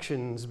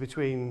connections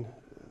between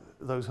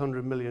those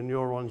 100 million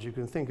neurons, you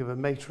can think of a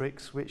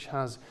matrix which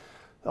has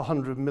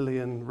 100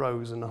 million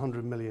rows and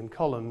 100 million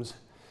columns,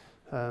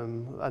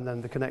 and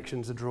then the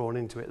connections are drawn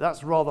into it.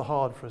 That's rather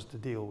hard for us to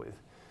deal with.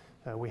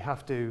 We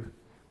have to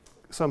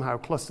somehow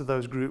cluster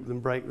those, group them,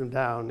 break them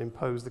down,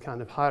 impose the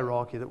kind of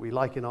hierarchy that we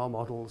like in our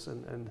models,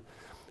 and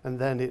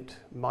then it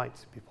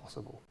might be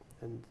possible.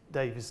 And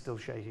Dave is still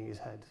shaking his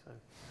head. So.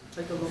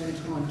 Take a long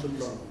time to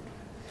load.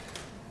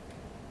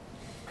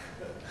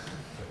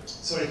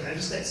 Sorry, can I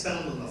just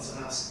expound on that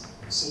and ask,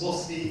 so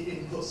what are the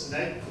inputs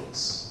and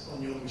outputs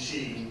on your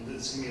machine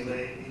that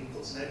simulate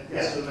inputs and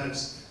outputs for the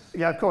mouse?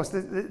 Yeah, of course.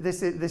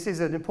 This is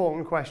an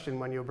important question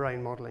when you're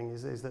brain modelling,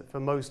 is that for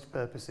most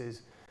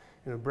purposes,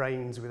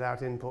 brains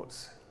without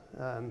inputs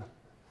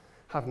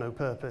have no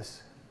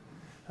purpose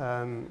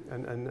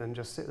and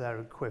just sit there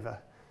and quiver.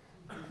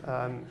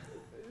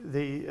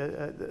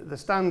 The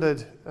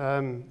standard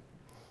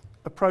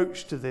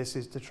approach to this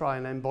is to try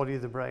and embody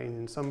the brain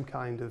in some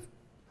kind of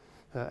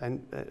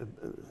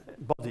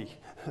body,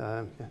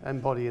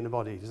 embody in a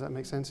body. Does that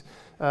make sense?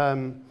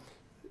 And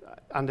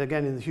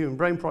again, in the Human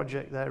Brain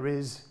Project, there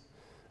is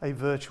a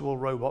virtual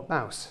robot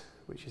mouse,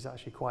 which is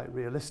actually quite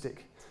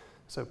realistic.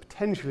 So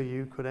potentially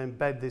you could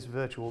embed this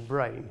virtual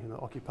brain,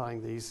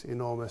 occupying these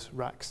enormous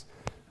racks,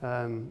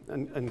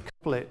 and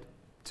couple it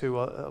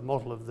to a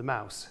model of the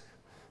mouse.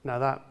 Now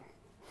that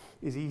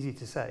is easy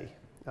to say,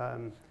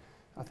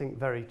 I think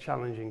very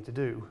challenging to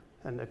do.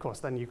 And of course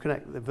then you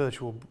connect the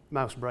virtual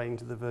mouse brain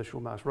to the virtual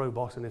mouse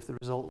robot, and if the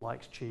result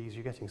likes cheese,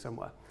 you're getting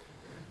somewhere.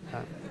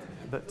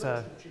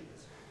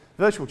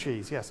 Virtual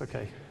cheese, yes,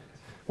 okay.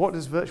 What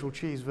does virtual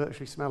cheese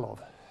virtually smell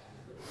of?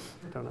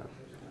 I don't know.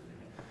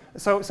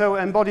 So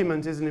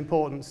embodiment is an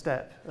important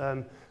step.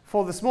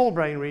 For the small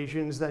brain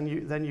regions, then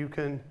you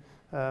can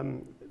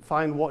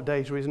find what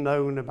data is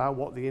known about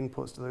what the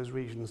inputs to those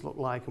regions look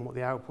like and what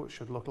the outputs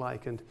should look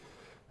like. And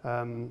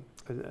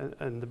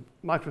the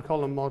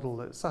microcolumn model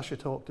that Sasha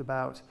talked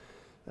about,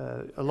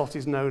 a lot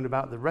is known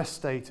about the rest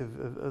state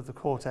of the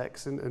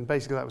cortex, and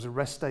basically that was a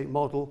rest state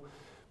model.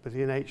 But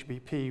in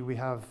HBP, we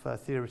have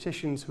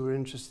theoreticians who are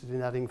interested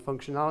in adding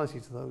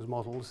functionality to those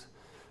models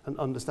and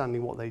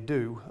understanding what they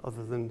do,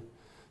 other than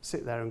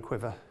sit there and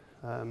quiver.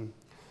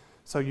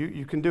 So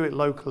you can do it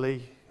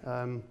locally,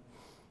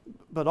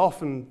 but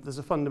often there's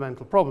a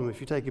fundamental problem.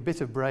 If you take a bit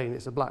of brain,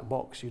 it's a black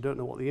box. You don't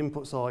know what the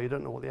inputs are, you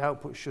don't know what the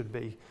outputs should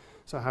be.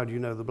 So how do you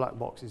know the black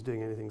box is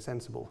doing anything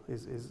sensible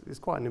is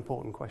quite an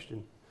important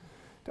question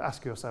to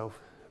ask yourself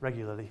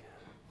regularly.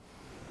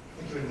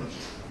 Thank you very much.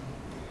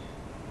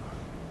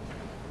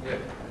 Yeah,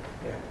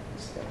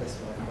 just get this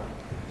one.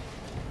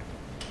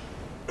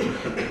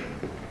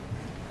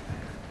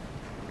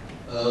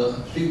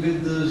 See,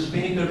 with the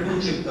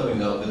SpiNNaker 2 chip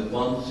coming up with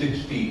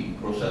 160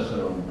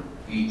 processor on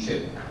each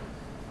chip,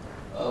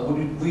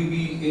 would we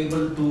be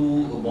able to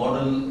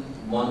model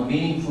one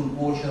meaningful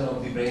portion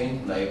of the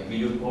brain, like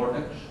visual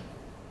cortex?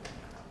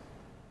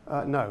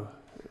 No.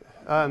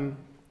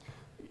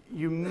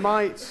 You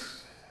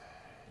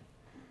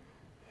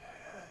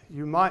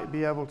might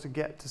be able to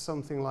get to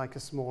something like a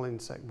small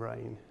insect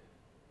brain,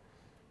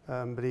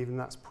 but even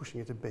that's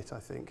pushing it a bit, I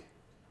think.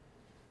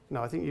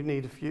 No, I think you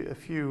need a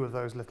few of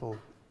those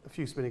a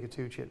few SpiNNaker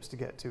 2 chips to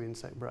get to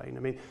insect brain. I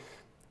mean,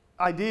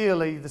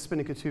 ideally, the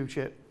SpiNNaker 2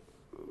 chip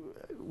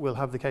will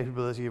have the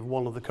capability of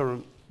one of the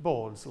current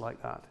boards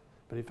like that,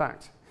 but in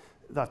fact,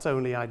 that's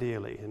only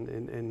ideally.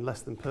 In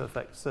less than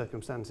perfect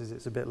circumstances,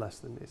 it's a bit less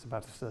than, it's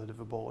about a third of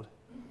a board.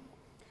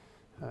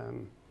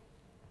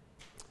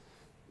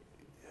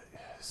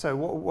 So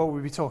what will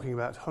we be talking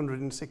about?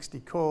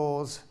 160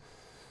 cores,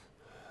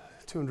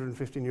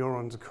 250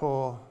 neurons a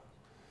core.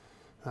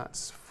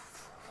 That's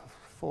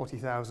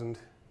 40,000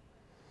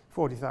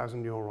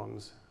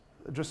 neurons.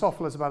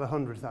 Drosophila is about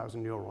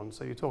 100,000 neurons,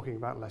 so you're talking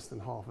about less than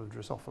half of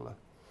Drosophila.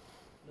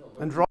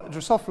 And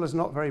Drosophila is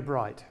not very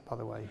bright, by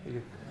the way.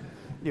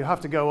 You have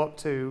to go up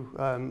to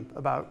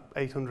about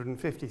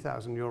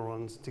 850,000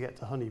 neurons to get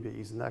to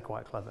honeybees, and they're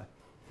quite clever.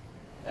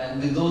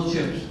 And with those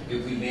chips,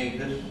 if we make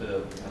this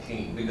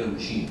machine, bigger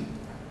machine,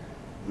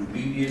 would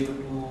we be able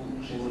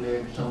to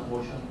simulate some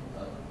portion,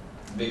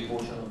 big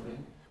portion of it?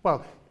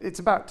 Well, it's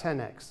about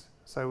 10x.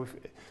 So if,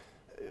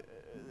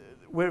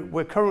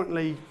 we're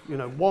currently,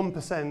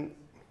 1%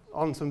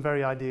 on some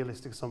very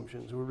idealistic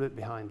assumptions. We're a bit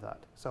behind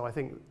that. So I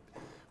think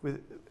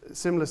with a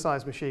similar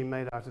size machine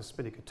made out of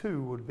SpiNNaker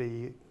 2 would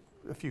be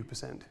a few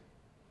percent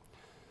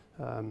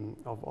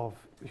of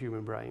the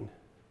human brain,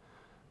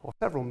 or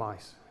several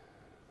mice.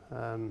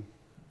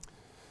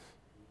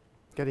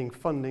 Getting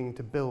funding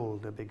to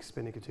build a big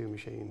SpiNNaker 2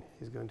 machine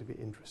is going to be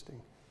interesting.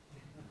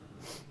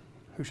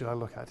 Who should I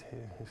look at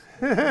here?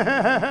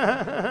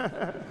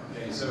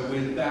 Okay, so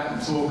with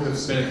that talk of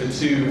SpiNNaker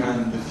 2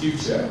 and the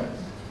future,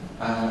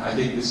 I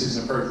think this is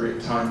an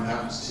appropriate time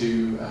perhaps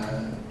to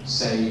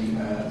say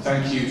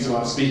thank you to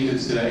our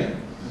speakers today,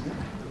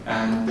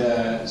 and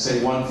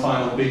say one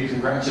final big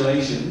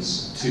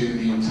congratulations to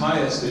the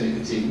entire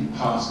SpiNNaker team,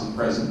 past and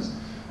present,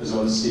 as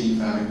well as Steve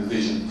for having the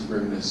vision to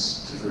bring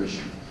this to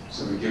fruition.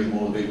 So we give them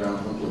all a big round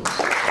of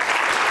applause.